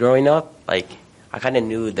she was growing up, like, I kind of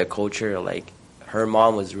knew the culture, like, her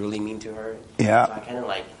mom was really mean to her. Yeah. So I kind of,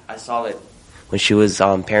 like, I saw it when she was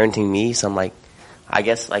parenting me, so I'm like, I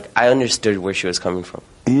guess, like, I understood where she was coming from.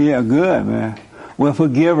 Yeah, good, man. Well,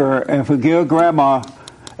 forgive her and forgive Grandma,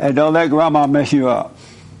 and don't let Grandma mess you up.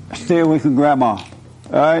 Stay away from Grandma,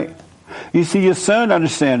 all right? You see, your son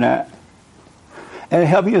understand that. And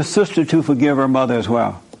help your sister to forgive her mother as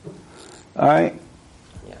well, all right?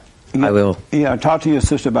 Yeah, I will. Yeah, talk to your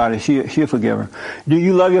sister about it. She'll forgive her. Do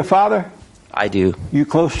you love your father? I do. You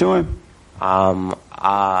close to him?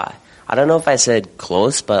 I don't know if I said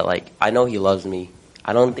close, but, like, I know he loves me.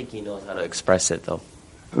 I don't think he knows how to express it, though.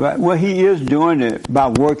 Right. Well, he is doing it by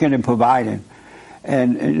working and providing.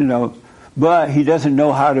 And but he doesn't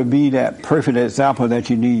know how to be that perfect example that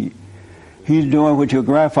you need. He's doing what your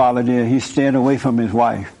grandfather did. He's staying away from his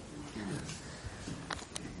wife.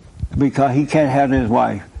 Because he can't handle his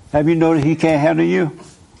wife. Have you noticed he can't handle you?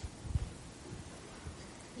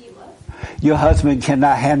 Your husband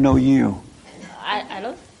cannot handle you. I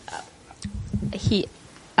don't.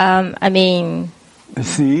 I mean.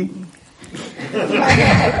 See?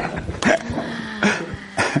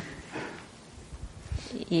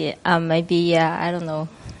 Yeah, maybe, I don't know.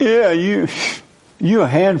 Yeah, you a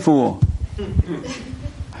handful.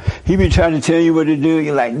 He be trying to tell you what to do.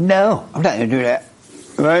 You're like, no, I'm not going to do that.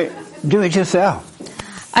 Right? Do it yourself.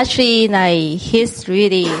 Actually, he's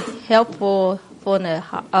really helpful for the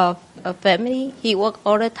family. He work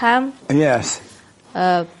all the time. Yes.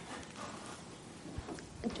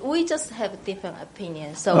 We just have different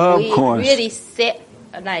opinions. So we really set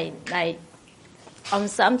like on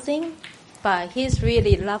something. But he's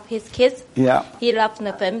really love his kids. Yeah. He loves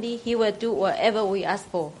the family. He will do whatever we ask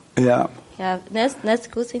for. Yeah. Yeah. That's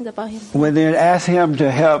good things about him. Well, then ask him to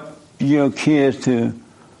help your kids to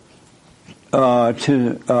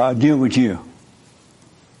deal with you.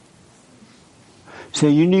 Say,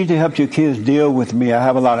 you need to help your kids deal with me. I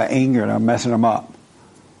have a lot of anger and I'm messing them up.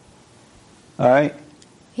 All right?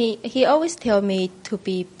 He always tell me to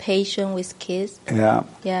be patient with kids. Yeah.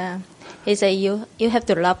 Yeah. He said you have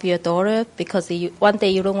to love your daughter because one day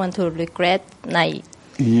you don't want to regret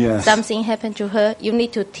something happened to her. You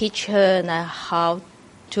need to teach her how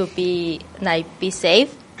to be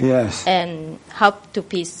safe. Yes. And how to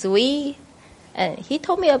be sweet. And he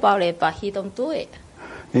told me about it, but he don't do it.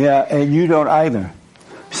 Yeah, and you don't either.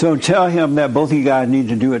 So tell him that both of you guys need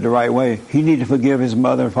to do it the right way. He need to forgive his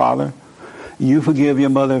mother and father. You forgive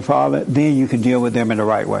your mother and father, then you can deal with them in the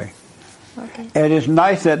right way. Okay. And it's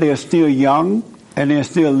nice that they're still young and they're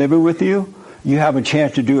still living with you. You have a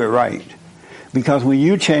chance to do it right. Because when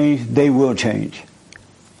you change, they will change.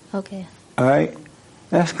 Okay. All right?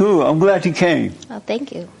 That's cool. I'm glad you came. Oh,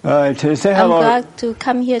 thank you. All right, say hello. I'm glad to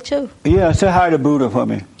come here too. Yeah, say hi to Buddha for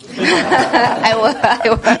me. I will.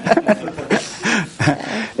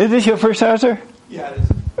 Is this your first answer? Yeah, it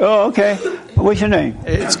is. Oh, okay. What's your name?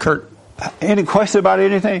 It's Kurt. Any question about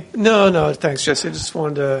anything? No, thanks, Jesse. I just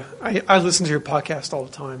wanted to. I listen to your podcast all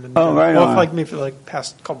the time, and right on. like me for like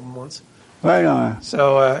past couple months. Right on.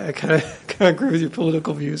 So I kind of agree with your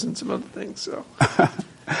political views and some other things. So,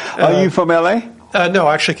 are you from LA? No,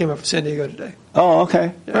 I actually came up from San Diego today. Oh,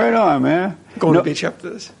 okay. Yeah. Right on, man. Going to the beach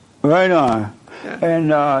after this. Right on. Yeah.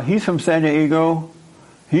 And he's from San Diego.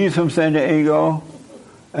 He's from San Diego.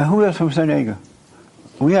 And who else from San Diego?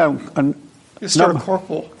 We have You start a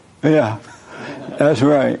corporal. Yeah, that's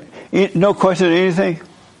right. No question of anything?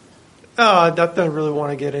 Nothing I really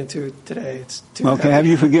want to get into today. It's too Okay, heavy. have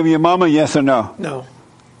you forgiven your mama? Yes or no? No.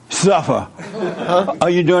 Suffer. Huh? Are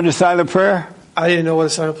you doing the silent prayer? I didn't know what a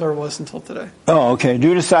silent prayer was until today. Oh, okay.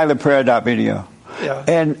 Do the silent prayer video. Yeah.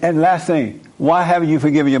 And last thing, why haven't you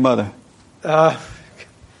forgiven your mother? I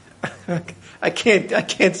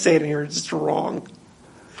can't say it in here. It's just wrong.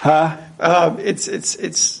 Huh?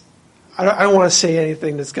 It's. I don't want to say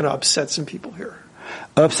anything that's going to upset some people here.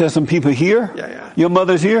 Upset some people here? Yeah. Your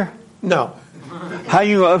mother's here? No. How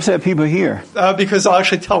you gonna upset people here? Because I'll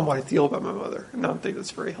actually tell them what I feel about my mother, and I don't think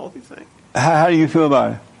that's a very healthy thing. How do you feel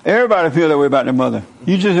about it? Everybody feel that way about their mother.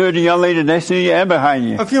 You just heard the young lady next to you and behind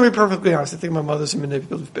you. If you to be perfectly honest, I think my mother's a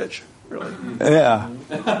manipulative bitch. Really.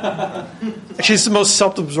 Yeah. She's the most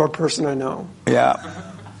self-absorbed person I know.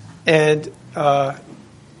 Yeah. And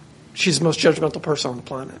she's the most judgmental person on the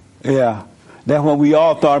planet. Yeah. That's what we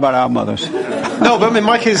all thought about our mothers. No, but in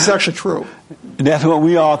my case, it's actually true. That's what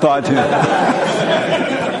we all thought too.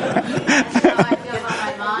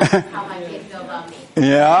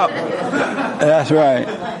 Yeah. That's right.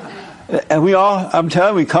 And we all, I'm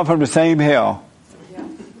telling you, we come from the same hell.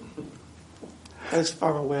 I just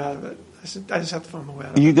find my way out of it. I just have to find my way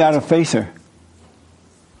out of it. You got to face her.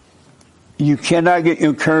 You cannot get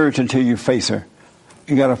encouraged until you face her.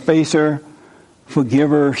 You got to face her, forgive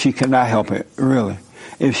her. She cannot help it, really.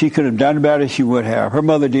 If she could have done better, she would have. Her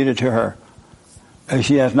mother did it to her, and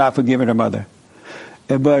she has not forgiven her mother.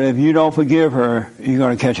 But if you don't forgive her, you're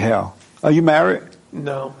going to catch hell. Are you married?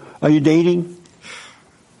 No. Are you dating?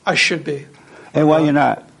 I should be. And why you're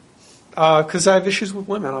not? Because I have issues with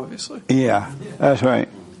women, obviously. Yeah, that's right.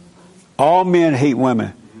 All men hate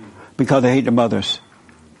women because they hate the mothers.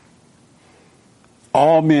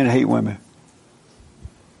 All men hate women.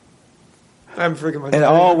 I haven't forgiven my And dad.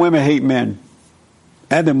 all women hate men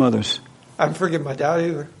and their mothers. I haven't forgiven my dad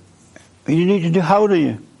either. You need to do, how old are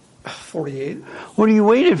you? 48. What are you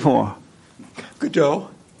waiting for? Godot.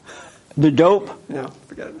 The dope? No,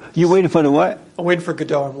 forget it. You waiting for the what? I'm waiting for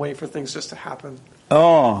Godot. I'm waiting for things just to happen.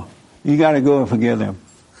 Oh, you got to go and forgive them.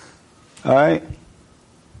 All right?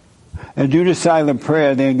 And do the silent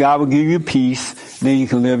prayer, then God will give you peace, then you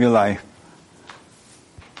can live your life.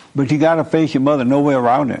 But you got to face your mother, no way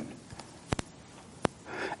around it.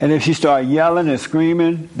 And if she start yelling and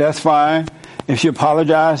screaming, that's fine. If she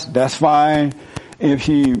apologize, that's fine. If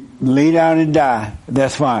she lay down and die,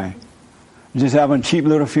 that's fine. Just have a cheap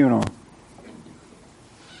little funeral.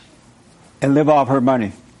 And live off her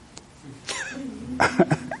money. All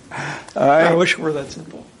right? I wish it were that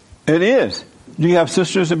simple. It is. Do you have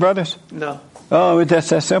sisters and brothers? No. Oh, that's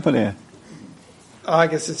that simple then. I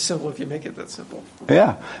guess it's simple if you make it that simple.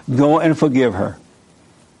 Yeah. Go and forgive her.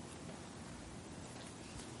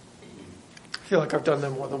 I feel like I've done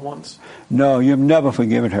that more than once. No, you've never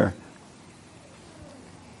forgiven her.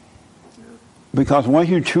 Because once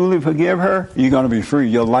you truly forgive her, you're going to be free.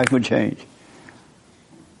 Your life will change.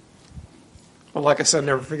 Well, like I said, I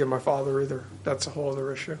never forgive my father either. That's a whole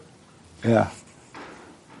other issue. Yeah.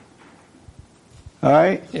 All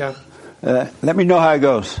right? Yeah. Let me know how it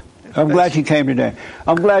goes. I'm glad you came today.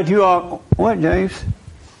 I'm glad you all... What, James?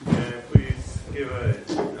 Please give a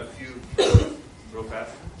few real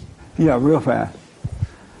fast. Yeah, real fast.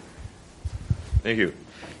 Thank you.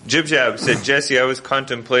 Jib Jab said, Jesse, I was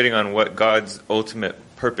contemplating on what God's ultimate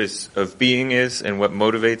purpose of being is and what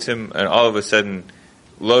motivates him, and all of a sudden,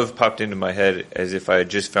 love popped into my head as if I had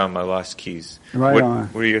just found my lost keys. Right on.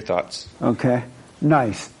 What are your thoughts? Okay.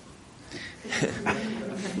 Nice.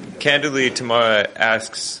 Candidly, Tamara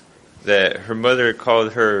asks that her mother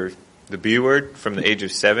called her the B word from the age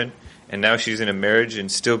of 7, and now she's in a marriage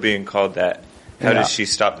and still being called that. How Yeah. does she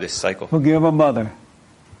stop this cycle? Forgive her mother.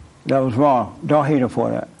 That was wrong. Don't hate her for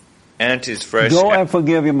that. Ant is fresh. Go and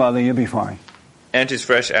forgive your mother. You'll be fine. Ant is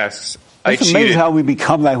fresh asks, It's amazing how we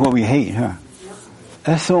become like what we hate, huh?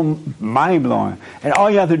 That's so mind-blowing. And all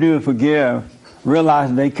you have to do is forgive,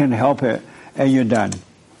 realize they can help it, and you're done.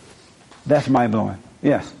 That's mind-blowing.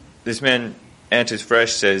 Yes. This man, Ant is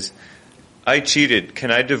fresh, says, I cheated.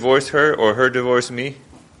 Can I divorce her or her divorce me?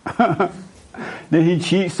 Did he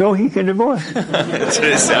cheat so he can divorce? That's what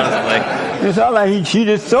it sounds like. It sounds like he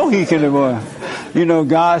cheated so he can divorce. You know,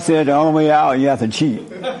 God said the only way out, you have to cheat.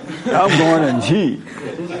 I'm going to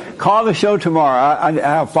cheat. Call the show tomorrow. I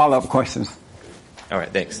have follow-up questions. All right,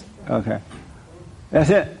 thanks. Okay. That's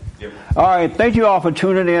it? Yep. All right. Thank you all for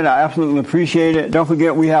tuning in. I absolutely appreciate it. Don't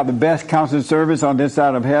forget we have the best counseling service on this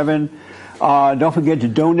side of heaven. Don't forget to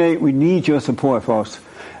donate. We need your support, folks.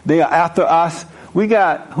 They are after us. We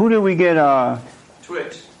got, who did we get?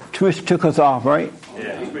 Twitch. Twitch took us off, right?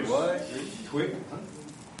 Yeah, Twitch. What? Twitch?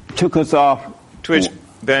 Took us off. Twitch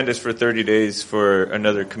banned us for 30 days for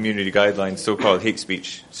another community guideline, so-called hate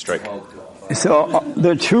speech strike. So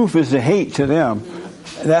the truth is the hate to them.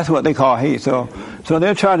 That's what they call hate. So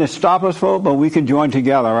they're trying to stop us, folks, but we can join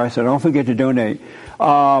together, all right? So don't forget to donate.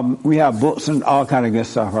 We have books and all kind of good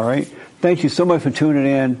stuff, all right? Thank you so much for tuning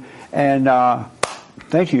in, and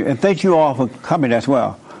thank you. And thank you all for coming as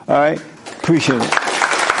well, all right? Appreciate it.